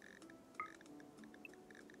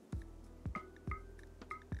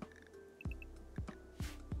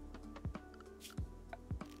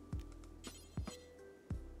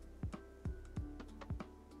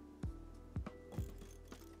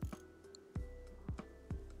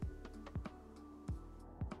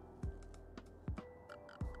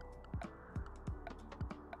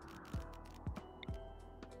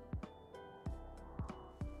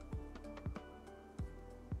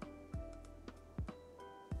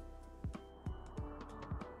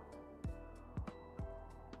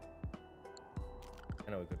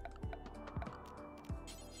 I know we could.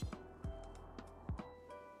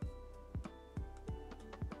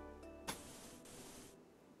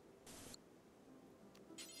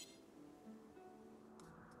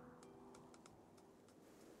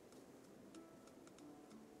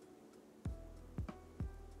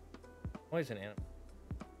 Why is an animal?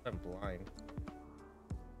 I'm blind.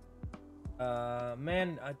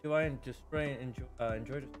 Man, do I enjoy destroying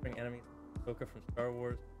enemies? Ahsoka from Star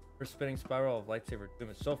Wars. Her spinning spiral of lightsaber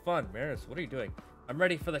doom is so fun. Marinus, what are you doing? I'm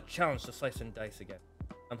ready for the challenge to slice and dice again.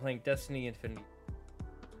 I'm playing Destiny Infinity.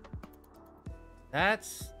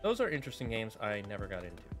 Those are interesting games I never got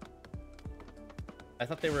into. I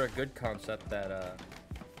thought they were a good concept that,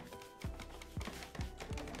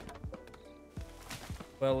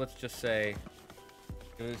 well, let's just say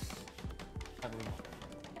it was,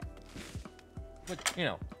 but, you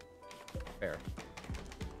know, fair.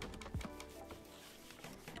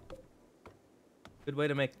 Good way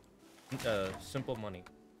to make simple money.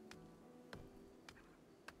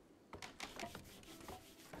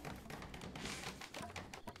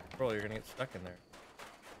 Bro, you're gonna get stuck in there.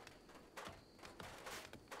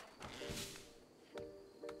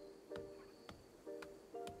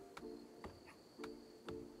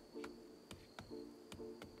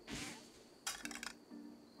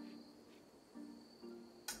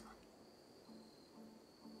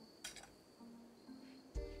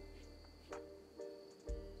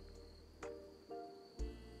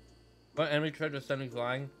 What enemy tried to send me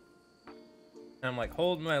flying? And I'm like,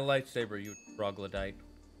 hold my lightsaber, you troglodyte.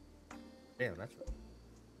 Damn, that's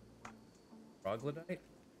troglodyte?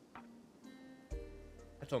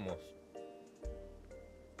 That's almost.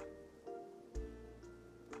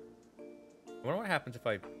 I wonder what happens if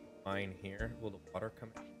I mine here. Will the water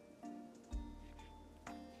come in?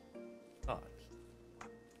 Thoughts.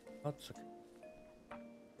 Thoughts.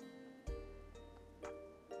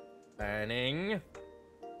 Planning.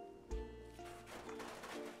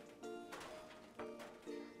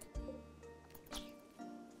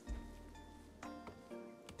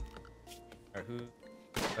 Alright, who?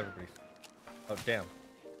 Everybody's. Oh, damn.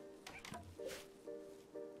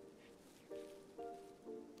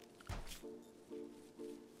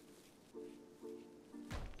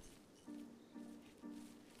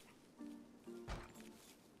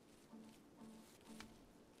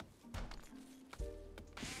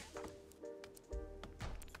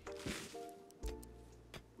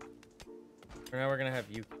 For now, we're gonna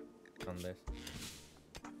have you on this.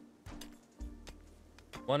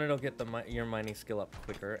 One, it'll get your mining skill up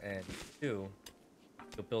quicker, and two,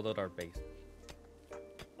 you'll build out our base.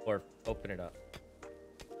 Or open it up.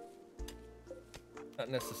 Not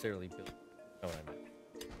necessarily build. You know what I meant.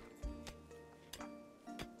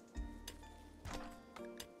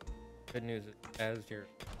 Good news is, as your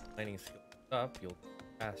mining skill is up, you'll go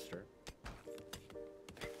faster.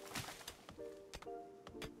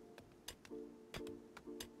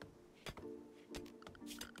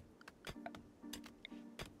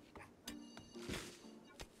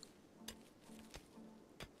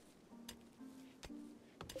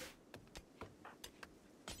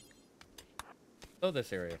 Slow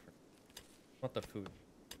this area for not the food.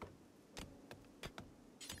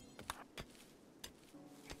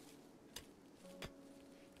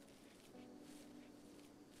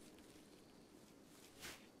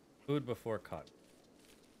 Food before cotton.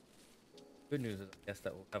 Good news is, I guess,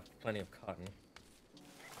 that we'll have plenty of cotton.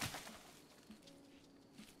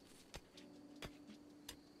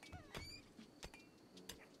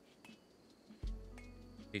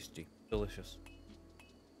 Tasty. Delicious.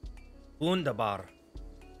 Wunderbar.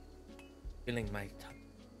 Filling my tongue.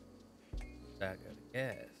 Dagger.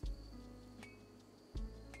 Yes.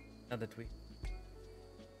 Another tweet.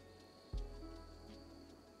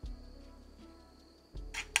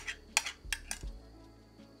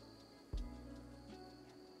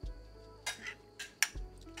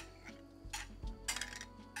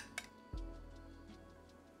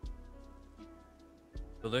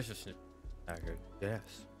 Delicious. Dagger. Yes.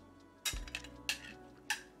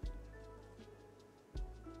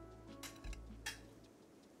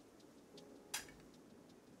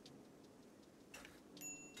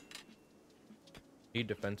 Need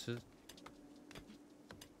defenses.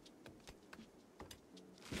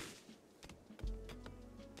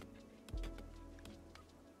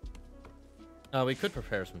 We could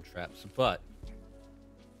prepare some traps, but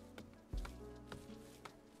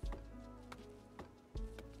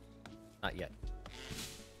not yet.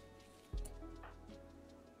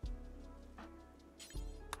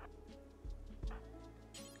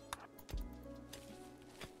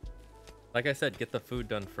 Like I said, get the food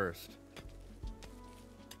done first.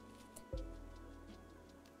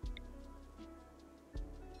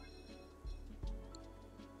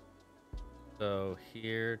 So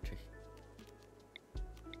here to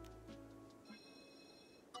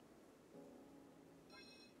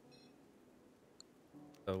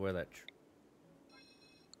so where that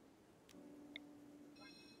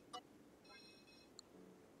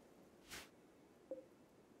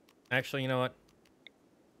actually, you know what?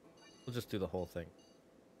 We'll just do the whole thing.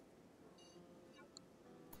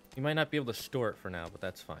 You might not be able to store it for now, but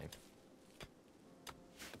that's fine.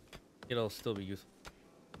 It'll still be useful.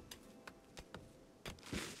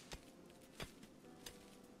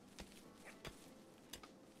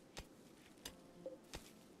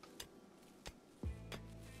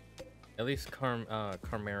 At least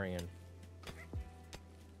Carmarian.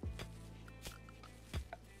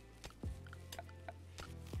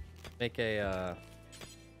 Make a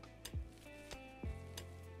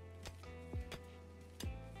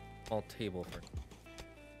small table for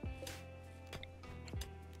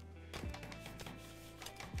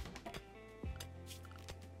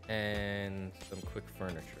and some quick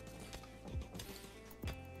furniture.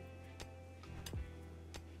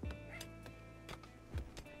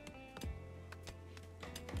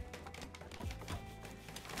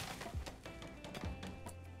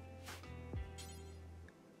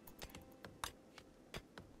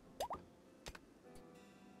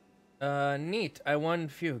 Neat. I won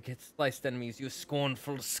few. Get sliced enemies, you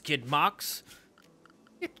scornful skid marks.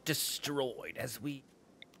 Get destroyed as we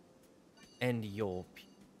end your...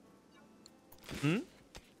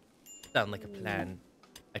 Sound like a plan.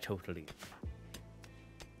 I totally...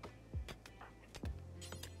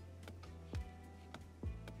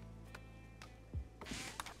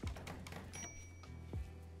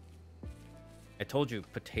 I told you,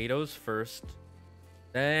 potatoes first,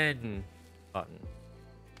 then cotton.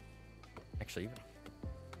 Actually,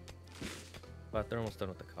 but they're almost done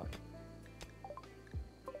with the cotton.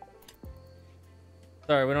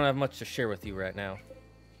 Sorry, we don't have much to share with you right now.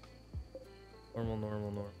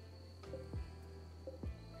 Normal.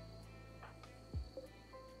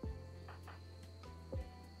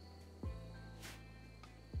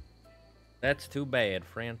 That's too bad,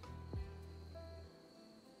 friend.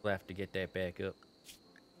 We'll have to get that back up.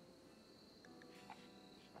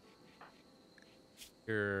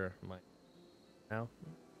 You're my... Now,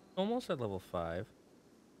 almost at level 5.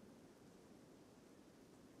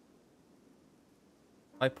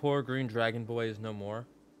 My poor green dragon boy is no more.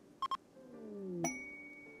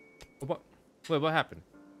 What? Wait, what happened?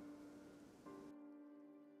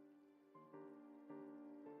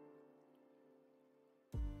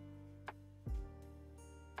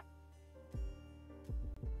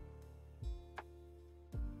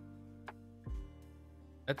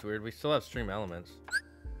 That's weird. We still have stream elements.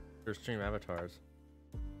 Or stream avatars.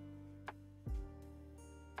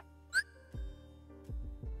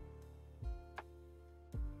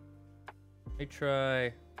 Let me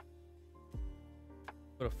try.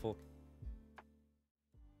 Put a full.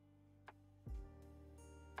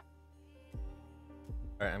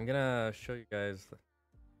 Alright, I'm gonna show you guys.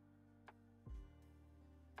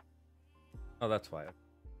 Oh, that's why.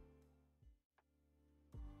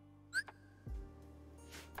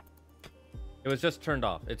 It was just turned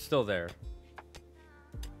off. It's still there.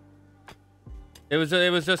 It was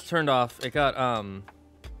just turned off. It got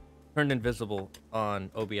turned invisible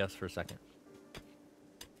on OBS for a second.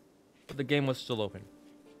 But the game was still open.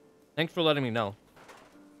 Thanks for letting me know.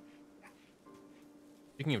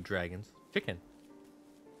 Speaking of dragons, chicken.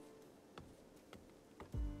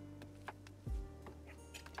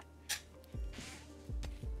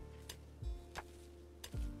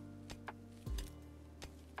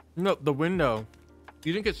 No, the window.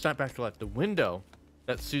 You didn't get snapped back to life. The window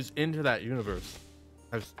that sees into that universe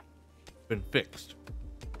has been fixed.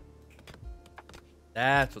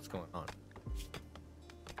 That's what's going on.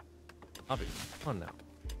 Obviously. Come on now.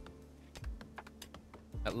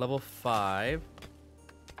 At level 5.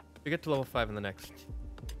 We get to level 5 in the next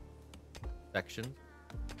section.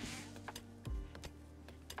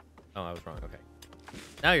 Oh, I was wrong. Okay.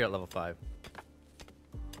 Now you're at level 5.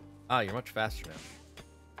 Ah, you're much faster now.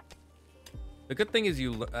 The good thing is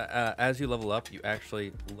you, as you level up, you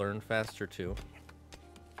actually learn faster too.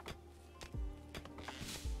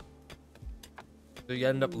 So you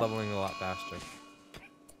end up leveling a lot faster.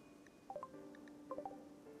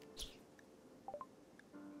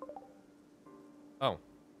 Oh.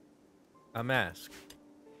 A mask.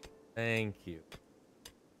 Thank you.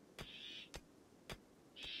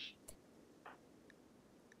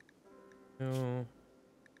 No.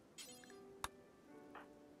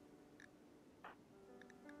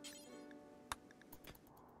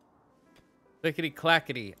 Clickety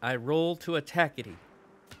clackety, I roll to attackety.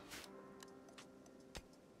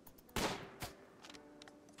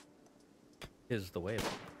 Is the way.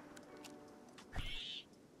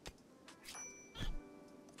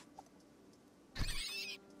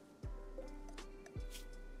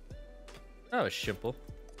 That was simple.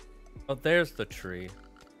 Oh, there's the tree.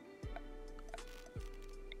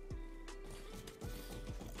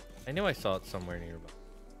 I knew I saw it somewhere nearby.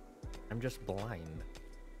 I'm just blind.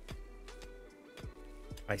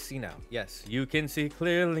 I see now. Yes, you can see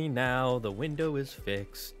clearly now. The window is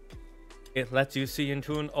fixed. It lets you see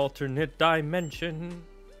into an alternate dimension.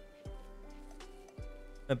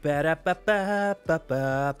 Like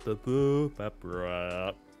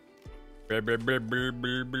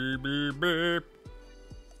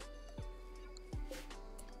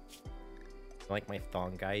my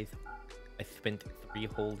thong, guys. I spent 3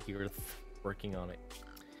 whole years working on it.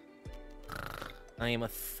 I am a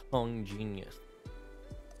thong genius.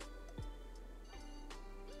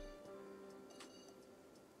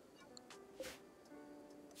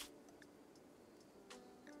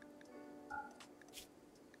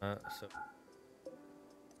 So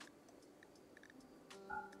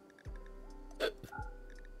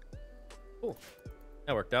cool.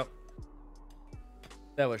 That worked out.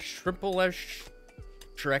 That was simple as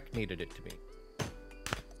Shrek needed it to be.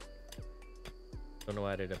 Don't know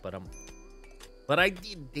why I did it, but I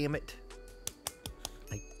did, damn it.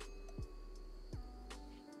 I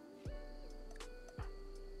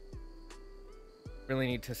really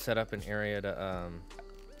need to set up an area to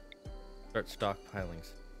start stockpiling.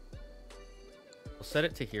 We'll set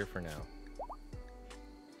it to here for now.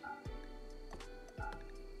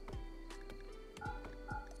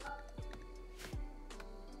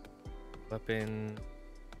 Weapon.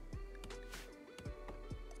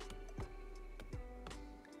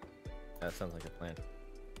 That sounds like a plan.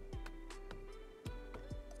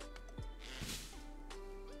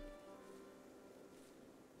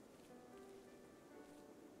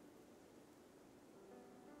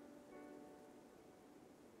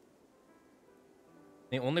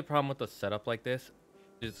 The only problem with a setup like this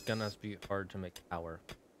is it's gonna be hard to make power.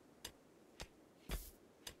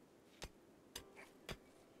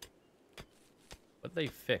 What they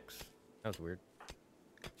fix? That was weird.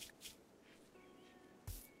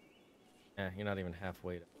 Yeah, you're not even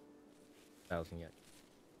halfway to 1,000 yet.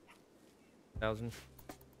 1,000?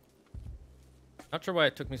 Not sure why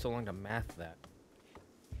it took me so long to math that.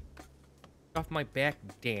 Get off my back,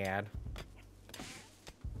 Dad.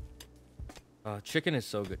 Chicken is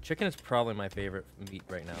so good. Chicken is probably my favorite meat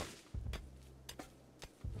right now.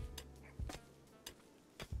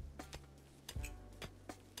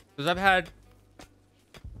 Because I've had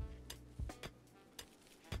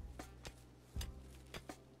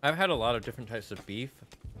a lot of different types of beef.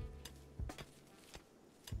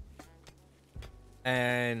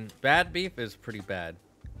 And bad beef is pretty bad.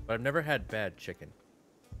 But I've never had bad chicken.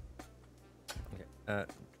 Okay,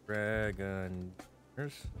 Dragoners.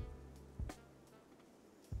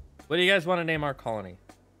 What do you guys want to name our colony?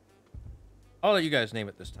 I'll let you guys name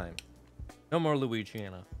it this time. No more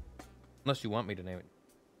Louisiana. Unless you want me to name it.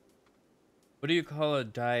 What do you call a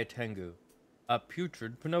Diatengu? A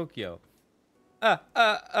putrid Pinocchio.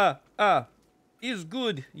 Is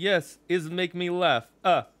good. Yes, is make me laugh.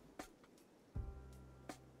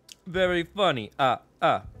 Very funny.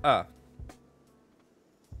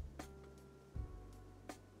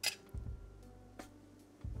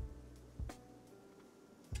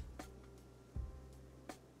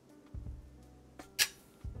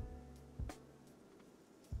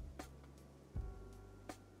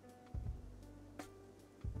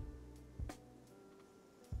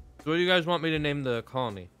 So what do you guys want me to name the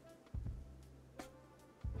colony?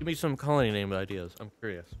 Give me some colony name ideas. I'm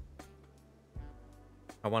curious.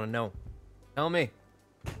 I want to know. Tell me.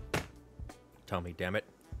 Tell me, damn it.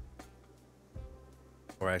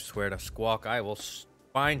 Or I swear to Squawk, I will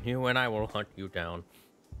find you and I will hunt you down.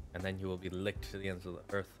 And then you will be licked to the ends of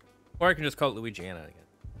the earth. Or I can just call it Louisiana again.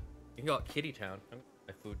 You can call it Kitty Town.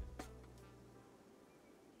 My food.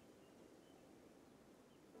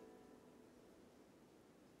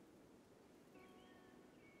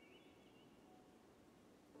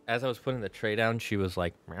 As I was putting the tray down, she was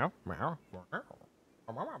like, meow, meow, meow,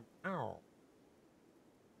 meow, meow.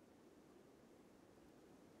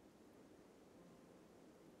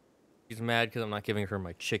 She's mad because I'm not giving her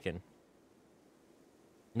my chicken.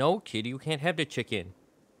 No, kitty, you can't have the chicken.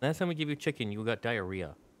 Last time we gave you chicken, you got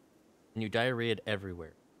diarrhea. And you diarrheaed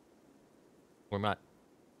everywhere. Or not.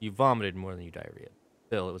 You vomited more than you diarrheaed.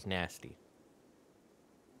 Still, it was nasty.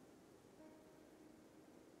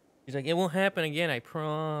 She's like, it won't happen again, I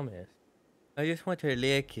promise. I just want to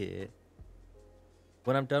lick it.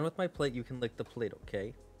 When I'm done with my plate, you can lick the plate,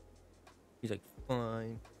 okay? He's like,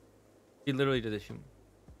 fine. She literally did this. She,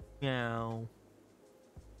 meow.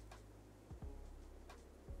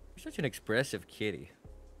 You're such an expressive kitty.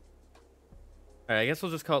 Alright, I guess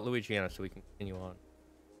we'll just call it Louisiana so we can continue on.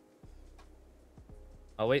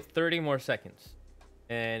 I'll wait 30 more seconds.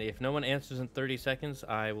 And if no one answers in 30 seconds,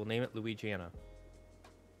 I will name it Louisiana.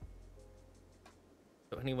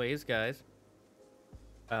 So anyways, guys.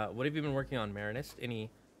 What have you been working on, Marinist? Any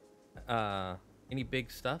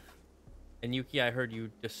big stuff? And Yuki, I heard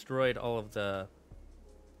you destroyed all of the...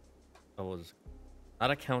 What was...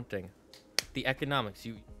 Not accounting. The economics.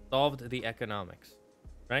 You solved the economics.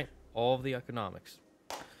 Right? All of the economics.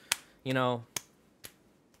 You know...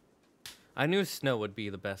 I knew snow would be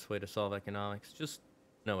the best way to solve economics. Just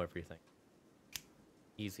know everything.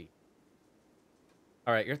 Easy.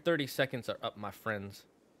 Alright, your 30 seconds are up, my friends.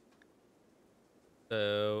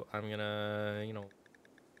 So, I'm gonna, you know...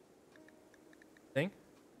 Thing?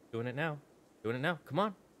 Doing it now. Doing it now. Come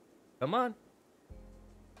on. Come on.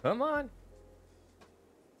 Come on.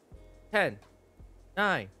 10.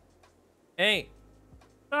 9. 8.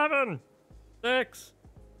 7. 6.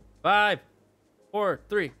 5. 4.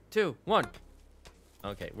 3. 2. 1.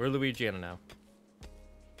 Okay, we're Louisiana now.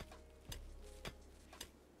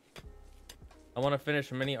 I want to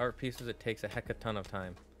finish many art pieces. It takes a heck of a ton of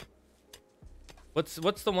time.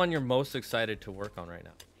 What's the one you're most excited to work on right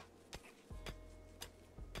now?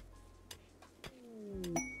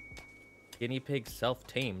 Guinea pig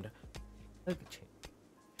self-tamed.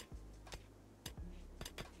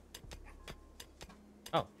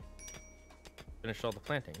 Oh. Finished all the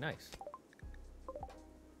planting. Nice.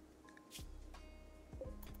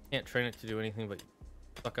 Can't train it to do anything but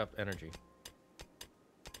suck up energy.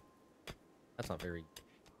 That's not very...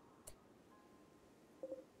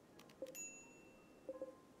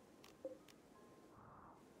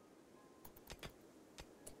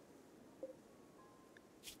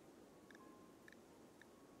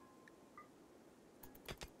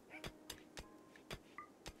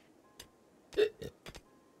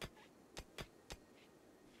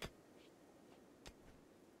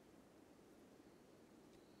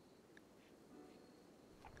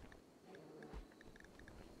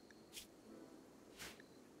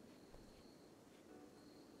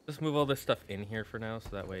 Just move all this stuff in here for now, so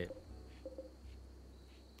that way...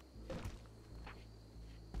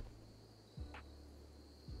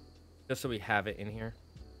 Just so we have it in here.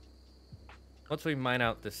 Once we mine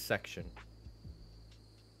out this section,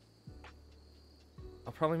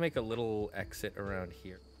 I'll probably make a little exit around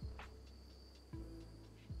here.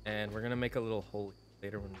 And we're gonna make a little hole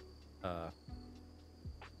later when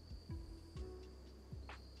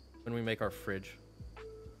we make our fridge.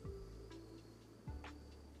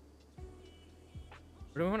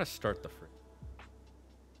 Where do we want to start the fridge?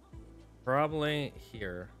 Probably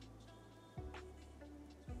here.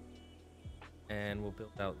 And we'll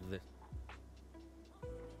build out this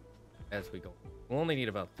as we go. We'll only need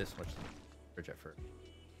about this much fridge at first.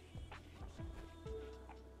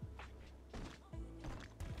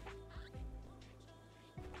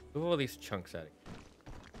 Move all these chunks out of here.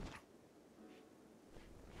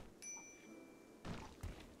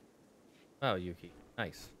 Wow, Yuki.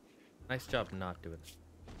 Nice. Nice job not doing this.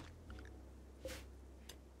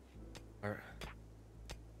 Alright.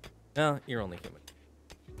 No, you're only human.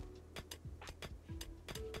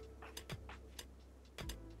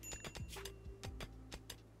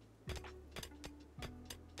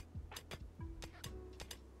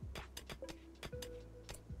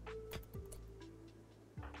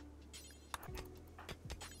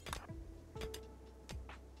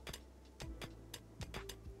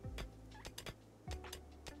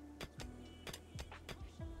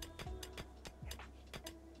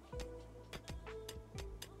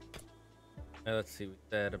 Let's see what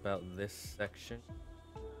that about this section.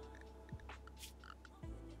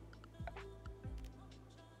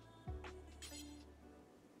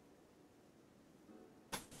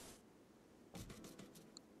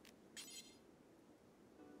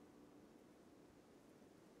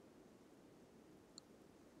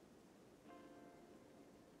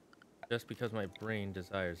 Just because my brain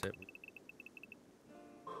desires it.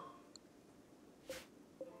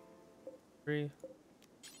 3.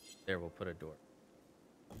 There, we'll put a door.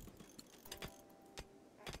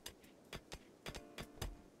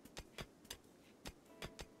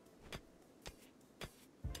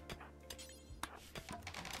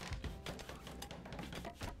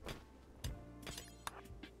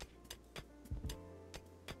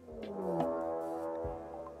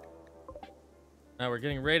 Now we're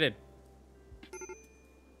getting raided.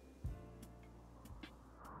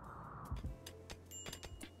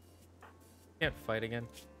 Can't fight again.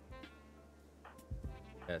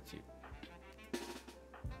 That's you.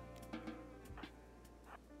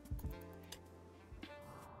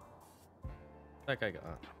 That guy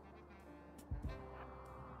got.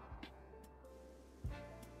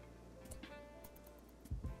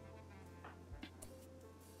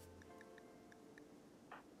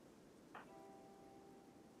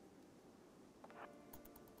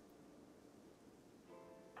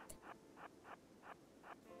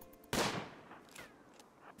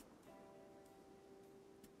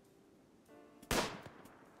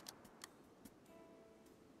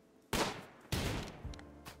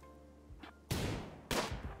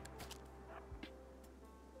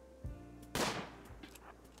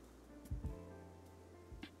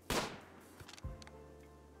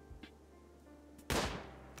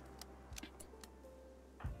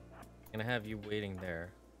 Gonna have you waiting there.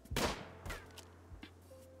 Oh,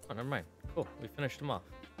 never mind. Cool, we finished him off.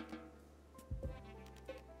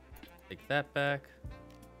 Take that back.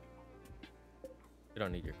 You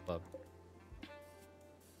don't need your club.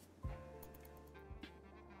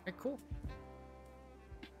 Okay, cool.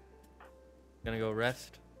 Gonna go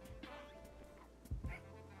rest.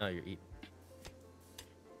 No, you're eating.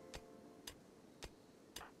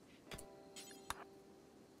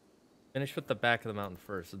 Finish with the back of the mountain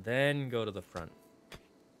first, then go to the front.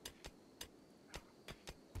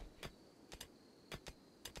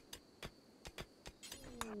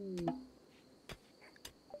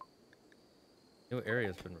 New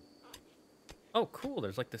area's been... Oh, cool.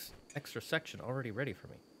 There's like this extra section already ready for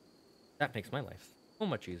me. That makes my life so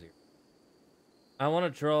much easier. I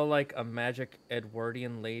want to draw like a magic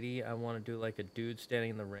Edwardian lady. I want to do like a dude standing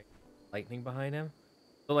in the ring, lightning behind him.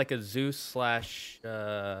 So like a Zeus slash...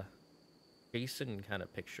 Jason kind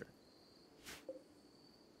of picture.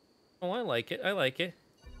 Oh, I like it. I like it.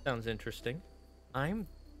 Sounds interesting. I'm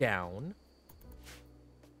down.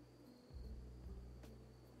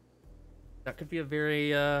 That could be a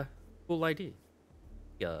very cool idea.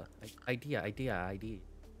 Yeah, idea.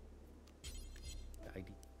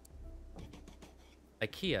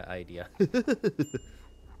 IKEA idea.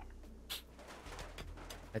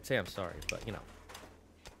 I'd say I'm sorry, but you know.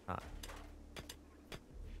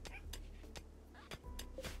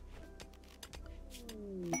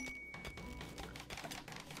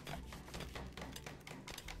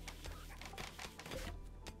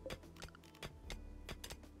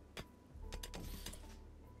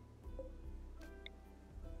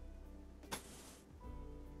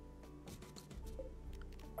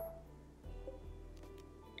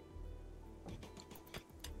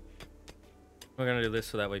 We're gonna do this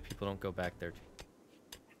so that way people don't go back there.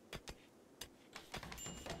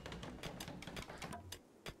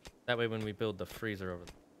 That way when we build the freezer over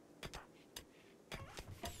there.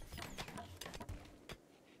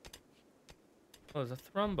 Oh, there's a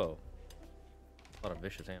thrumbo. A lot of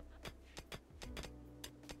vicious amp.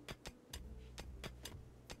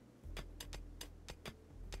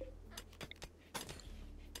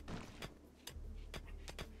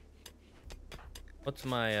 What's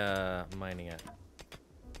my mining at?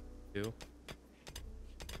 2.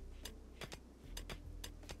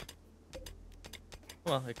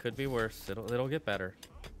 Well, it could be worse. It'll get better.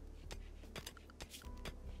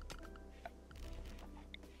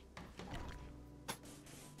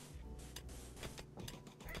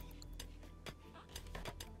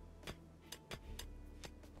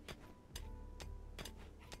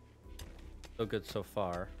 So good so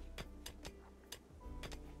far.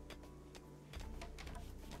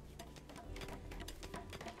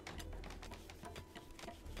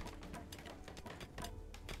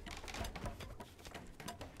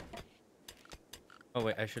 Oh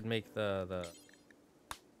wait, I should make the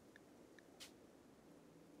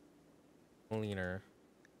cleaner.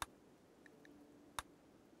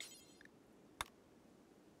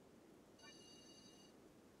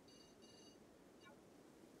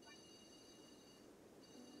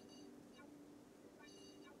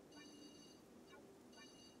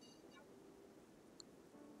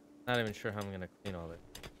 Not even sure how I'm gonna clean all this.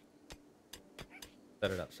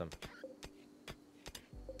 Set it up some.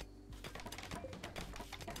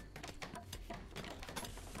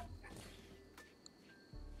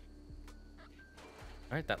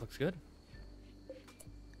 All right, that looks good. All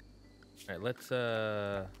right, let's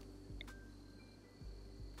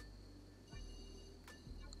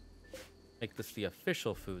make this the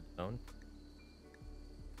official food zone.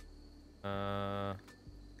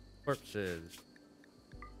 Corpses.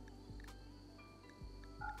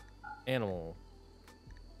 Animal.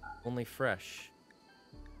 Only fresh.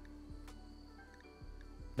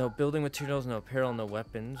 No building materials, no apparel, no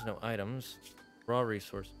weapons, no items. Raw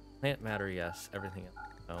resource. Plant matter, yes. Everything else,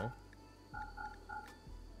 no.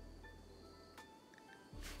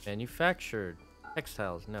 Manufactured.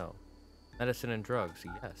 Textiles, no. Medicine and drugs,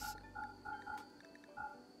 yes.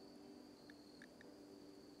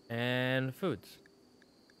 And foods.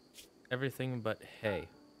 Everything but hay.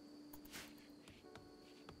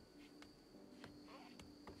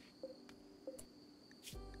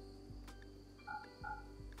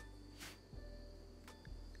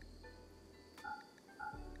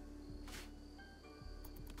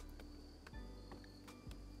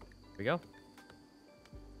 Here we go.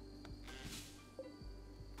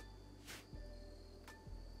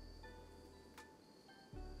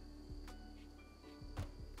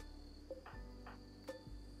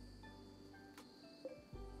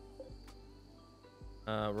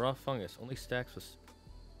 Raw fungus only stacks with.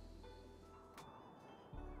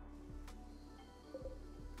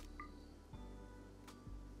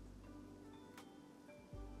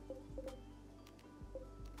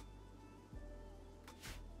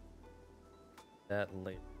 That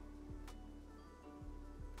later.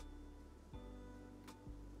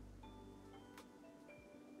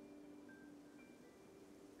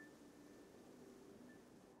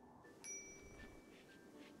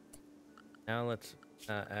 Now let's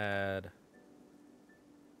add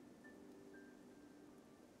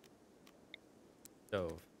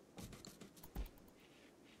stove.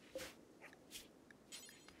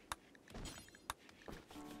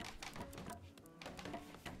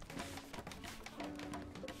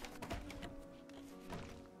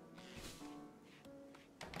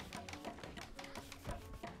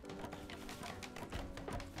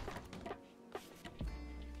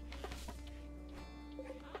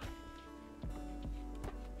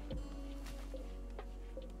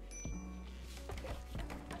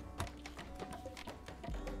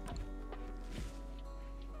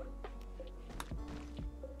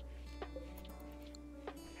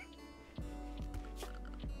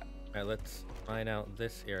 Alright, let's mine out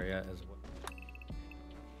this area as well.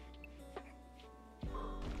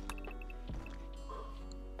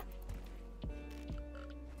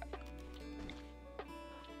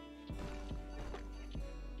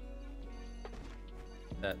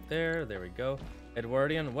 That there we go.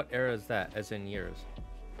 Edwardian, what era is that, as in years?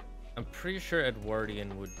 I'm pretty sure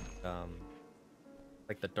Edwardian would,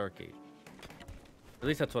 like the Dark Age. At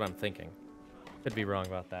least that's what I'm thinking. Could be wrong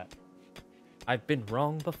about that. I've been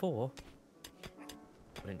wrong before.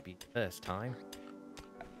 Wouldn't be the first time.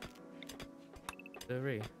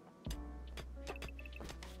 Sorry.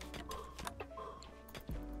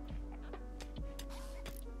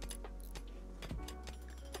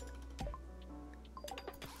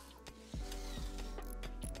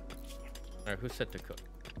 Alright, who's set to cook?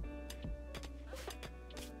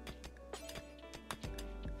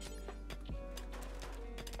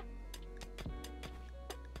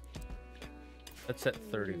 Let's set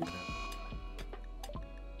 30 for now.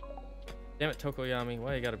 Damn it, Tokoyami.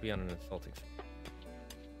 Why you gotta be on an insulting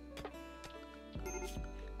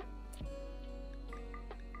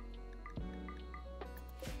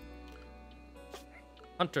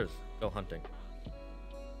Hunters, go hunting.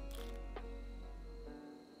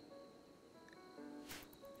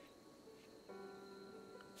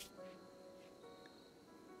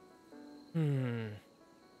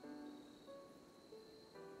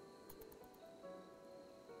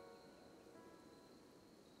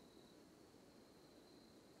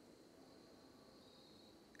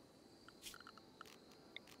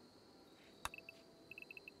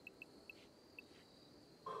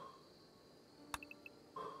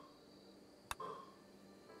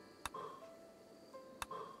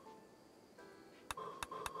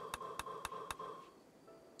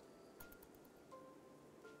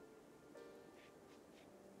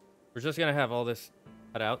 We're just gonna have all this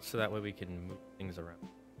cut out so that way we can move things around.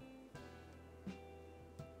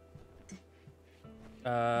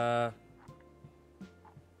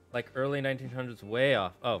 Like early 1900s, way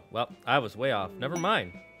off. Oh, well, I was way off. Never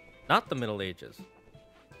mind. Not the Middle Ages.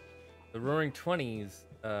 The Roaring 20s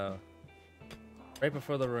right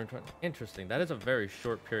before the Roaring Twenties. Interesting. That is a very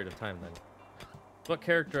short period of time then. What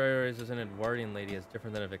characterizes an Edwardian lady as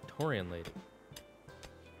different than a Victorian lady?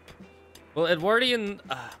 Well, Edwardian,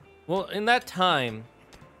 well, in that time,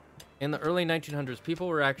 in the early 1900s, people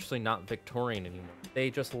were actually not Victorian anymore. They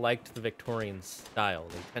just liked the Victorian style.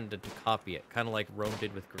 They tended to copy it, kind of like Rome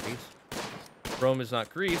did with Greece. Rome is not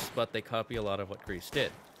Greece, but they copy a lot of what Greece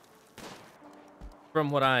did. From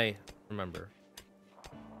what I remember.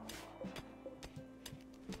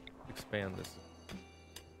 Expand this.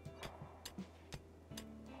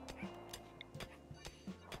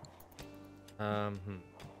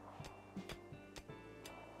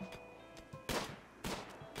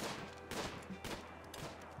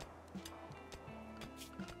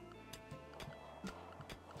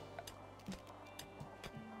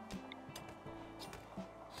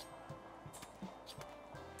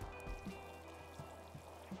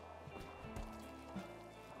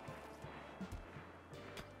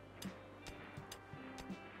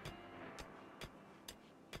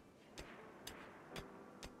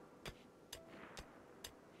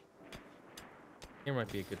 Here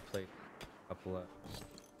might be a good place. Couple of.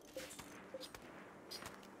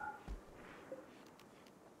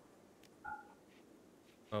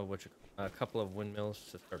 Oh, a couple of windmills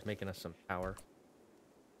to start making us some power.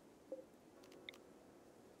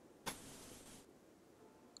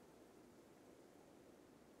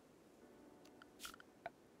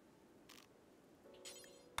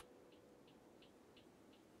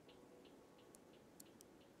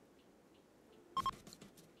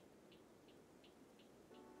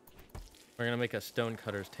 We're gonna make a stone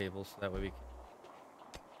cutter's table so that way we can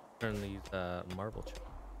turn these marble chips.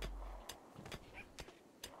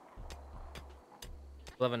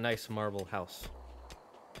 We'll have a nice marble house.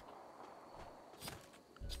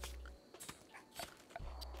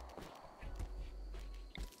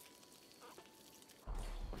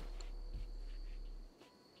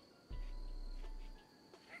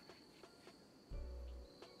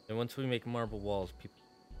 And once we make marble walls, people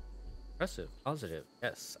impressive, positive,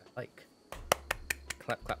 yes, I like.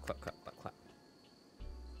 Clap, clap, clap, clap, clap, clap.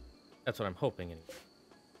 That's what I'm hoping anyway.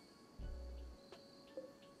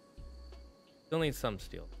 Still need some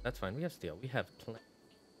steel. That's fine. We have steel. We have plenty.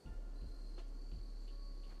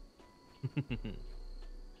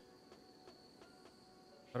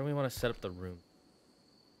 How do we want to set up the room?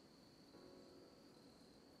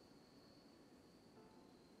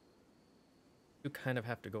 You kind of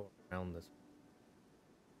have to go around this.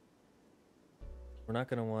 We're not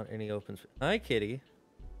going to want any open space. Hi, kitty.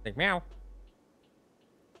 Like, meow.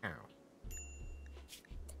 Meow.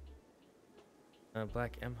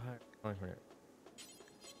 Black Empire.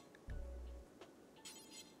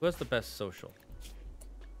 Who has the best social?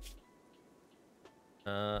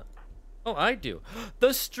 Oh, I do.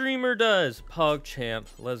 The streamer does. PogChamp.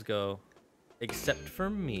 Let's go. Except for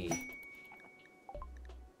me.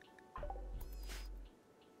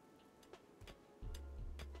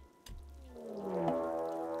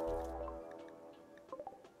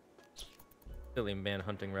 Silly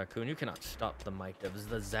man-hunting raccoon. You cannot stop the might of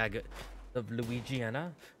the Zaga of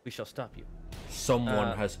Luigiana. We shall stop you.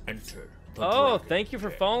 Someone has entered. Oh, thank you for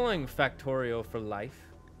following Factorio for life.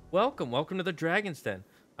 Welcome to the Dragon's Den.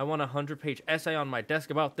 I want a 100-page essay on my desk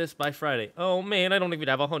about this by Friday. Oh man, I don't even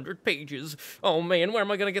have 100 pages. Oh man, where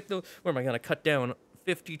am I gonna cut down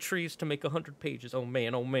 50 trees to make 100 pages? Oh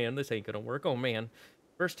man, this ain't gonna work. Oh man.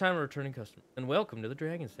 First time returning customer. And welcome to the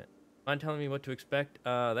Dragon's Den. Mind telling me what to expect?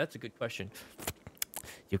 That's a good question.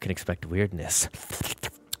 You can expect weirdness.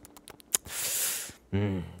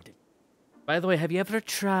 By the way, have you ever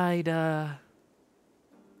tried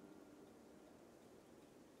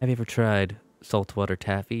saltwater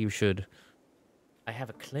taffy? You should. I have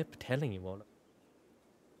a clip telling you all.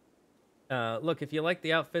 Look, if you like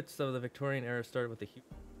the outfits of the Victorian era started with the huge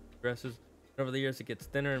dresses, and over the years it gets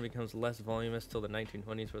thinner and becomes less voluminous till the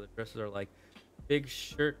 1920s where the dresses are like big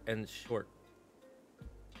shirt and short.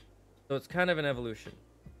 So it's kind of an evolution.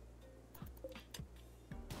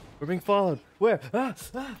 We're being followed. Where? Ah!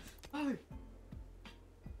 Still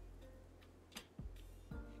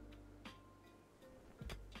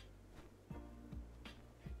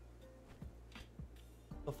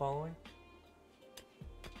following?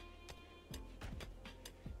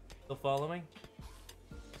 Still following?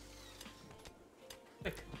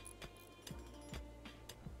 Quick.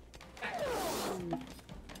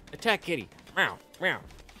 Attack kitty. Meow, meow.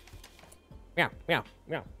 Meow, meow,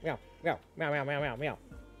 meow, meow, meow, meow, meow, meow, meow, meow.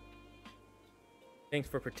 Thanks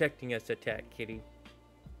for protecting us, Attack Kitty.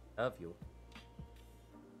 Love you.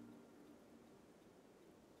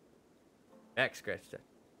 Back scratch that.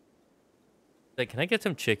 Like, can I get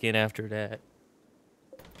some chicken after that?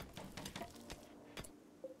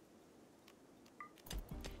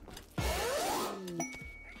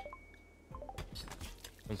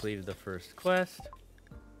 Completed the first quest.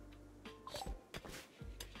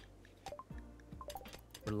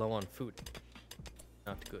 We're low on food.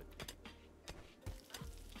 Not good.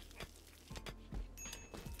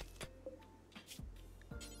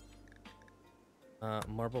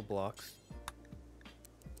 Marble blocks.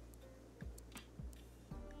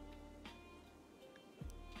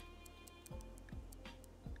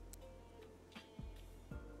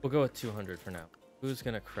 We'll go with 200 for now. Who's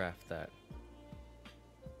gonna craft that?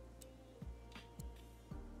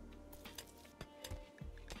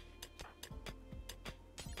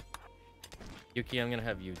 Yuki, I'm gonna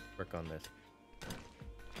have you work on this.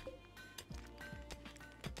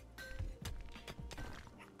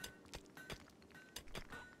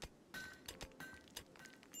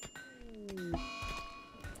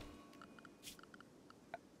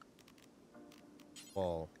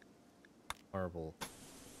 Wall. Marble.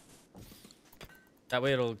 That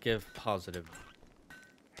way it'll give positive.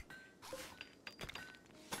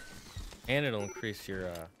 And it'll increase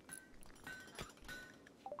your,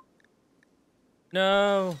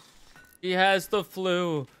 No! He has the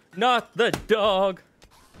flu! Not the dog!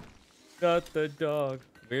 Not the dog.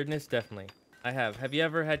 Weirdness, definitely. I have. Have you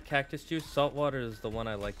ever had cactus juice? Saltwater is the one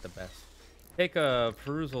I like the best. Take a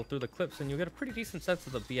perusal through the clips and you'll get a pretty decent sense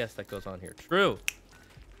of the BS that goes on here. True.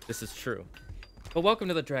 This is true. But welcome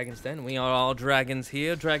to the Dragon's Den. We are all dragons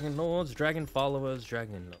here. Dragon lords, dragon followers,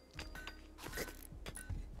 dragon lords.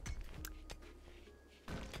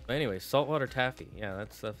 But anyway, saltwater taffy. Yeah,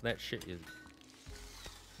 that's that shit is...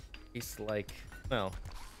 Tastes like... Well...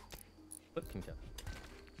 What can go?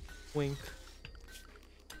 Wink.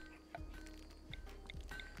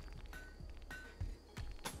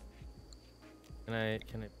 Can I...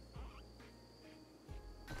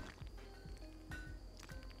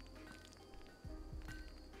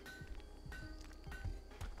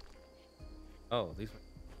 Oh, these are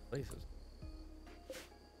places.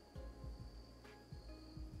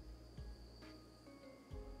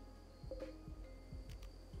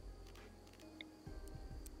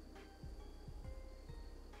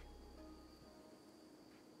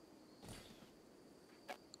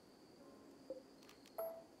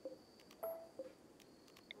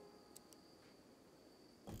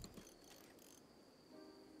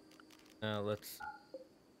 Now let's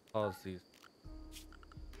pause these.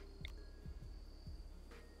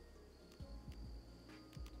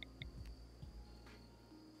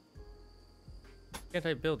 Can't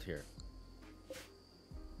I build here?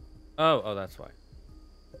 Oh, that's why.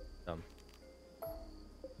 Dumb.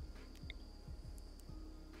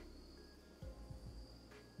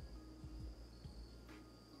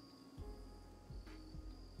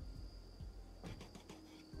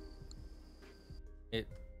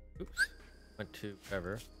 Oops. Went to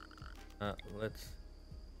ever. Let's...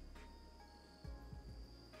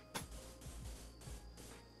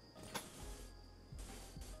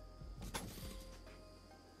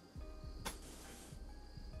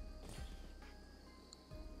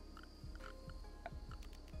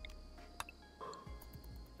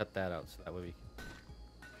 cut that out so that way we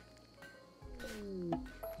can...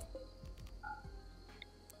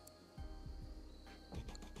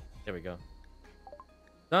 There we go.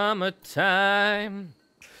 Summertime.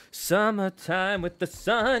 Summertime with the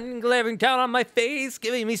sun glaring down on my face,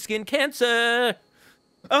 giving me skin cancer.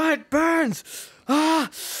 Oh, it burns. Ah.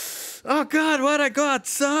 Oh, God, why'd I go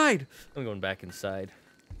outside? I'm going back inside.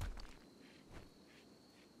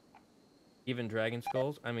 Even dragon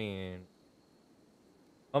skulls? I mean...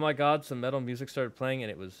 Oh my God, some metal music started playing and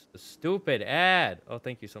it was a stupid ad. Oh,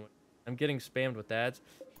 thank you so much. I'm getting spammed with ads.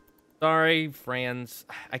 Sorry, friends.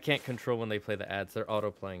 I can't control when they play the ads. They're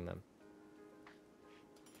auto-playing them.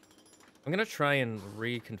 I'm gonna try and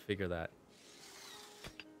reconfigure that.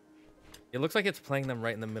 It looks like it's playing them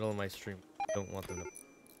right in the middle of my stream. I don't want them to...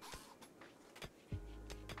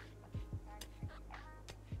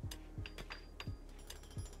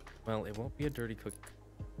 Well, it won't be a dirty cookie.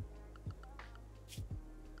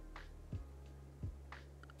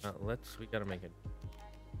 We gotta make it.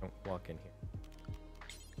 Don't walk in here.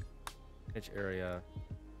 Which area?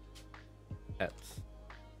 Pets.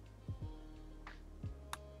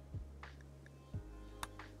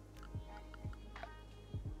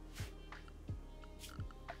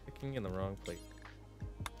 Clicking in the wrong place.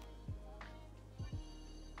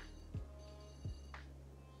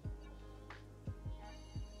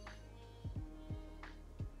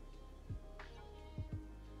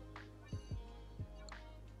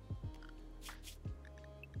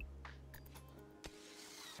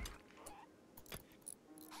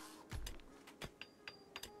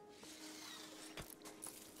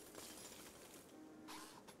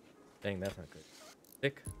 thing. That's not good.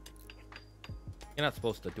 Thick. You're not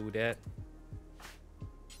supposed to do that.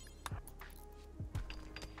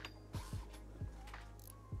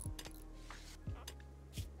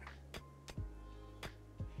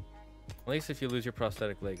 At least if you lose your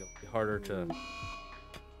prosthetic leg, it'll be harder to...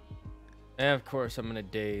 And of course, I'm in a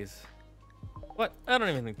daze. What? I don't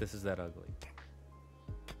even think this is that ugly.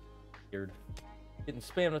 Weird. Getting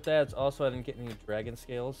spammed with ads. Also, I didn't get any dragon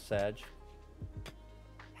scales. Sag.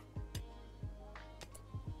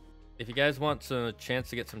 If you guys want a chance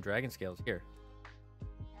to get some dragon scales, here.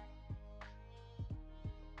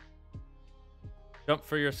 Jump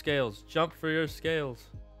for your scales. Jump for your scales.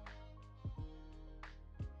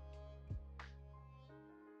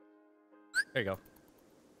 There you go.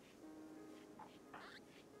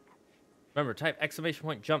 Remember, type exclamation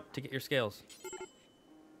point jump to get your scales.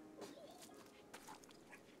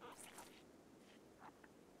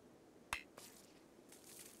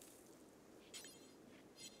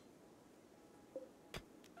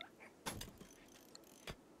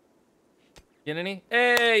 Get any?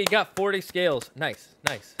 Hey, you got 40 scales. Nice,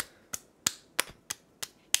 nice.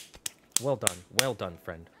 Well done,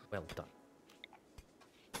 friend. Well done.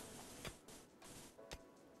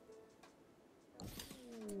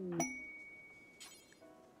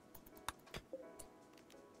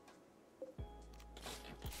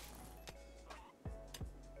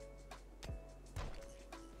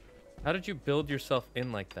 How did you build yourself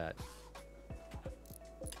in like that?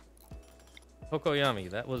 Tokoyami,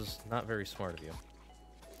 that was not very smart of you.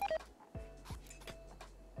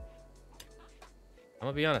 I'm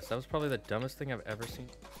gonna be honest, that was probably the dumbest thing I've ever seen.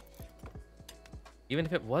 Even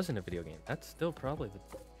if it wasn't a video game, that's still probably the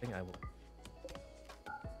thing I will.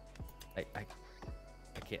 I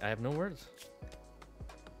can't, I have no words.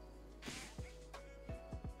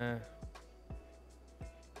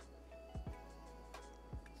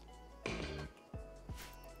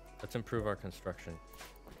 Let's improve our construction.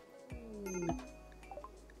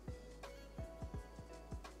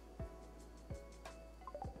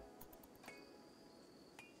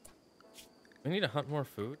 We need to hunt more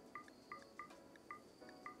food.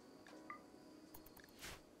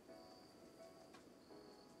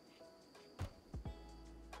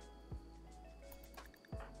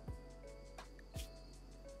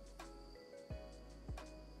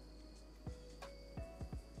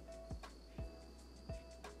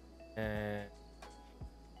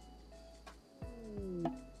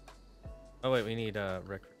 Oh wait, we need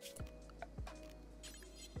recreation.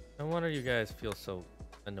 No wonder you guys feel so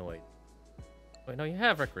annoyed. Wait, no, you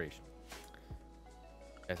have recreation.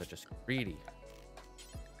 You guys are just greedy.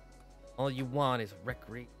 All you want is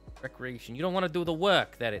recreation. You don't want to do the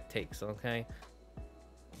work that it takes, okay?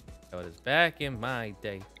 So it is back in my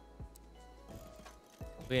day.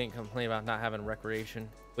 We didn't complain about not having recreation.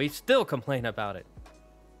 We still complain about it.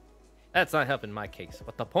 That's not helping my case.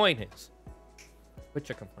 But the point is, quit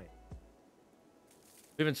your complaint.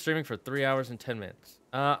 We've been streaming for 3 hours and 10 minutes.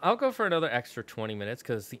 I'll go for another extra 20 minutes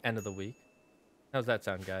because it's the end of the week. How's that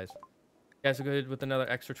sound, guys? You guys are good with another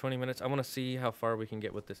extra 20 minutes? I want to see how far we can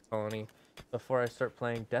get with this colony before I start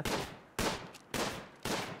playing Death.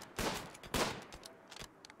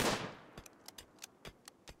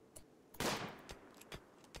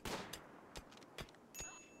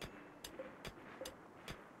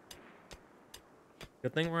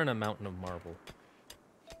 Good thing we're in a mountain of marble.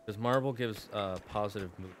 Because marble gives positive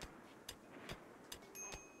mood.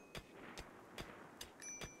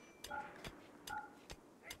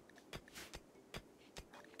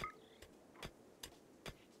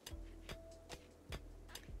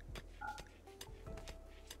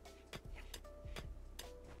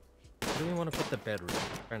 Where do we want to put the bedroom?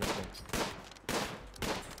 I'm trying to think.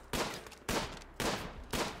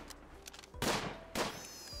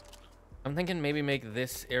 I'm thinking maybe make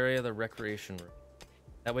this area the recreation room.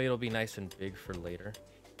 That way it'll be nice and big for later.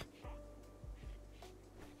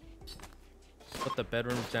 Put the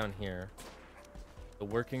bedrooms down here. The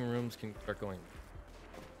working rooms can start going.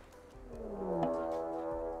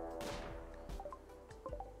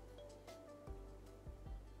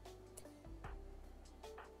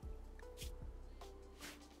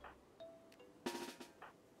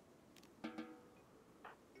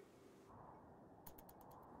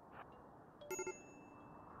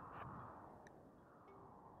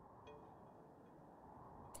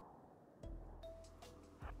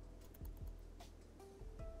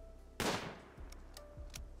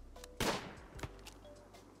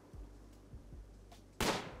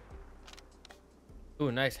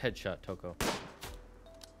 Ooh, nice headshot, Toko.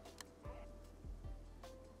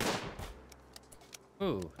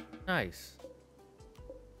 Ooh, nice.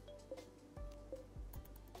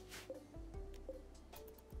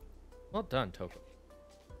 Well done, Toko.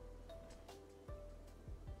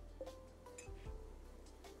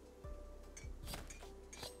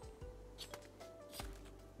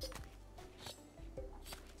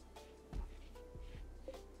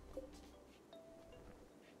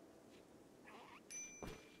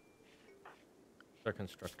 Our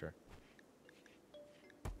constructor.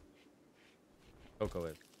 Toko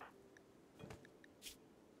is.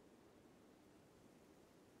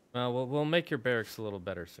 Well, we'll make your barracks a little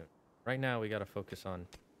better soon. Right now, we gotta focus on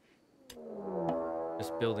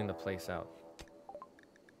just building the place out.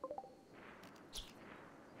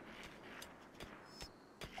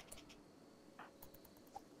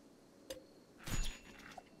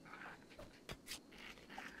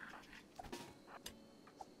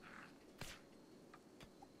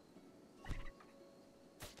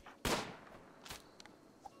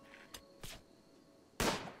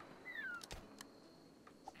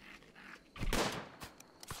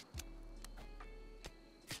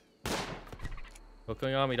 What's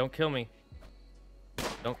going on me? Don't kill me.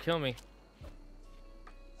 Don't kill me.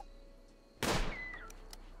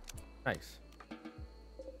 Nice.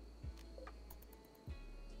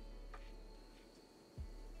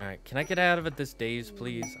 Alright, can I get out of it this daze,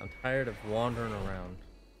 please? I'm tired of wandering around.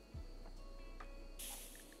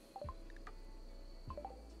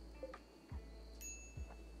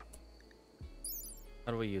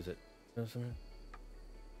 How do we use it?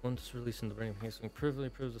 Once released in the brain of Hastings,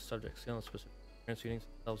 improves the subject scale and specific transfusing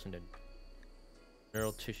cells into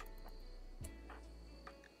neural tissue.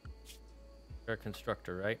 Our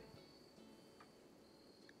constructor, right?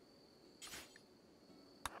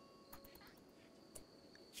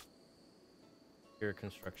 Your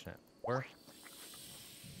construction at 4.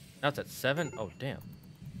 Now it's at 7. Oh damn!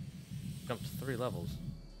 Jumped 3 levels.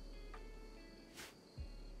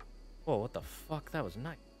 Whoa! What the fuck? That was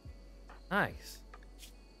nice. Nice.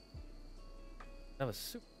 That was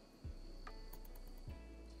super.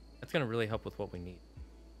 That's gonna really help with what we need.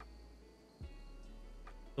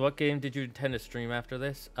 So what game did you intend to stream after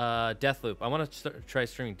this? Deathloop. I want to try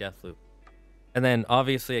streaming Deathloop. And then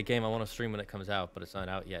obviously a game I want to stream when it comes out, but it's not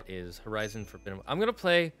out yet, is Horizon Forbidden. I'm gonna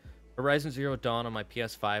play Horizon Zero Dawn on my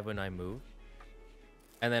PS5 when I move.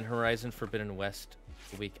 And then Horizon Forbidden West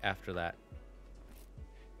the week after that.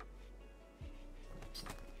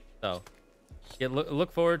 So yeah,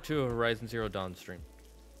 look forward to a Horizon Zero Dawn stream.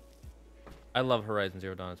 I love Horizon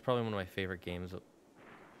Zero Dawn. It's probably one of my favorite games of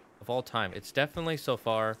all time. It's definitely so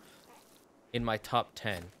far in my top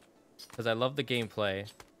 10 because I love the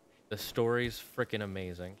gameplay. The story's freaking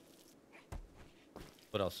amazing.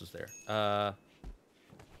 What else is there?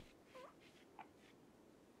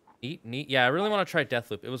 Neat. Yeah, I really want to try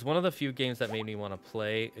Deathloop. It was one of the few games that made me want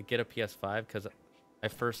to get a PS5 because I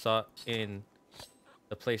first saw it in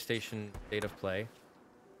the PlayStation State of Play.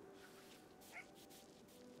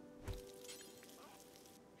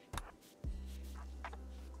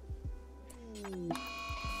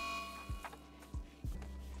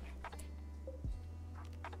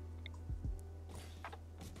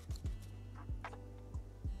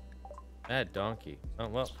 Bad donkey. Oh,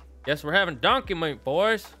 well. Guess we're having donkey meat,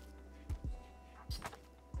 boys.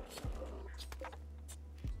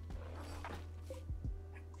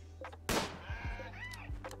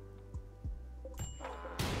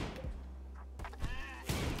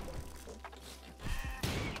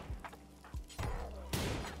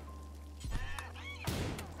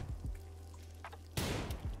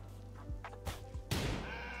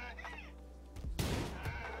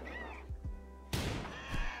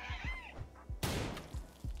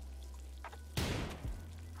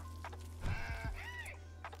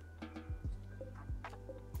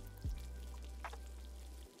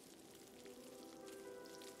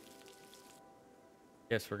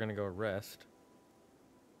 Guess we're gonna go rest.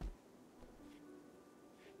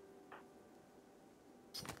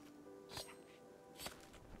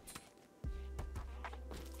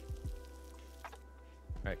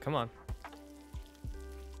 All right, come on.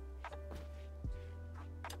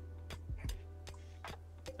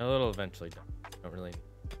 A little eventually. Don't really. The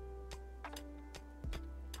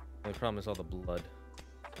only problem is all the blood.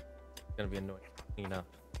 It's gonna be annoying to clean up.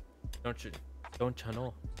 Don't you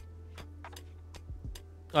know?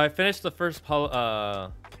 Oh, I finished the first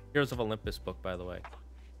Heroes of Olympus book, by the way.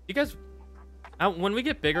 You guys, when we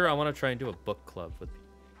get bigger, I want to try and do a book club with people.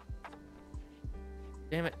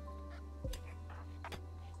 Damn it.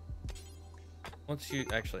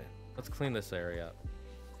 Actually, let's clean this area up.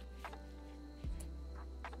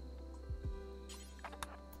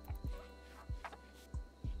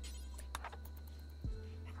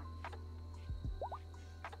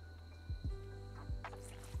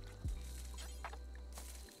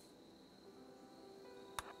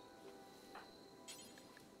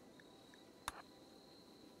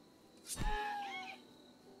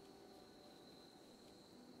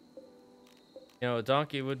 You know, a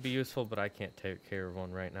donkey would be useful, but I can't take care of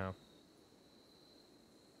one right now.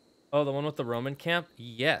 Oh, the one with the Roman camp?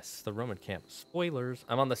 Yes, the Roman camp. Spoilers.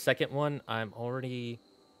 I'm on the second one. I'm already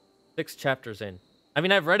 6 chapters in. I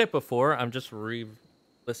mean, I've read it before. I'm just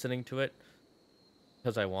re-listening to it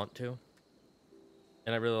because I want to.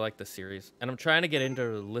 And I really like the series. And I'm trying to get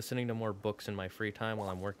into listening to more books in my free time while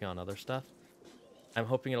I'm working on other stuff. I'm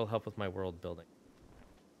hoping it'll help with my world building.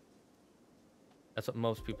 That's what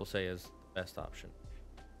most people say is the best option.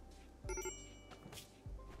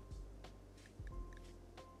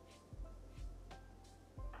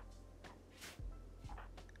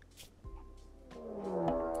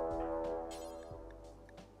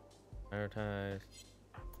 Prioritize.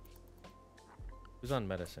 Who's on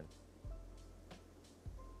medicine?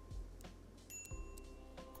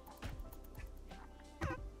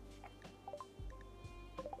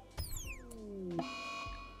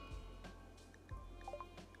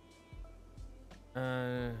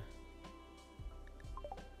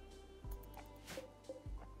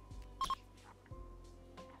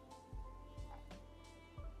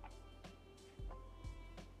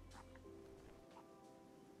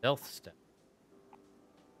 Stealth step.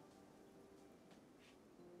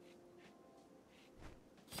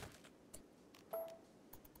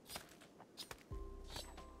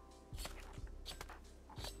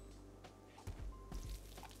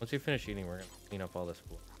 Once you finish eating, we're gonna clean up all this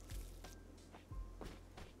blood.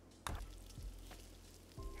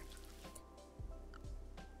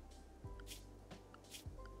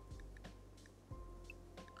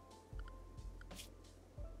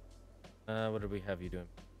 What did we have you doing?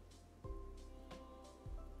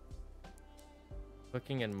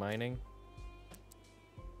 Cooking and mining.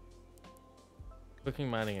 Cooking,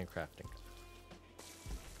 mining, and crafting.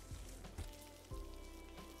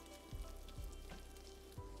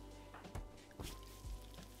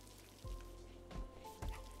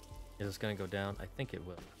 Is this gonna go down? I think it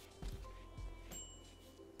will.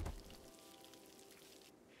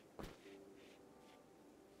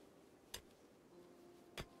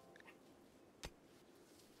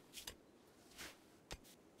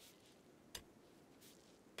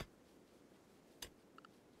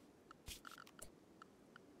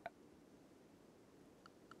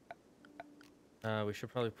 We should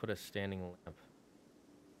probably put a standing lamp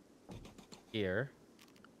here.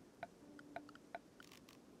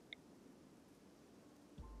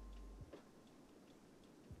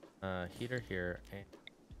 Heater here and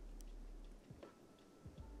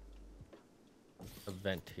a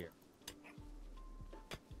vent here.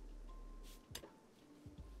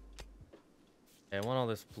 Okay, I want all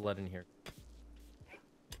this blood in here.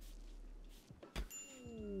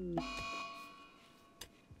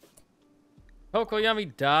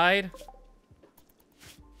 Kokoyami died.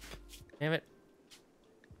 Damn it.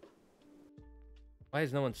 Why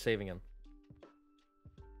is no one saving him?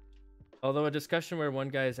 Although a discussion where one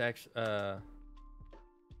guy is actually,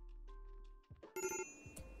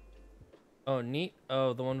 oh, neat.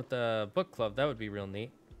 Oh, the one with the book club. That would be real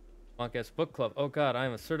neat. Monk's book club. Oh god, I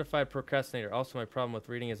am a certified procrastinator. Also, my problem with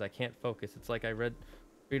reading is I can't focus. It's like I read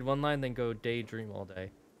one line, then go daydream all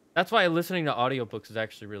day. That's why listening to audiobooks is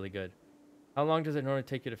actually really good. How long does it normally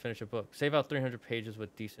take you to finish a book? Save out 300 pages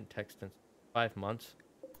with decent text in 5 months.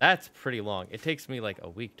 That's pretty long. It takes me like a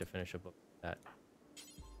week to finish a book like that.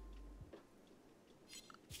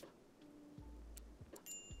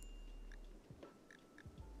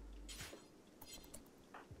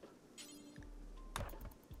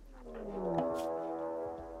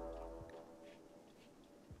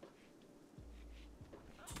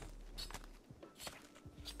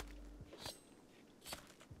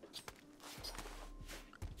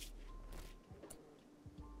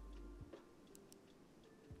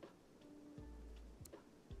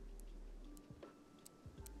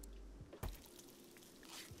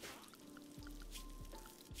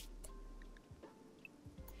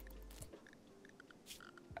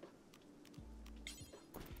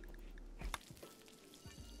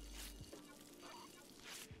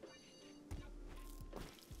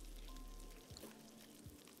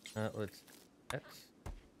 Let's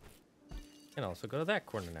and also go to that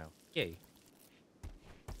corner now. Yay.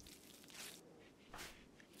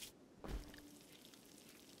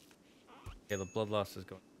 Okay, the blood loss is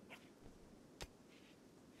going.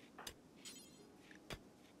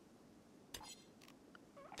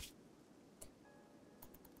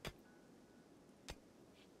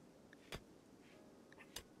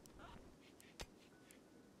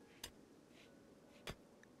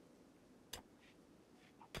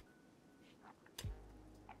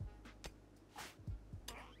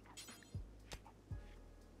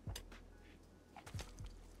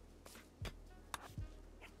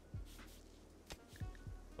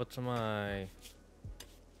 What's my...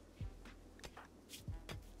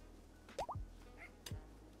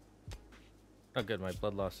 Oh good, my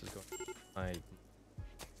blood loss is going. My...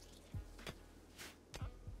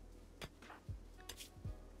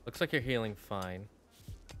 Looks like you're healing fine.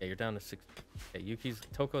 Yeah, you're down to 6. Yeah,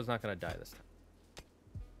 Toko's not gonna die this time.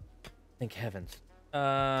 Thank heavens.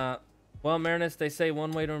 Well, Marinus, they say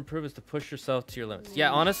one way to improve is to push yourself to your limits.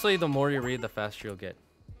 Yeah, honestly, the more you read, the faster you'll get.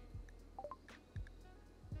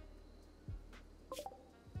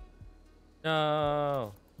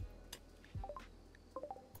 No.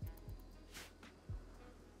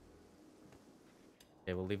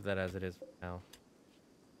 Okay, we'll leave that as it is for now.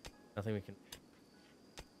 Nothing we can...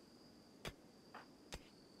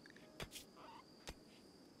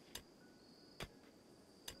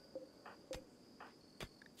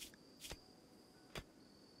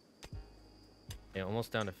 Yeah,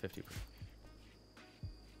 almost down to 50%.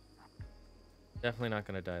 Definitely not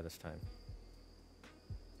gonna die this time.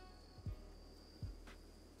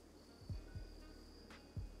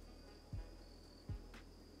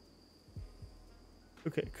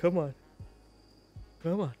 Okay, come on.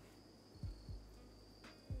 Come on.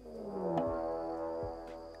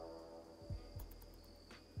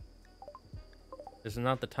 This is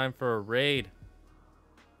not the time for a raid.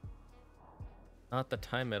 Not the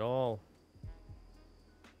time at all.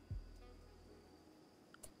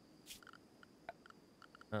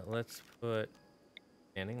 Let's put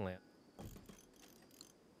standing lamp.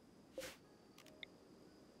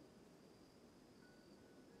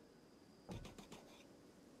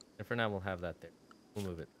 And for now, we'll have that there. We'll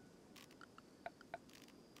move it.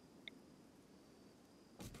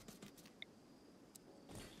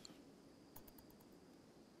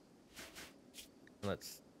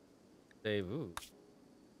 Let's save. Ooh,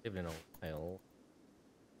 save it in a while.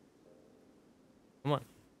 Come on.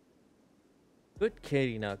 Good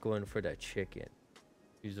Katie not going for that chicken.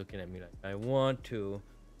 She's looking at me like, I want to.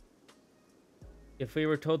 If we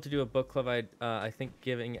were told to do a book club, I think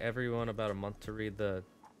giving everyone about a month to read the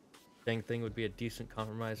dang thing would be a decent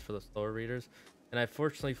compromise for the slower readers. And I've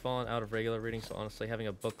fortunately fallen out of regular reading, so honestly, having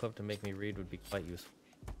a book club to make me read would be quite useful.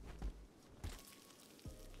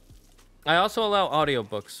 I also allow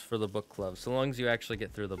audiobooks for the book club, so long as you actually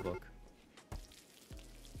get through the book.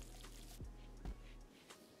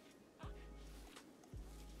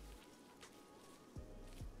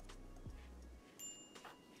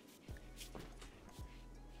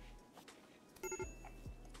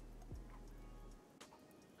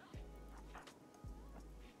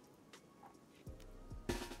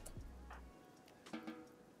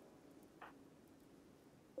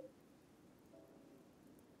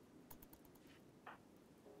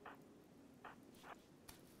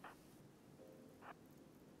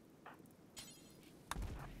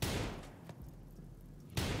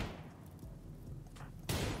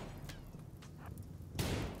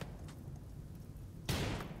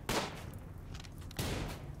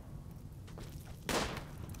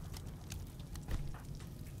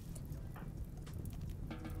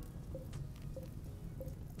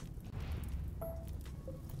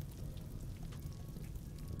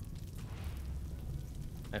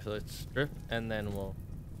 Actually, let's strip and then we'll...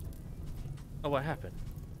 Oh, what happened?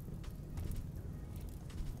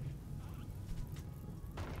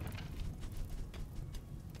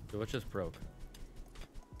 So what just broke?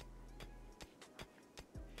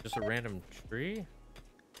 Just a random tree?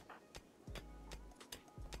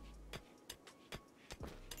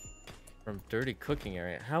 From dirty cooking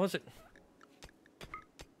area. How is it?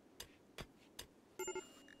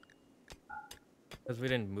 Because we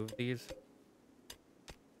didn't move these.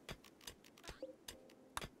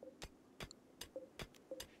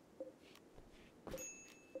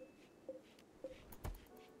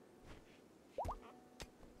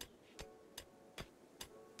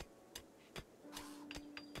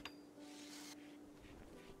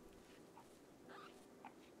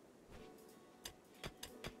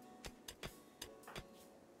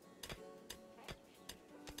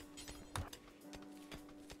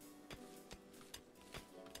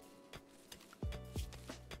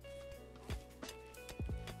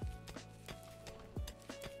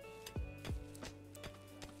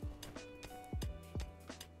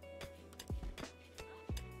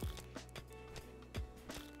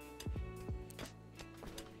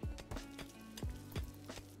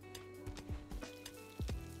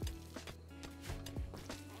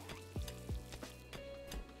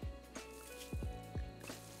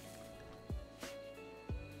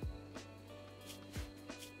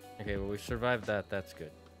 Okay, well, we survived that. That's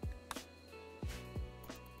good.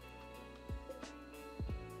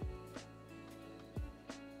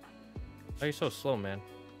 Why are you so slow, man?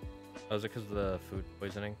 Oh, is it because of the food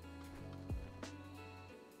poisoning?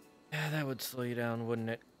 Yeah, that would slow you down, wouldn't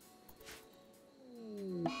it?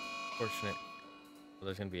 Fortunate. Well,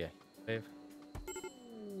 there's gonna be a wave.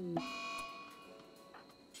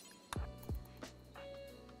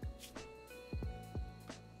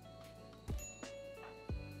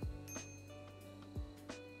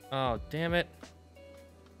 Oh, damn it.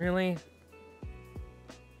 Really?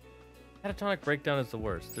 Catatonic breakdown is the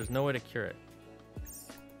worst. There's no way to cure it.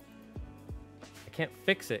 I can't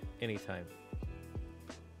fix it anytime.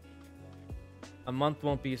 A month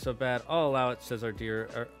won't be so bad. I'll allow it, says our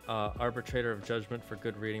dear arbitrator of judgment for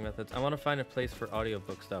good reading methods. I want to find a place for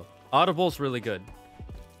audiobooks, though. Audible's really good.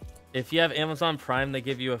 If you have Amazon Prime, they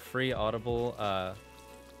give you a free Audible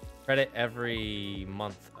credit every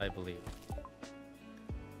month, I believe.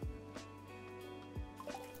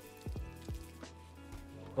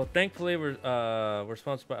 Well, thankfully, we're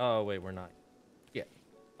sponsored by... Oh, wait, we're not. Yeah.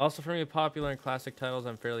 Also, for me, popular and classic titles,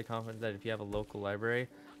 I'm fairly confident that if you have a local library,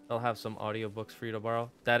 they'll have some audiobooks for you to borrow.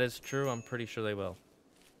 That is true. I'm pretty sure they will.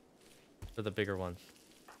 For the bigger ones.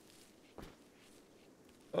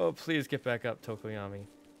 Oh, please get back up, Tokoyami.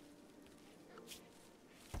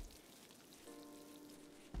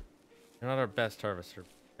 You're not our best harvester.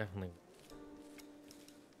 Definitely.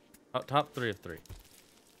 Oh, top 3 of 3.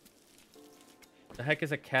 The heck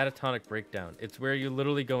is a catatonic breakdown? It's where you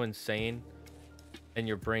literally go insane and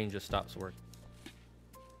your brain just stops working.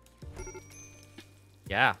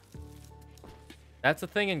 Yeah. That's a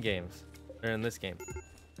thing in games. Or in this game.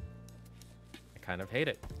 I kind of hate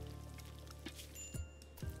it.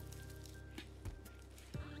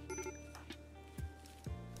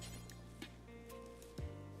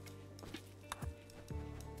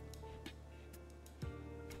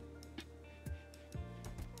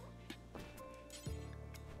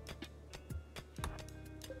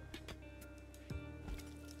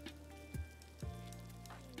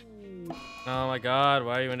 Oh my god,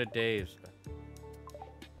 why are you in a daze?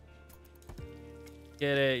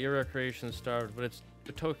 Get it, your recreation starved, but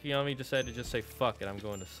Tokiyami decided to just say fuck it, I'm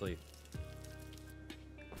going to sleep.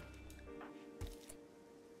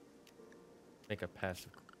 Make a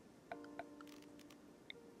passive.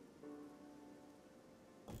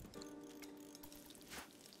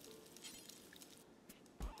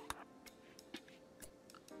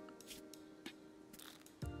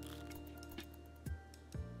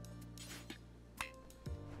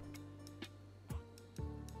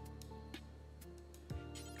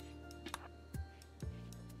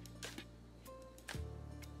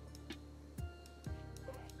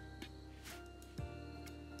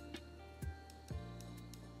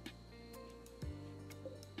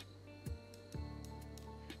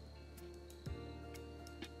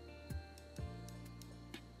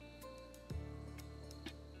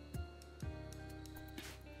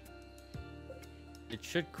 It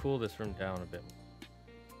should cool this room down a bit.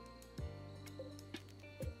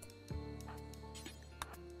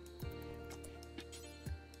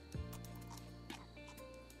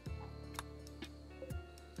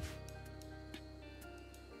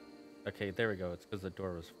 Okay, there we go. It's because the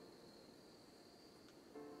door was...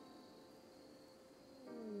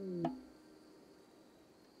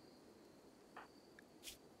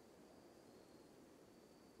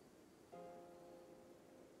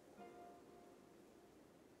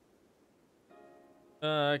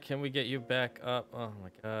 Can we get you back up? Oh my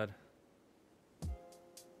god.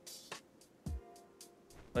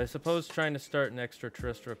 I suppose trying to start an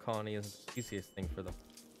extraterrestrial colony is the easiest thing for them.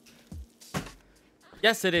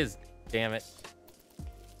 Yes, it is. Damn it.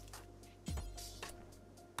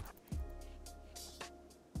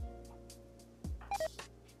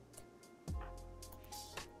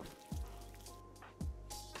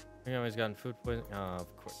 You always gotten food poisoning? Oh,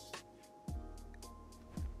 of course.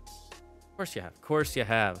 Of course you have. Of course you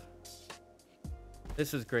have.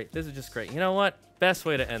 This is great. This is just great. You know what? Best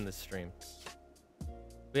way to end this stream.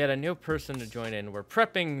 We had a new person to join in. We're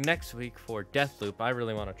prepping next week for Deathloop. I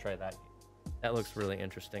really want to try that. That looks really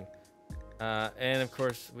interesting. And of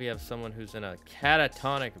course, we have someone who's in a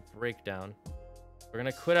catatonic breakdown. We're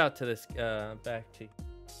going to quit out to this back to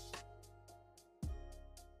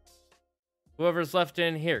whoever's left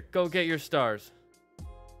in here. Go get your stars.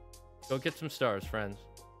 Go get some stars, friends.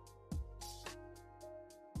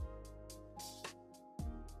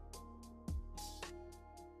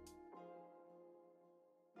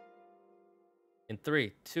 In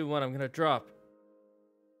 3, 2, 1, I'm gonna drop.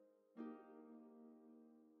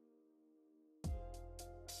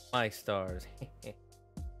 My stars.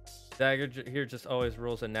 Dagger here just always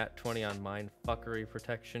rolls a nat 20 on mind fuckery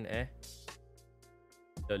protection, eh?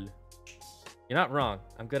 Dull. You're not wrong.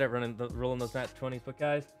 I'm good at rolling those nat 20s, but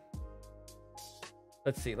guys,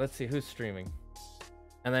 Let's see who's streaming.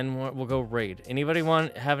 And then we'll go raid.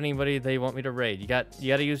 Have anybody they want me to raid? You got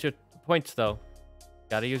to use your points though.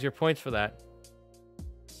 Got to use your points for that.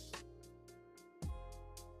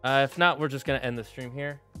 If not, we're just gonna end the stream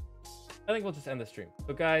here. I think we'll just end the stream.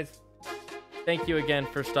 So guys, thank you again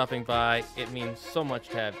for stopping by. It means so much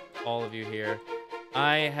to have all of you here.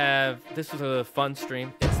 This was a fun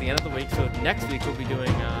stream. It's the end of the week, so next week we'll be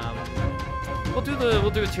doing we'll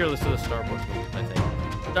do a tier list of the Star Wars movies, I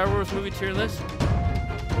think. Star Wars movie tier list.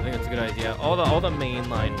 I think that's a good idea. All the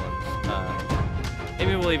mainline ones.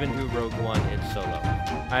 Maybe we'll even do Rogue One and Solo.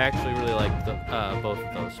 I actually really like both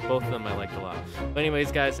of those. Both of them I liked a lot. But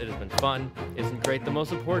anyways, guys, it has been fun. It's been great. The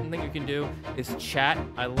most important thing you can do is chat.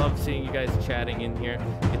 I love seeing you guys chatting in here.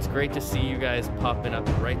 It's great to see you guys popping up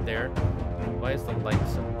right there. Why is the light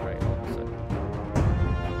so bright all of a sudden?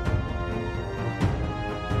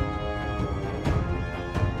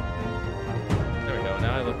 There we go.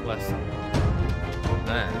 Now I look less.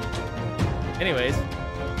 Anyways,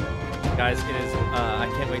 guys, it is. I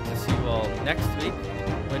can't wait to see you all next week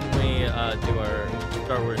when we do our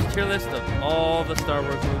Star Wars tier list of all the Star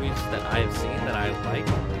Wars movies that I have seen that I like.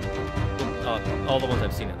 All the ones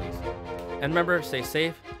I've seen at least. And remember, stay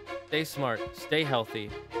safe, stay smart, stay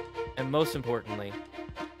healthy, and most importantly,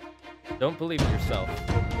 don't believe in yourself.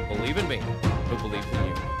 Believe in me, who believes in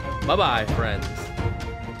you. Bye-bye, friends.